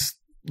seen this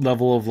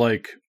level of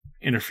like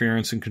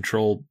interference and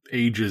control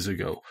ages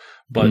ago.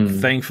 But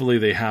thankfully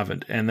they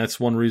haven't, and that's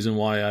one reason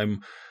why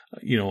I'm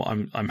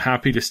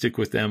happy to stick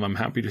with them. I'm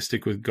happy to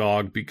stick with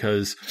GOG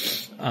because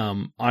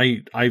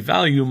I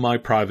value my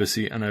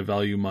privacy, and I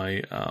value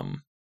my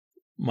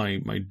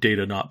my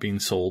data not being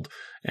sold.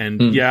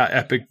 And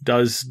Epic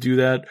does do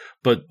that,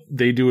 but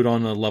they do it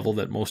on a level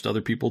that most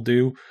other people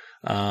do.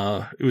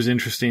 It was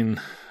interesting.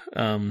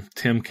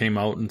 Tim came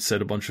out and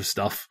said a bunch of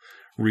stuff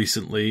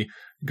recently,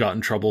 got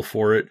in trouble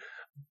for it.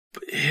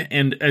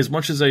 And as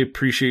much as I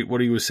appreciate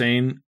what he was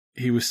saying,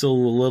 he was still a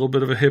little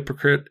bit of a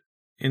hypocrite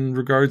in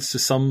regards to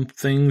some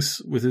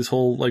things with his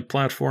whole like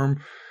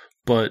platform.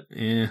 But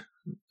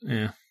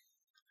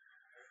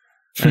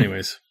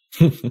anyways.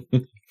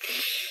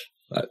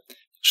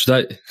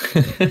 Should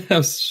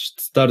I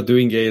start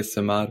doing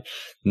ASMR?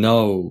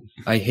 No,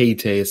 I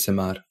hate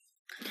ASMR.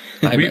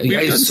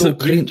 It's so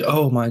cringe.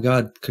 Oh my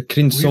god,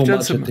 cringe so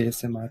much at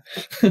ASMR.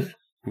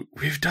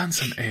 We've done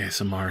some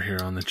ASMR here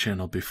on the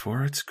channel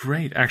before. It's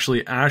great.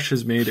 Actually, Ash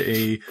has made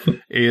a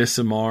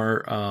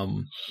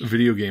ASMR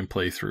video game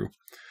playthrough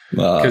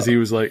because he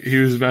was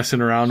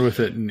messing around with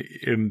it,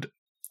 and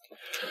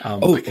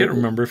I can't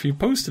remember if he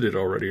posted it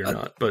already or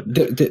not. But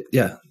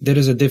there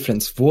is a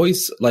difference.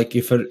 Voice, like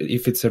if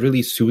it's a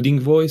really soothing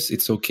voice,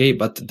 it's okay.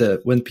 But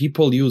when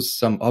people use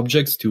some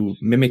objects to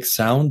mimic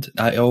sound,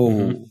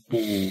 no.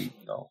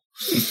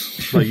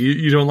 Like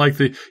you don't like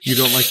the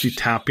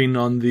tapping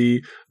on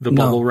the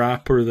bubble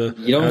wrap or the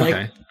you don't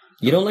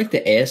like the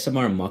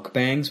ASMR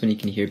mukbangs when you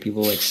can hear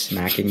people like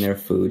smacking their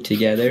food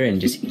together and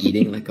just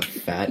eating like a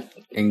fat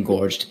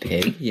engorged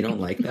pig. You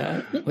don't like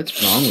that?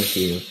 What's wrong with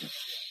you?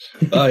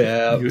 Oh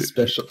yeah,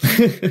 special.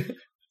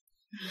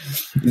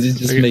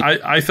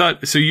 I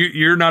thought so.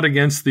 You're not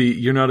against the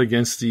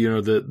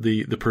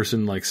the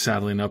person like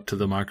saddling up to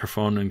the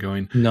microphone and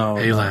going,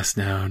 hey last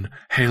known.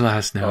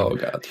 Oh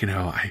god,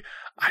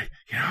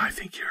 I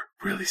think you're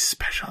really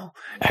special.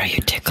 Are you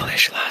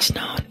ticklish, last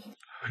known?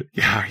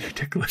 Yeah, are you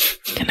ticklish?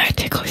 Can I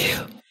tickle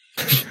you?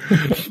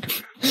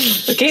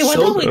 Okay, what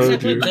are we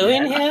exactly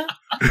doing here?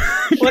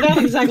 What are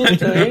we exactly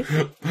doing?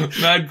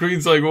 Mad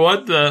Queen's like,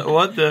 what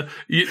the?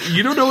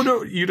 You don't know what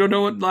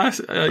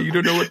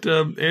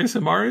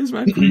ASMR is,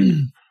 Mad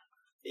Queen?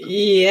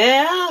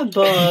 Yeah,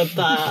 but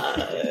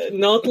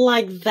not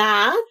like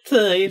that.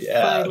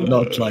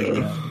 Not like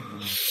that.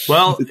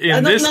 Well,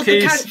 in this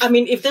case,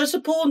 if there's a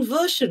porn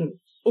version,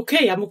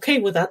 okay, I'm okay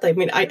with that. I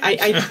mean,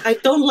 I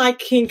don't like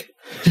kink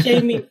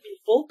shaming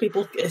people.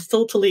 People is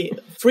totally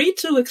free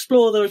to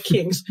explore their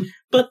kinks,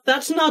 but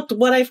that's not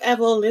what I've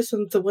ever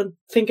listened to when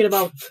thinking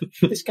about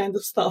this kind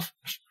of stuff.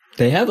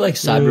 They have like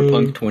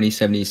Cyberpunk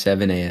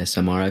 2077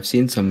 ASMR. I've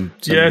seen some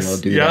people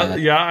do that.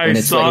 Yeah, I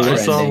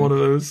saw one of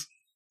those.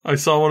 I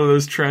saw one of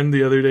those trend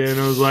the other day, and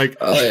I was like,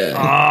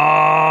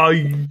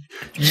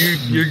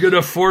 you're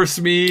gonna force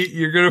me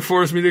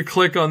to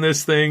click on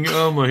this thing.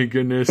 Oh my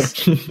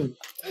goodness.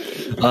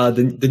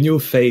 The new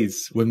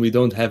phase when we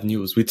don't have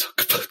news, we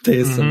talk about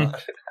ASMR.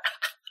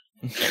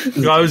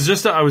 I was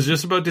just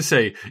about to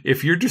say,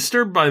 if you're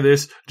disturbed by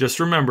this, just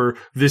remember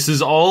this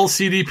is all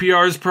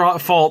CDPR's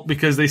fault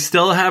because they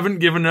still haven't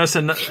given us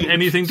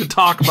anything to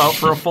talk about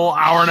for a full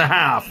hour and a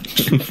half.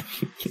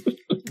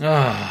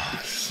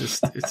 It's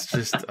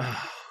just.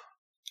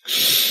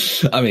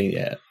 I mean,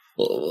 yeah.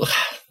 Well,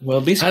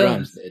 at least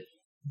Grimes did.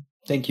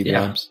 Thank you,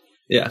 Grimes.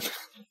 Yeah.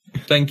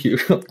 Thank you.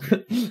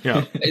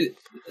 Yeah.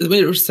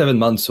 We're 7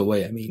 months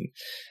away. I mean,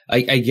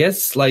 I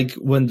guess like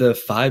when the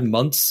 5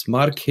 months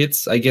mark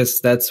hits, I guess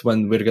that's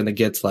when we're going to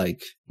get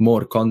like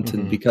more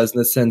content because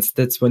in a sense,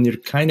 that's when you're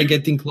kind of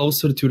getting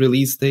closer to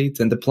release date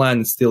and the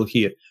plan is still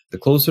here. The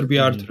closer we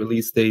are to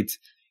release date,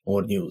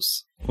 more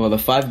news. Well, the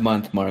 5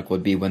 month mark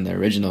would be when the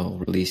original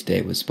release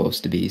date was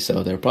supposed to be.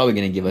 So they're probably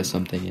going to give us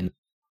something in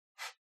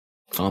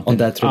on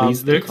that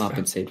release to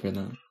compensate for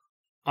that.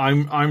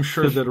 I'm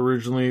sure that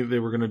originally they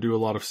were going to do a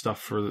lot of stuff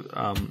for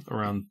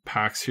around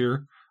PAX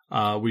here.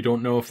 We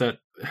don't know if that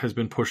has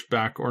been pushed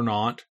back or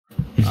not.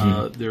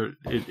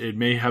 It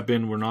may have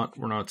been. We're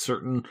not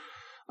certain.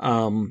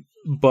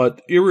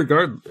 But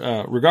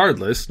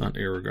regardless, not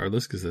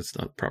irregardless because that's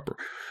not proper.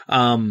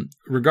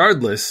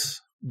 Regardless,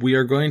 we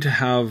are going to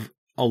have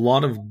a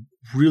lot of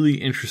really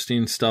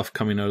interesting stuff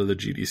coming out of the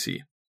GDC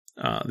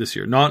this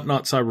year. Not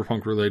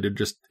Cyberpunk related,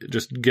 just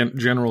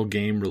general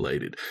game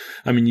related.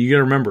 I mean, you got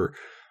to remember,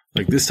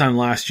 like this time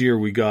last year,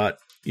 we got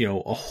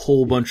a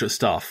whole bunch of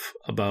stuff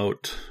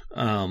about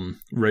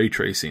ray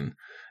tracing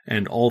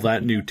and all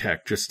that new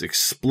tech just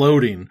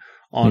exploding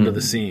onto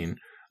the scene.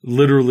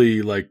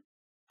 Literally, like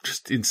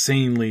just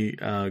insanely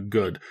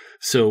good.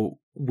 So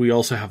we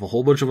also have a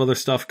whole bunch of other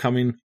stuff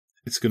coming.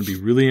 It's going to be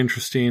really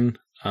interesting.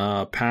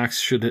 PAX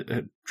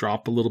should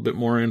drop a little bit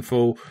more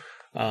info.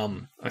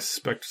 I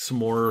suspect some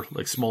more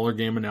like smaller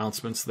game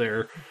announcements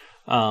there.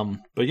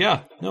 But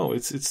yeah, no,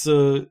 it's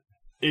going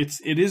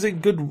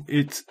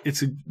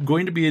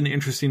to be an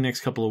interesting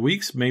next couple of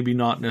weeks. Maybe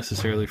not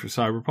necessarily for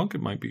Cyberpunk.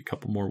 It might be a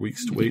couple more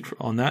weeks to wait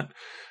on that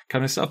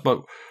kind of stuff.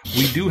 But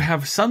we do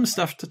have some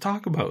stuff to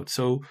talk about.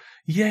 So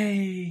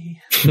yay!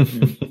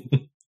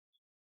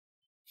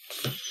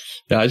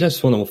 Yeah, I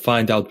just want to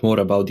find out more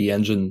about the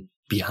engine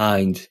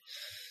behind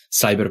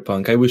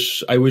Cyberpunk. I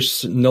wish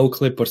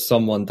NoClip or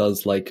someone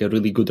does like a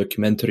really good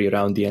documentary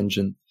around the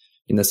engine,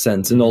 in a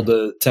sense, and all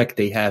the tech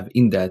they have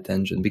in that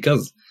engine,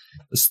 because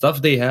the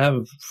stuff they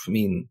have, I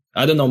mean,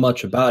 I don't know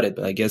much about it,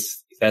 but I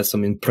guess it has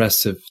some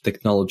impressive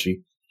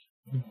technology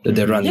that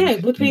they're running. Yeah,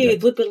 it would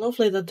be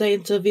lovely that they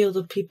interview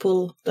the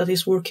people that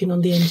is working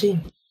on the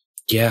engine.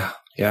 Yeah,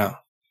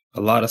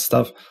 a lot of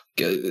stuff.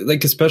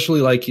 Like,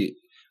 especially like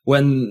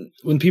when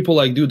people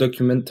like do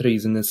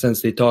documentaries, in a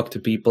sense, they talk to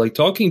people. Like,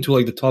 talking to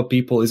like the top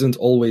people isn't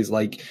always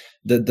like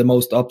the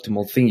most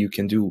optimal thing you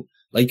can do.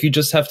 Like, you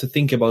just have to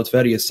think about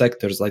various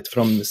sectors, like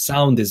from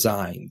sound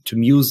design to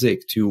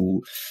music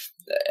to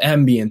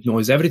ambient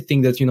noise,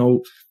 everything that,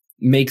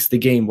 makes the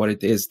game what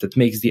it is, that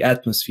makes the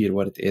atmosphere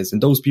what it is.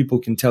 And those people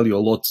can tell you a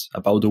lot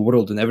about the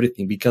world and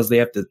everything, because they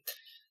have to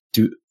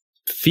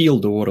feel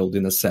the world,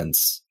 in a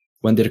sense.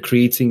 When they're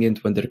creating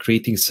it, when they're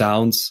creating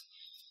sounds,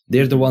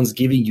 they're the ones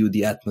giving you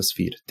the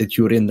atmosphere that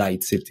you're in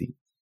Night City.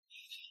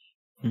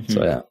 Mm-hmm.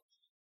 So yeah,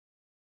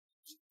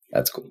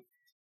 that's cool.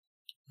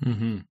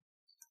 Mm-hmm.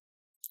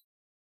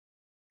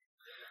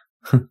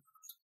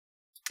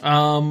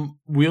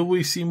 Will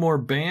we see more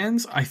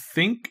bands? I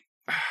think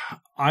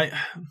I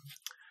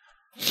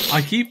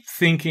keep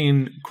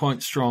thinking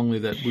quite strongly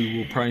that we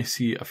will probably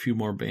see a few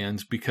more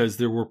bands, because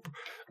they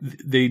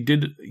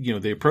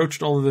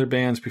approached all of their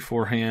bands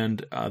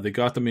beforehand. They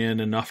got them in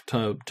enough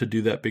to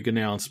do that big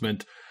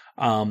announcement.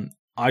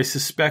 I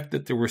suspect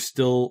that they were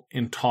still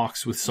in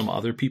talks with some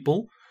other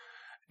people,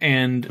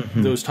 and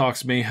those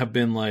talks may have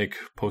been like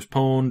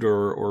postponed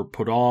or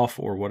put off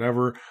or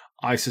whatever.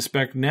 I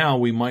suspect now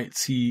we might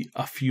see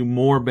a few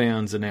more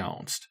bands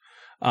announced,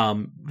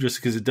 just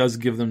because it does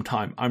give them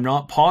time. I'm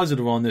not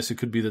positive on this. It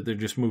could be that they're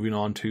just moving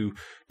on to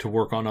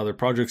work on other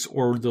projects,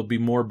 or there'll be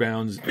more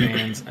bands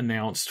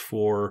announced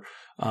for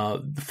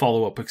the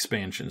follow-up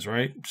expansions,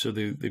 right? So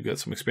they've got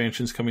some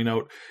expansions coming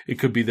out. It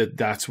could be that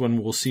that's when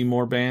we'll see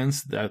more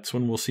bands. That's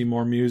when we'll see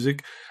more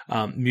music.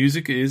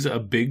 Music is a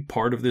big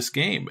part of this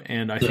game,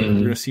 and I think we're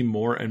going to see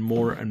more and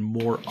more and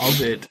more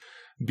of it,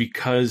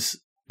 because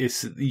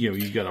it's,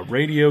 you've got a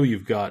radio,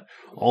 you've got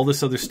all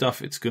this other stuff.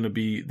 There's going to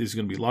be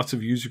lots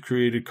of user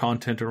created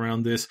content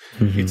around this.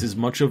 It's as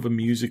much of a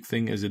music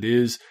thing as it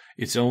is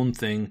its own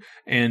thing.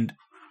 And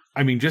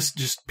I mean,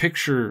 just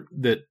picture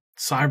that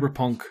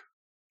Cyberpunk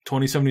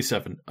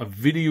 2077, a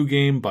video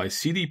game by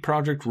CD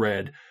Projekt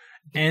Red,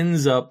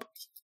 ends up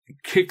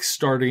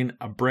kickstarting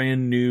a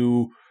brand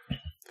new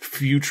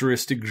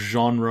futuristic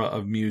genre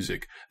of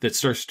music that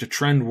starts to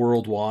trend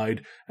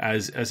worldwide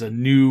as a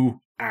new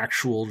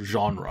actual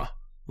genre.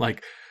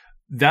 Like,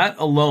 that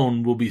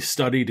alone will be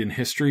studied in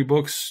history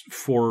books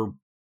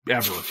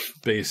forever,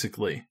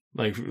 basically.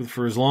 Like,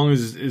 for as long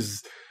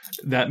as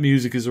that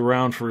music is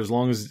around, for as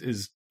long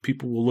as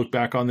people will look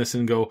back on this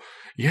and go,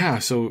 yeah,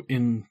 so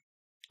in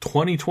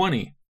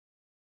 2020,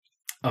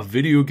 a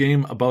video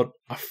game about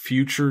a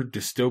future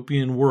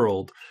dystopian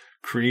world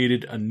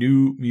created a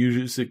new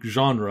music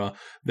genre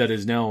that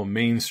is now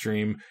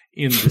mainstream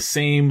in the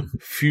same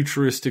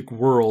futuristic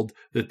world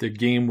that the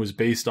game was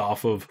based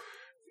off of,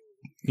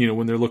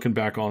 when they're looking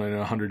back on it in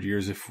 100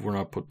 years, if we're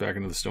not put back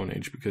into the Stone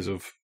Age because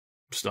of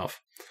stuff.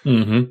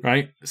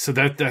 Right? So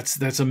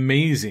that's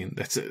amazing.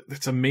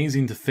 That's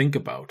amazing to think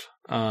about.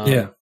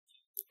 Yeah.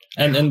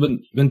 And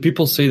when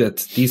people say that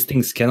these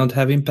things cannot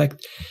have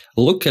impact,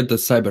 look at the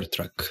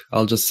Cybertruck.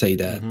 I'll just say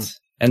that.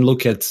 And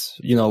look at,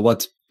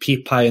 what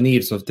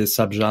pioneers of this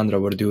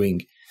subgenre were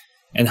doing,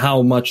 and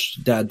how much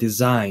that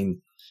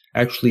design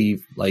actually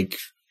like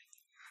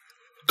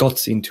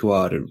got into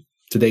our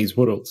today's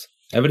world.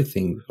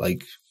 Everything,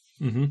 like,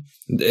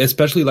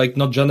 especially like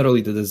not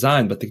generally the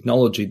design, but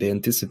technology they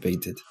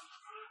anticipated.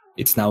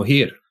 It's now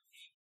here.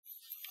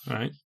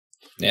 Right.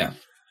 Yeah.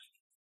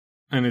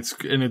 And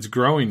it's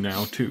growing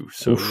now too.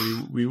 So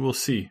we will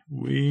see.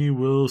 We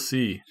will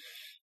see.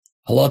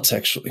 A lot,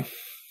 actually.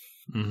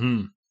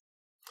 Yeah,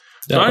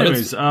 so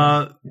anyways,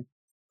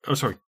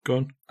 sorry, go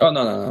on. Oh,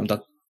 no, I'm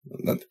done.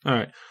 All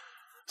right.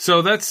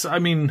 So that's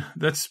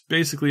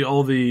basically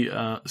all the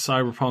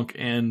Cyberpunk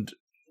and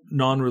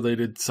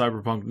non-related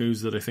Cyberpunk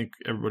news that I think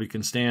everybody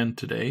can stand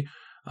today.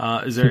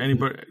 Is there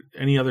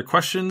any other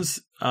questions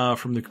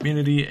from the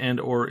community,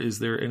 or is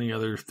there any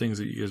other things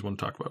that you guys want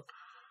to talk about?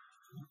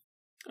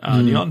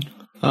 Neon?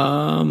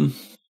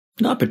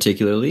 Not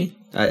particularly.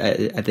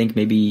 I think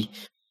maybe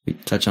we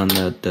touch on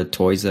the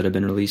toys that have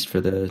been released for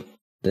the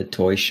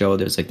toy show.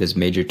 There's like this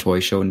major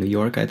toy show in New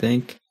York, I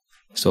think.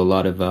 So a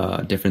lot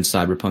of different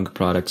Cyberpunk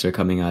products are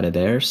coming out of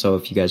there. So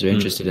if you guys are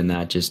interested in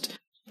that, just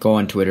go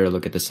on Twitter,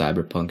 look at the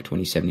Cyberpunk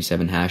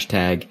 2077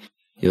 hashtag.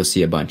 You'll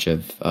see a bunch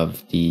of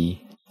the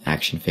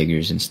action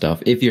figures and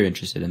stuff, if you're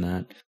interested in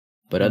that.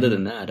 But other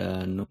than that,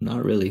 no,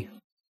 not really.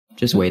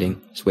 Just waiting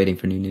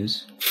for new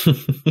news.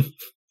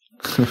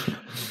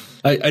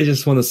 I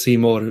just want to see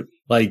more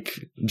like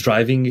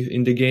driving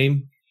in the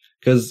game,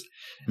 because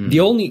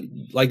the only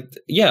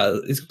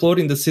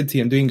exploring the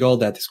city and doing all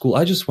that is cool.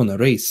 I just want to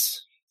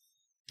race.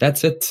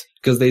 That's it.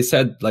 Because they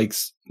said like,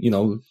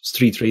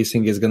 street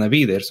racing is gonna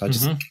be there, so I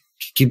just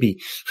give me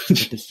the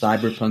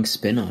cyberpunk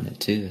spin on it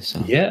too.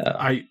 So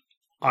yeah,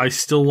 I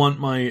still want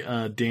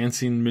my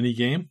dancing mini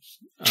game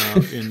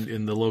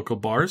in the local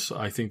bars.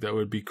 I think that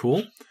would be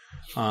cool.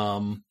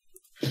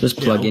 Just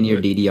plug in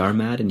your DDR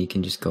mat and you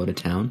can just go to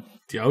town.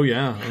 Oh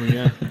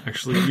yeah.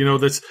 Actually,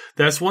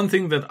 that's one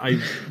thing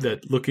that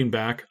looking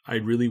back, I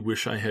really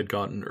wish I had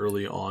gotten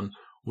early on,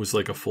 was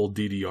like a full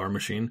DDR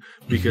machine,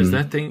 because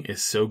that thing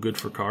is so good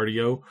for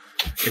cardio.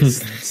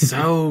 It's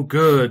so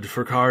good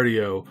for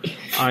cardio.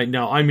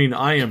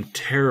 I am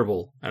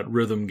terrible at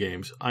rhythm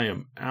games. I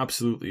am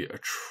absolutely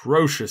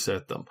atrocious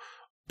at them,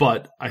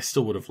 but I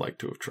still would have liked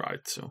to have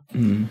tried. So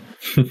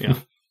yeah.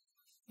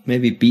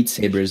 Maybe Beat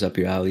Saber is up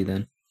your alley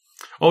then.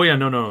 Oh yeah,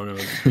 no.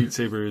 Beat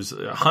Saber is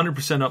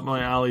 100% up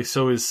my alley.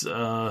 So is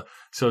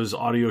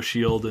Audio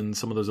Shield and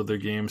some of those other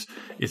games.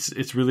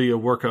 It's really a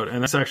workout,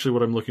 and that's actually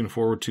what I'm looking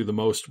forward to the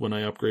most when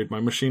I upgrade my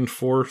machine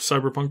for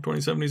Cyberpunk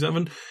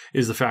 2077.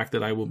 Is the fact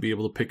that I will be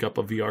able to pick up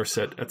a VR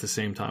set at the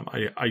same time.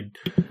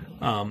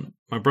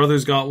 My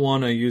brother's got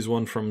one. I use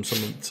one from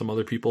some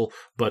other people,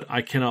 but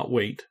I cannot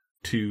wait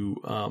to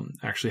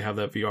actually have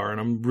that VR, and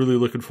I'm really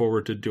looking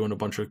forward to doing a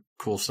bunch of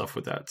cool stuff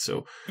with that.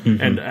 So,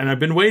 and I've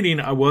been waiting.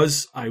 I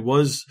was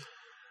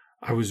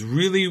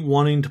really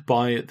wanting to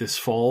buy it this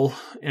fall,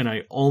 and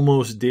I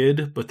almost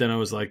did, but then I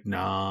was like,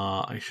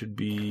 nah, I should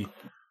be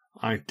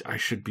a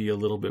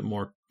little bit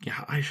more.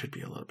 Yeah, I should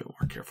be a little bit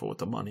more careful with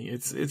the money.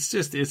 It's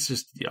just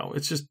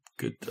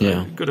good.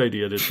 Good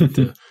idea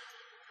to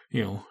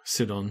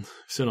sit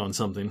on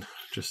something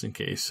just in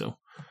case. So.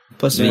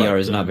 Plus, VR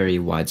is not very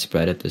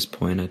widespread at this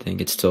point. I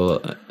think it's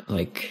still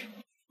like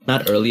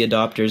not early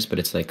adopters, but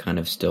it's like kind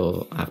of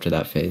still after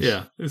that phase.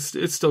 Yeah,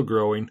 it's still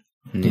growing.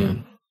 Yeah,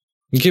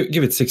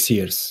 give it 6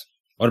 years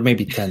or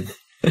maybe 10.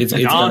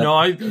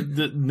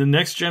 The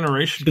next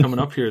generation coming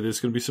up here,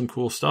 there's going to be some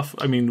cool stuff.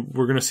 I mean,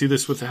 we're going to see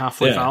this with the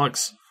Half-Life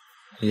Alyx.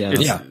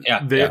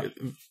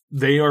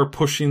 They are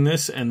pushing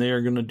this, and they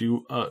are going to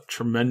do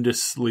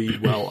tremendously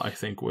well, I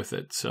think, with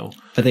it. So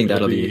I think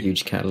that'll be a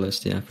huge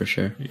catalyst, for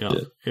sure. Yeah,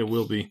 it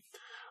will be.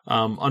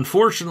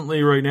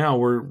 Unfortunately, right now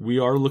we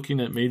are looking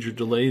at major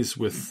delays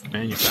with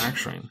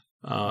manufacturing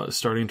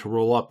starting to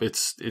roll up.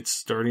 It's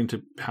starting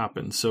to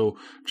happen. So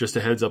just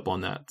a heads up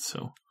on that.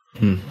 So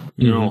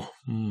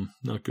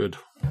not good.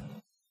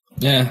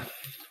 Yeah,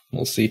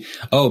 we'll see.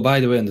 Oh,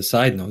 by the way, on the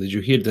side note, did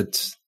you hear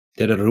that?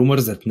 There are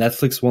rumors that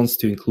Netflix wants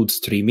to include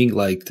streaming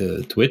like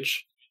the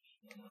Twitch.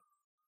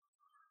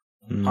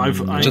 I've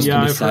heard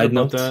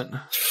about that.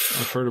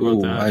 I've heard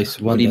about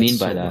that. What do you mean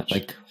by that?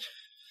 Like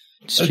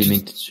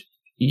streaming?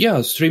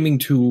 Streaming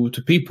to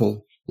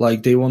people.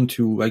 Like they want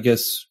to, I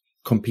guess,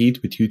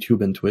 compete with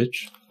YouTube and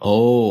Twitch.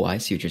 Oh, I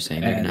see what you're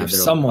saying. And if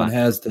someone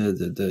has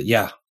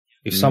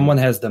if someone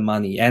has the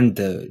money and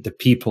the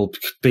people,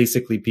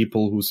 basically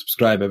people who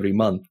subscribe every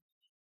month,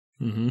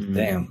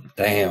 damn.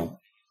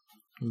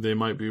 They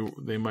might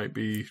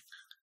be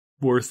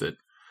worth it.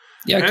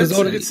 Yeah, because they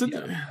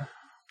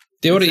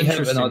already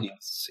have an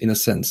audience in a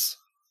sense.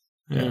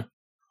 Yeah.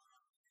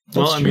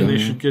 Well, I mean, they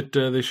should get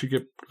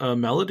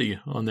Melody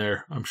on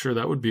there. I'm sure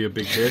that would be a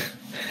big hit.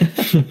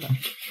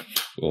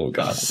 Oh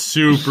God,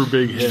 super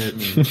big hit.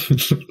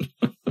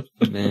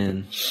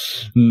 Man,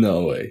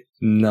 no way.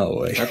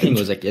 That thing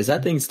was like, is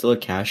that thing still a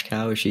cash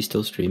cow? Is she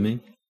still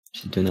streaming?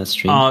 She's doing that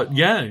stream?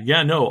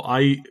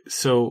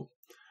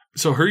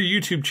 So her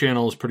YouTube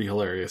channel is pretty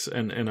hilarious,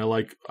 and I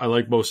like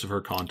most of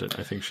her content.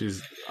 I think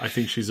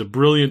she's a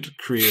brilliant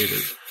creator.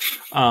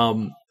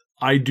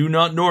 I do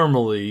not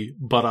normally,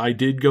 but I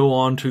did go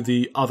on to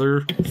the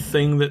other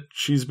thing that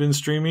she's been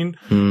streaming,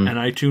 and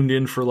I tuned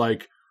in for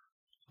like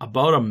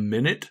about a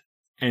minute,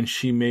 and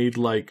she made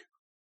like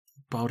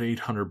about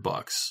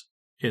 $800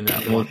 in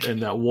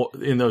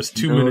those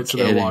 2 minutes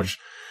that I watched,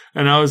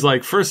 and I was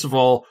like, first of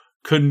all,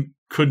 couldn't.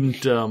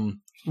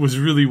 Was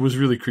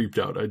really creeped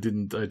out. I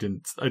didn't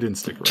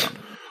stick around,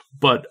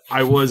 but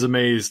I was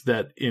amazed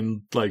that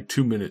in like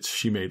 2 minutes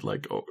she made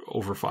like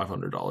over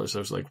 $500. I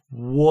was like,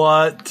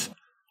 "What?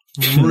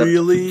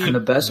 Really?" And the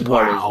best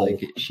part is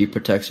like she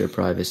protects her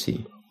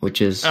privacy,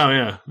 which is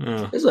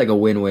it's like a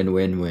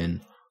win-win-win-win.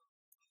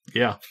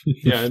 Yeah.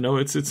 No,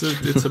 it's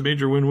a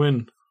major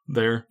win-win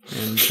there,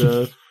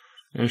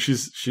 and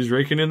she's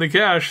raking in the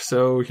cash.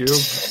 So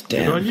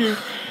good on you.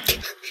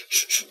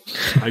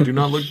 I do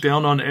not look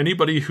down on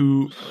anybody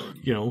who,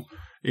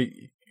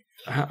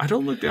 I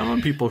don't look down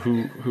on people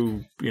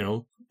who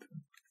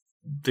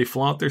they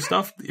flaunt their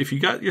stuff. If you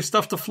got your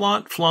stuff to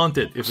flaunt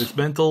it. If it's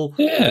mental,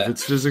 if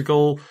it's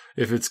physical,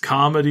 if it's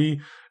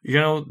comedy,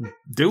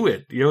 do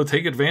it.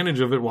 Take advantage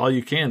of it while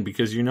you can,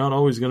 because you're not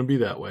always going to be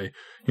that way.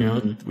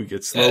 We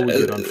get slow, we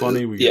get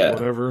unfunny, we get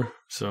whatever.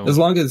 So as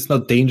long as it's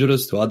not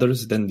dangerous to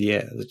others, then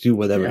do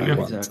whatever you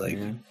want.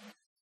 Exactly,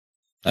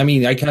 I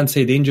mean, I can't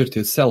say danger to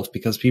itself,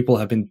 because people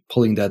have been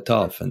pulling that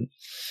off and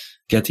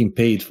getting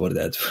paid for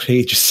that for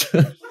ages.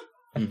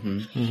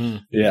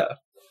 Yeah.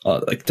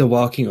 Like the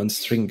walking on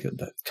string.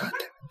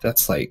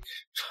 That's like,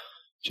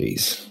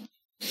 jeez.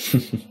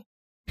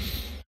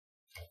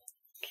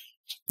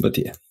 But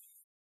yeah.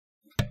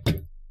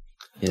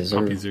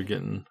 Puppies are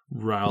getting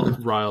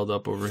riled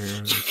up over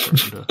here.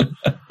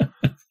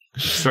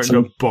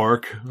 Starting to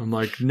bark. I'm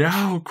like,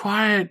 no,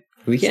 quiet.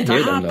 We can't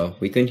hear them though.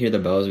 We couldn't hear the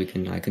bells. I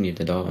couldn't hear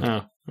the dog.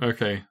 Oh,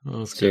 okay. Well,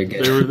 that's good.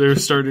 They were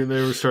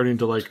starting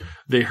to like.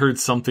 They heard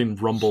something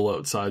rumble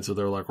outside, so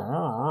they're like,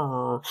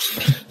 well,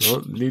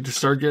 need to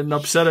start getting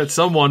upset at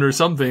someone or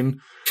something.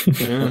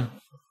 Yeah.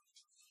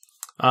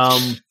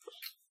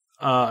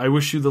 I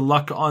wish you the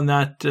luck on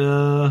that.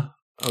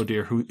 Oh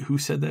dear, who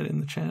said that in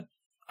the chat?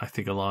 I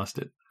think I lost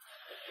it.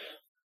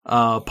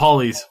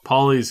 Polly's.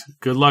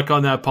 Good luck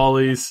on that,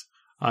 Polly's.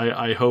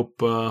 I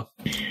hope.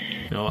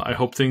 I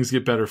hope things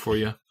get better for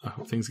you. I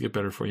hope things get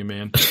better for you,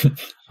 man.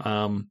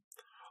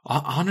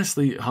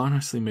 Honestly,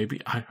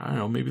 maybe I don't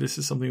know. Maybe this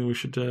is something we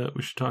should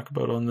talk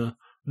about on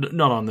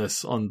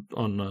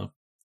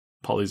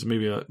Polly's.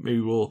 Maybe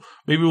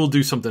we'll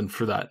do something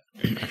for that.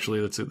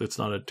 Actually, that's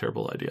not a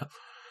terrible idea.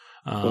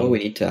 Well, we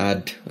need to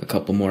add a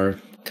couple more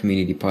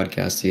community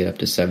podcasts to get up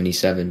to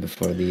 77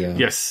 before the.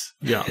 Yes.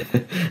 Yeah.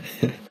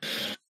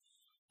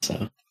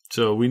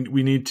 So we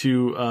need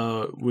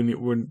to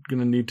we're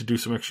gonna need to do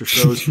some extra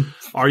shows.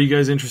 Are you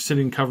guys interested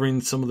in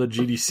covering some of the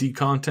GDC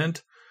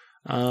content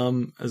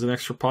as an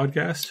extra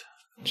podcast?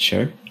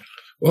 Sure.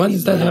 When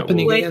is that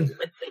happening again?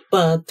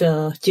 But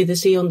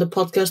GDC on the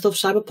podcast of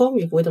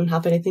Cyberpunk, if we don't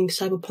have anything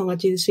Cyberpunk at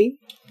GDC?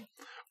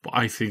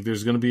 I think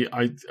there's going to be.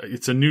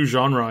 It's a new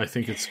genre. I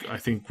think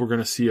we're going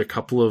to see a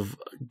couple of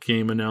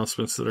game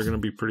announcements that are going to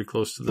be pretty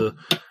close to the,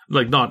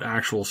 like, not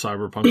actual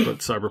Cyberpunk, but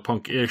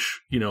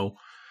Cyberpunk-ish.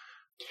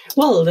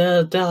 Well,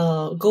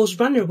 the Ghost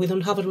Runner, we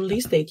don't have a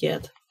release date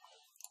yet.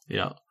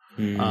 Yeah.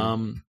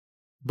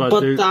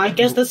 But I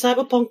guess the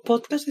Cyberpunk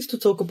podcast is to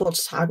talk about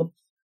Cyber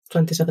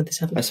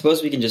 2077. I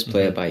suppose we can just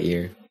play it by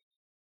ear.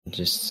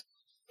 Just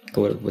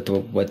go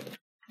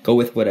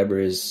with whatever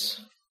is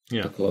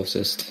the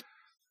closest.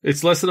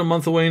 It's less than a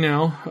month away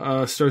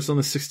now. Starts on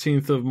the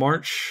 16th of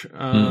March,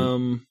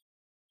 and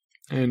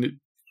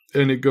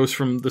it goes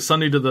from the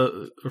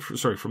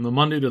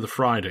Monday to the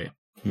Friday.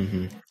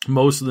 Mm-hmm.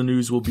 Most of the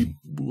news will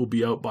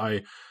be out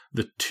by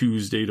the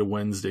Tuesday to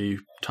Wednesday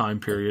time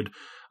period.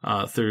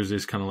 Thursday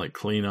is kind of like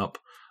cleanup.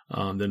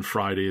 Then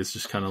Friday is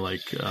just kind of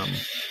like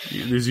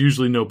there's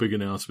usually no big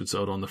announcements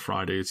out on the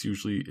Friday. It's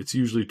usually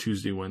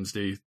Tuesday,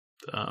 Wednesday,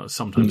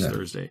 sometimes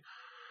Thursday.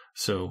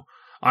 So.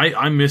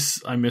 I miss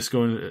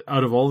going,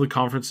 out of all the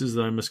conferences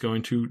that I miss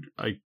going to.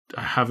 I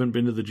haven't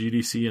been to the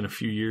GDC in a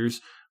few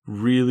years.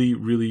 Really,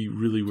 really,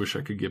 really wish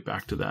I could get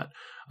back to that.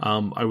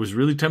 I was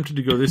really tempted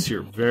to go this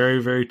year. Very,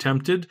 very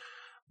tempted.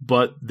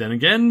 But then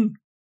again,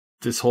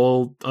 this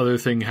whole other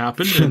thing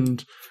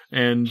happened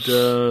and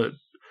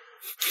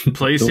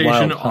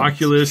PlayStation,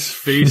 Oculus,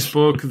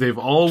 Facebook, they've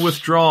all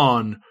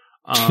withdrawn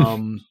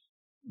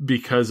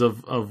because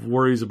of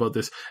worries about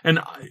this. And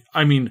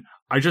I mean,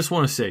 I just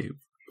want to say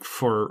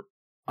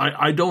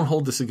I don't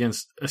hold this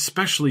against,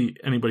 especially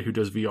anybody who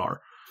does VR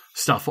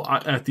stuff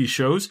at these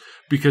shows,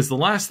 because the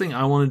last thing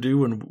I want to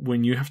do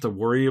when you have to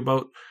worry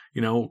about,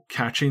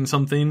 catching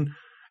something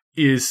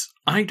is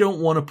I don't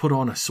want to put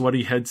on a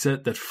sweaty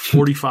headset that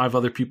 45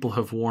 other people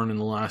have worn in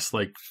the last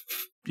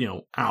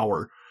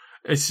hour.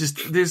 It's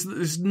just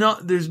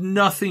there's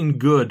nothing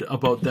good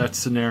about that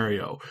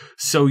scenario.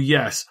 So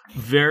yes,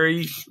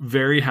 very,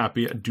 very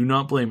happy. I do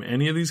not blame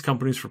any of these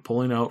companies for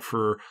pulling out,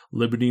 for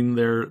limiting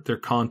their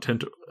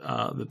content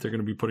that they're going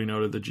to be putting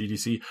out at the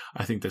GDC.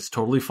 I think that's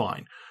totally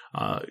fine.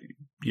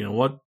 You know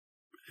what?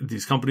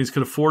 These companies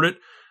could afford it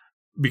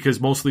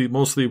because mostly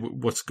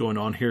what's going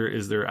on here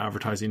is they're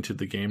advertising to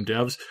the game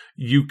devs.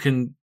 You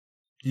can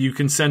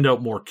send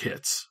out more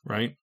kits,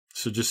 right?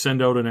 So just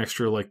send out an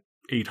extra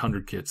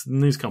 800 kits,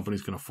 and these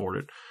companies can afford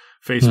it.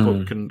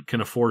 Facebook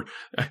can afford,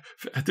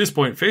 at this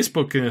point,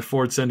 Facebook can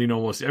afford sending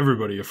almost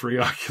everybody a free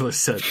Oculus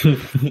set.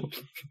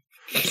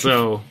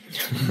 So,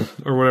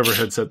 or whatever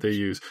headset they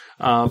use.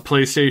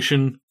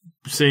 PlayStation,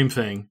 same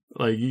thing.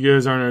 You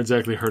guys aren't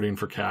exactly hurting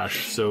for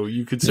cash. So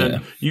you could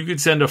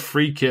send a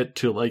free kit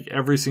to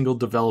every single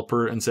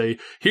developer and say,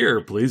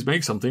 here, please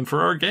make something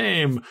for our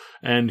game.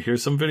 And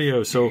here's some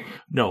videos. So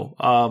no,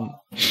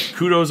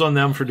 kudos on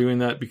them for doing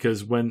that,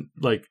 because when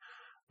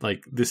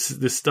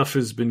this stuff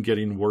has been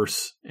getting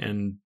worse,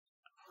 and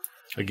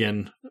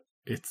again,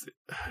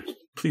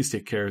 please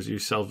take care of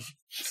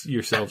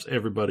yourselves,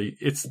 everybody.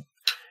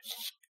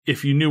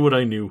 If you knew what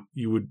I knew,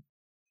 you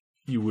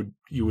would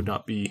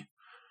not be,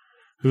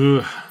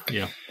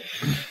 yeah.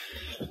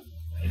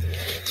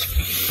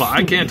 But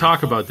I can't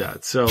talk about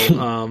that. So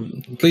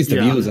at least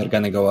the views are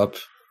gonna go up.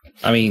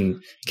 I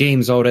mean,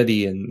 games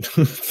already in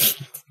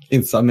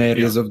some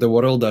areas of the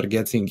world are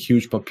getting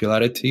huge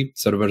popularity.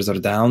 Servers are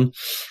down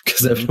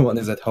because everyone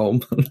is at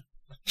home.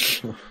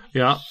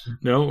 Yeah,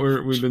 no,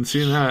 we've been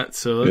seeing that,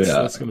 so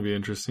that's going to be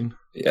interesting.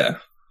 Yeah.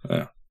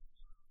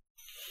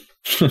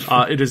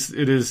 It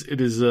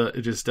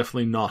is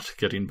definitely not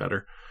getting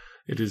better.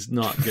 It is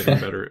not getting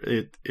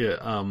better.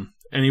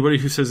 Anybody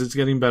who says it's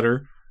getting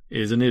better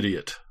is an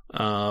idiot.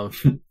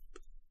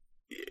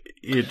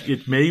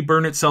 It may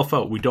burn itself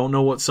out. We don't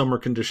know what summer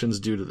conditions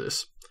do to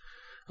this.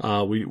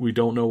 We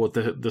don't know what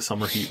the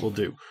summer heat will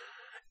do.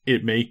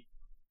 It may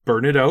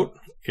burn it out.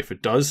 If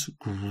it does,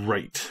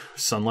 great.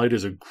 Sunlight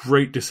is a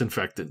great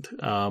disinfectant,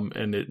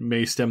 and it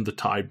may stem the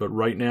tide. But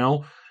right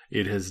now,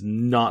 it has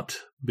not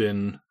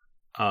been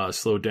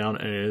slowed down,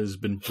 and it has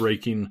been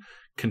breaking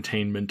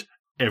containment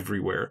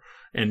everywhere.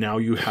 And now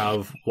you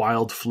have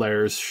wild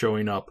flares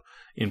showing up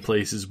in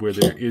places where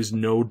there is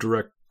no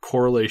direct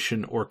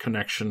correlation or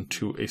connection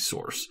to a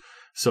source.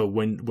 So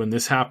when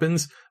this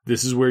happens,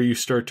 this is where you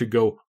start to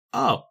go,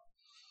 oh,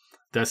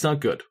 that's not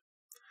good.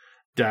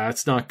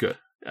 That's not good.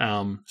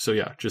 So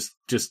yeah, just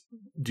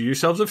do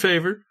yourselves a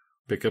favor,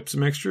 pick up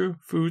some extra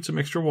food, some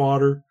extra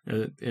water.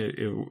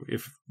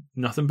 If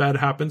nothing bad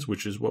happens,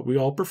 which is what we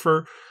all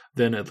prefer,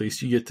 then at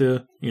least you get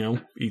to,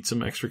 eat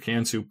some extra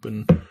canned soup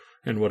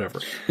and whatever.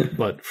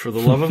 But for the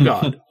love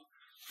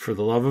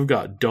of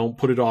God, don't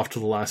put it off to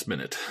the last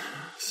minute.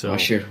 So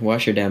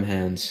wash your damn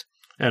hands.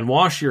 And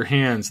wash your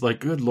hands. Like,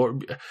 good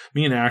Lord.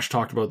 Me and Ash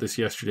talked about this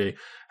yesterday.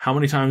 How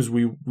many times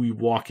we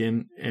walk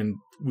in and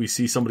we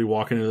see somebody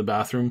walk into the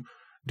bathroom,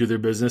 do their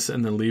business,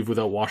 and then leave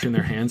without washing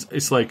their hands?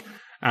 It's like,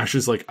 Ash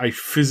is like, I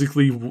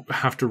physically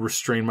have to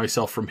restrain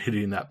myself from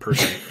hitting that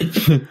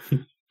person.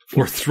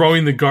 Or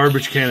throwing the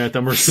garbage can at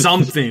them or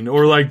something.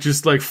 Or like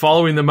just like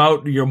following them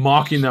out, you're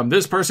mocking them.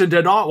 This person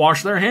did not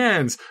wash their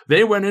hands.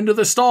 They went into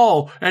the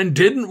stall and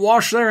didn't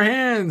wash their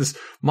hands.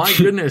 My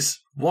goodness.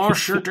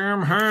 Wash your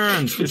damn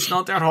hands. It's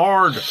not that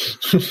hard.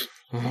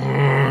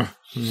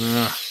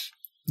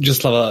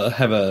 Just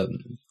have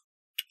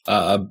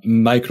a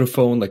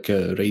microphone, like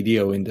a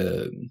radio in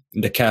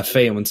the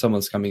cafe, and when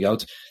someone's coming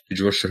out, did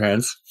you wash your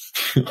hands?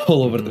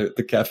 All over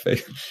the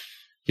cafe.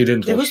 You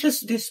didn't. There was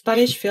this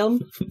Spanish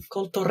film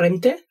called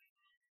Torrente,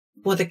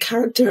 where the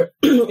character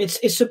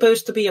it's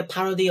supposed to be a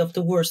parody of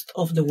the worst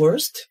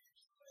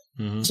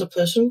as a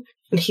person,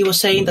 and he was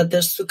saying that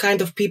there's two kind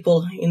of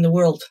people in the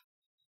world: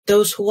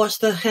 those who wash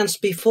their hands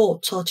before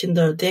touching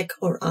their dick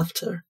or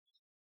after.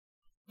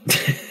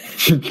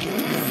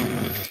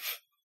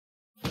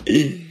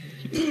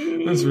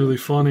 That's really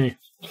funny.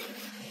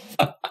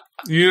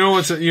 You know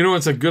what's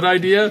a good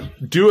idea?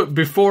 Do it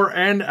before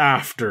and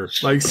after.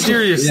 Like,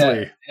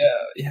 seriously.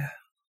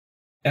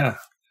 Yeah.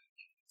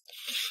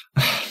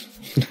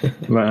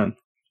 Man.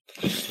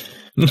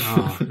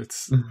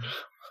 It's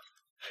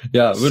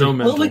so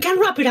well, we can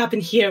wrap it up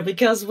in here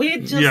because we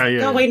just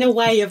going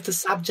away of the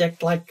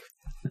subject. Like,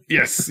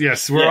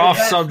 yes, we're off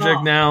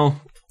subject now.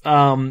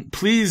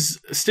 Please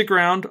stick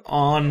around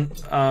on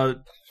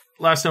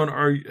Last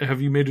Note.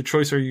 Have you made a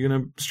choice? Are you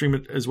going to stream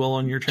it as well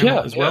on your channel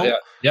as well?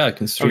 Yeah, I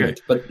can stream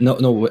it, but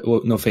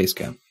no face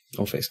cam.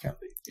 No face cam.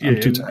 I'm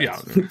too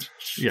tired.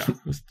 Yeah.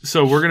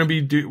 So we're gonna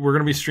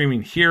be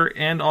streaming here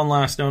and on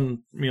Last Known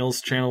Meals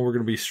channel. We're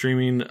gonna be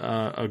streaming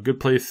a good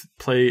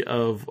play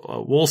of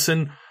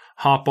Wolcen.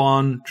 Hop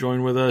on,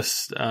 join with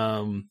us.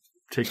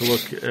 Take a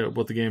look at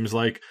what the game is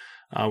like.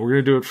 We're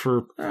gonna do it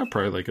for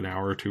probably like an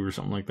hour or two or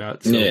something like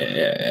that. So,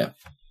 yeah.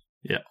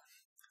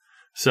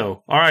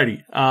 So,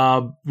 alrighty.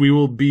 We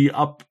will be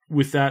up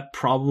with that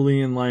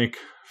probably in like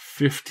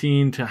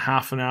 15 to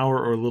half an hour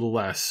or a little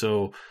less.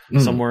 So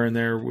somewhere in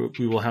there,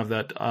 we will have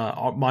that.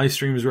 My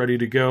stream is ready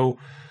to go.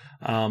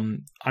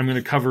 I'm going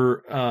to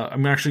cover,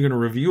 I'm actually going to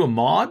review a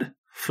mod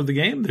for the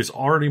game. There's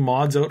already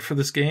mods out for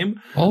this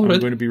game. Already? I'm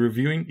going to be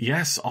reviewing.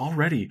 Yes,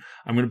 already.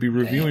 I'm going to be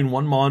reviewing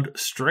one mod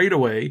straight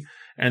away.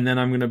 And then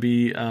I'm going to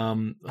be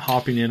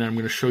hopping in and I'm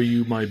going to show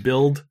you my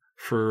build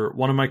for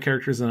one of my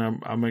characters.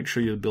 And I might show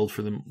you the build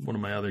for one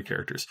of my other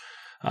characters.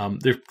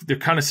 They're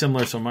kind of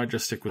similar, so I might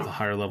just stick with the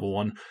higher level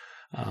one.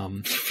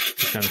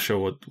 To kind of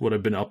show what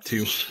I've been up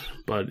to,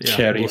 but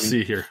yeah, we'll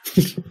see here.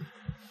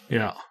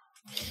 Yeah.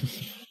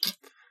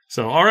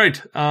 So, all right.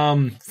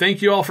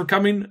 Thank you all for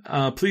coming.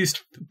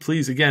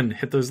 Please again,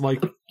 hit those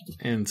like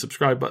and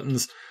subscribe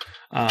buttons.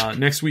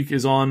 Next week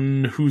is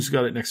on. Who's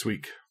got it next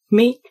week?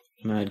 Me.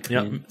 Mad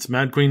Queen. Yep, it's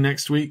Mad Queen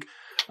next week.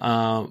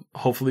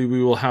 Hopefully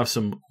we will have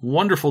some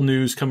wonderful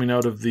news coming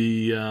out of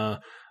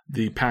the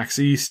PAX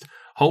East.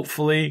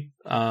 Hopefully,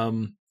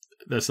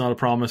 that's not a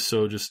promise.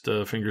 So just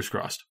fingers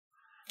crossed.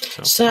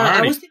 So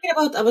I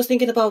was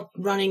thinking about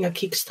running a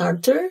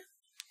Kickstarter,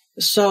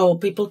 so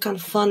people can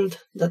fund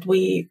that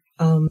we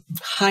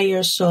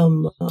hire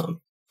some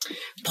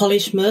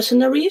Polish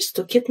mercenaries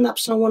to kidnap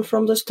someone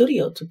from the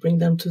studio to bring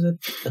them to the.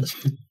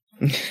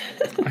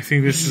 I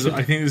think this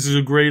is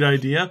a great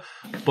idea,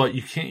 but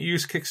you can't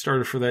use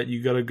Kickstarter for that.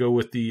 You got to go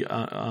with the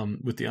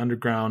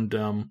underground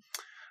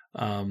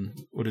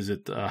what is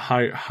it?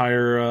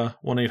 Hire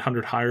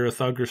 1-800 a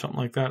thug or something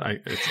like that.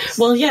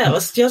 It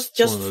was just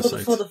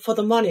for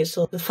the money,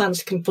 so the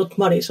fans can put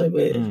money. So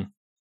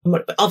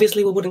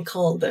obviously we wouldn't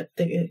call the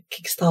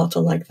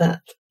Kickstarter like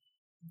that.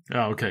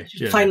 Oh, okay.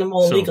 Yeah. Find a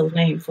more legal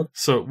name for.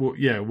 So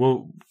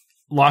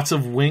lots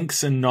of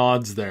winks and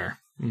nods there.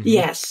 Mm-hmm.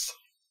 Yes.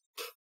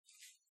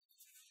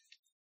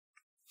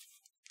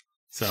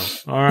 So,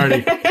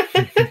 alrighty.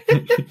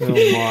 Oh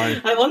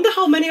my! I wonder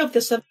how many of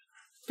the 7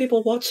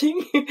 people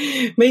watching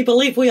may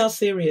believe we are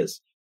serious.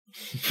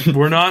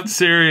 We're not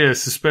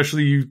serious,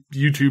 especially you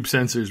YouTube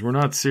censors. We're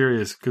not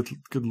serious. Good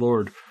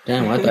lord.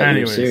 Damn, I thought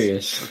you were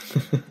serious.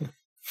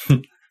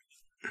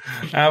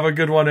 Have a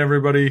good one,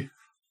 everybody.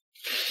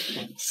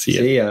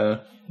 See ya.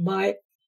 Bye.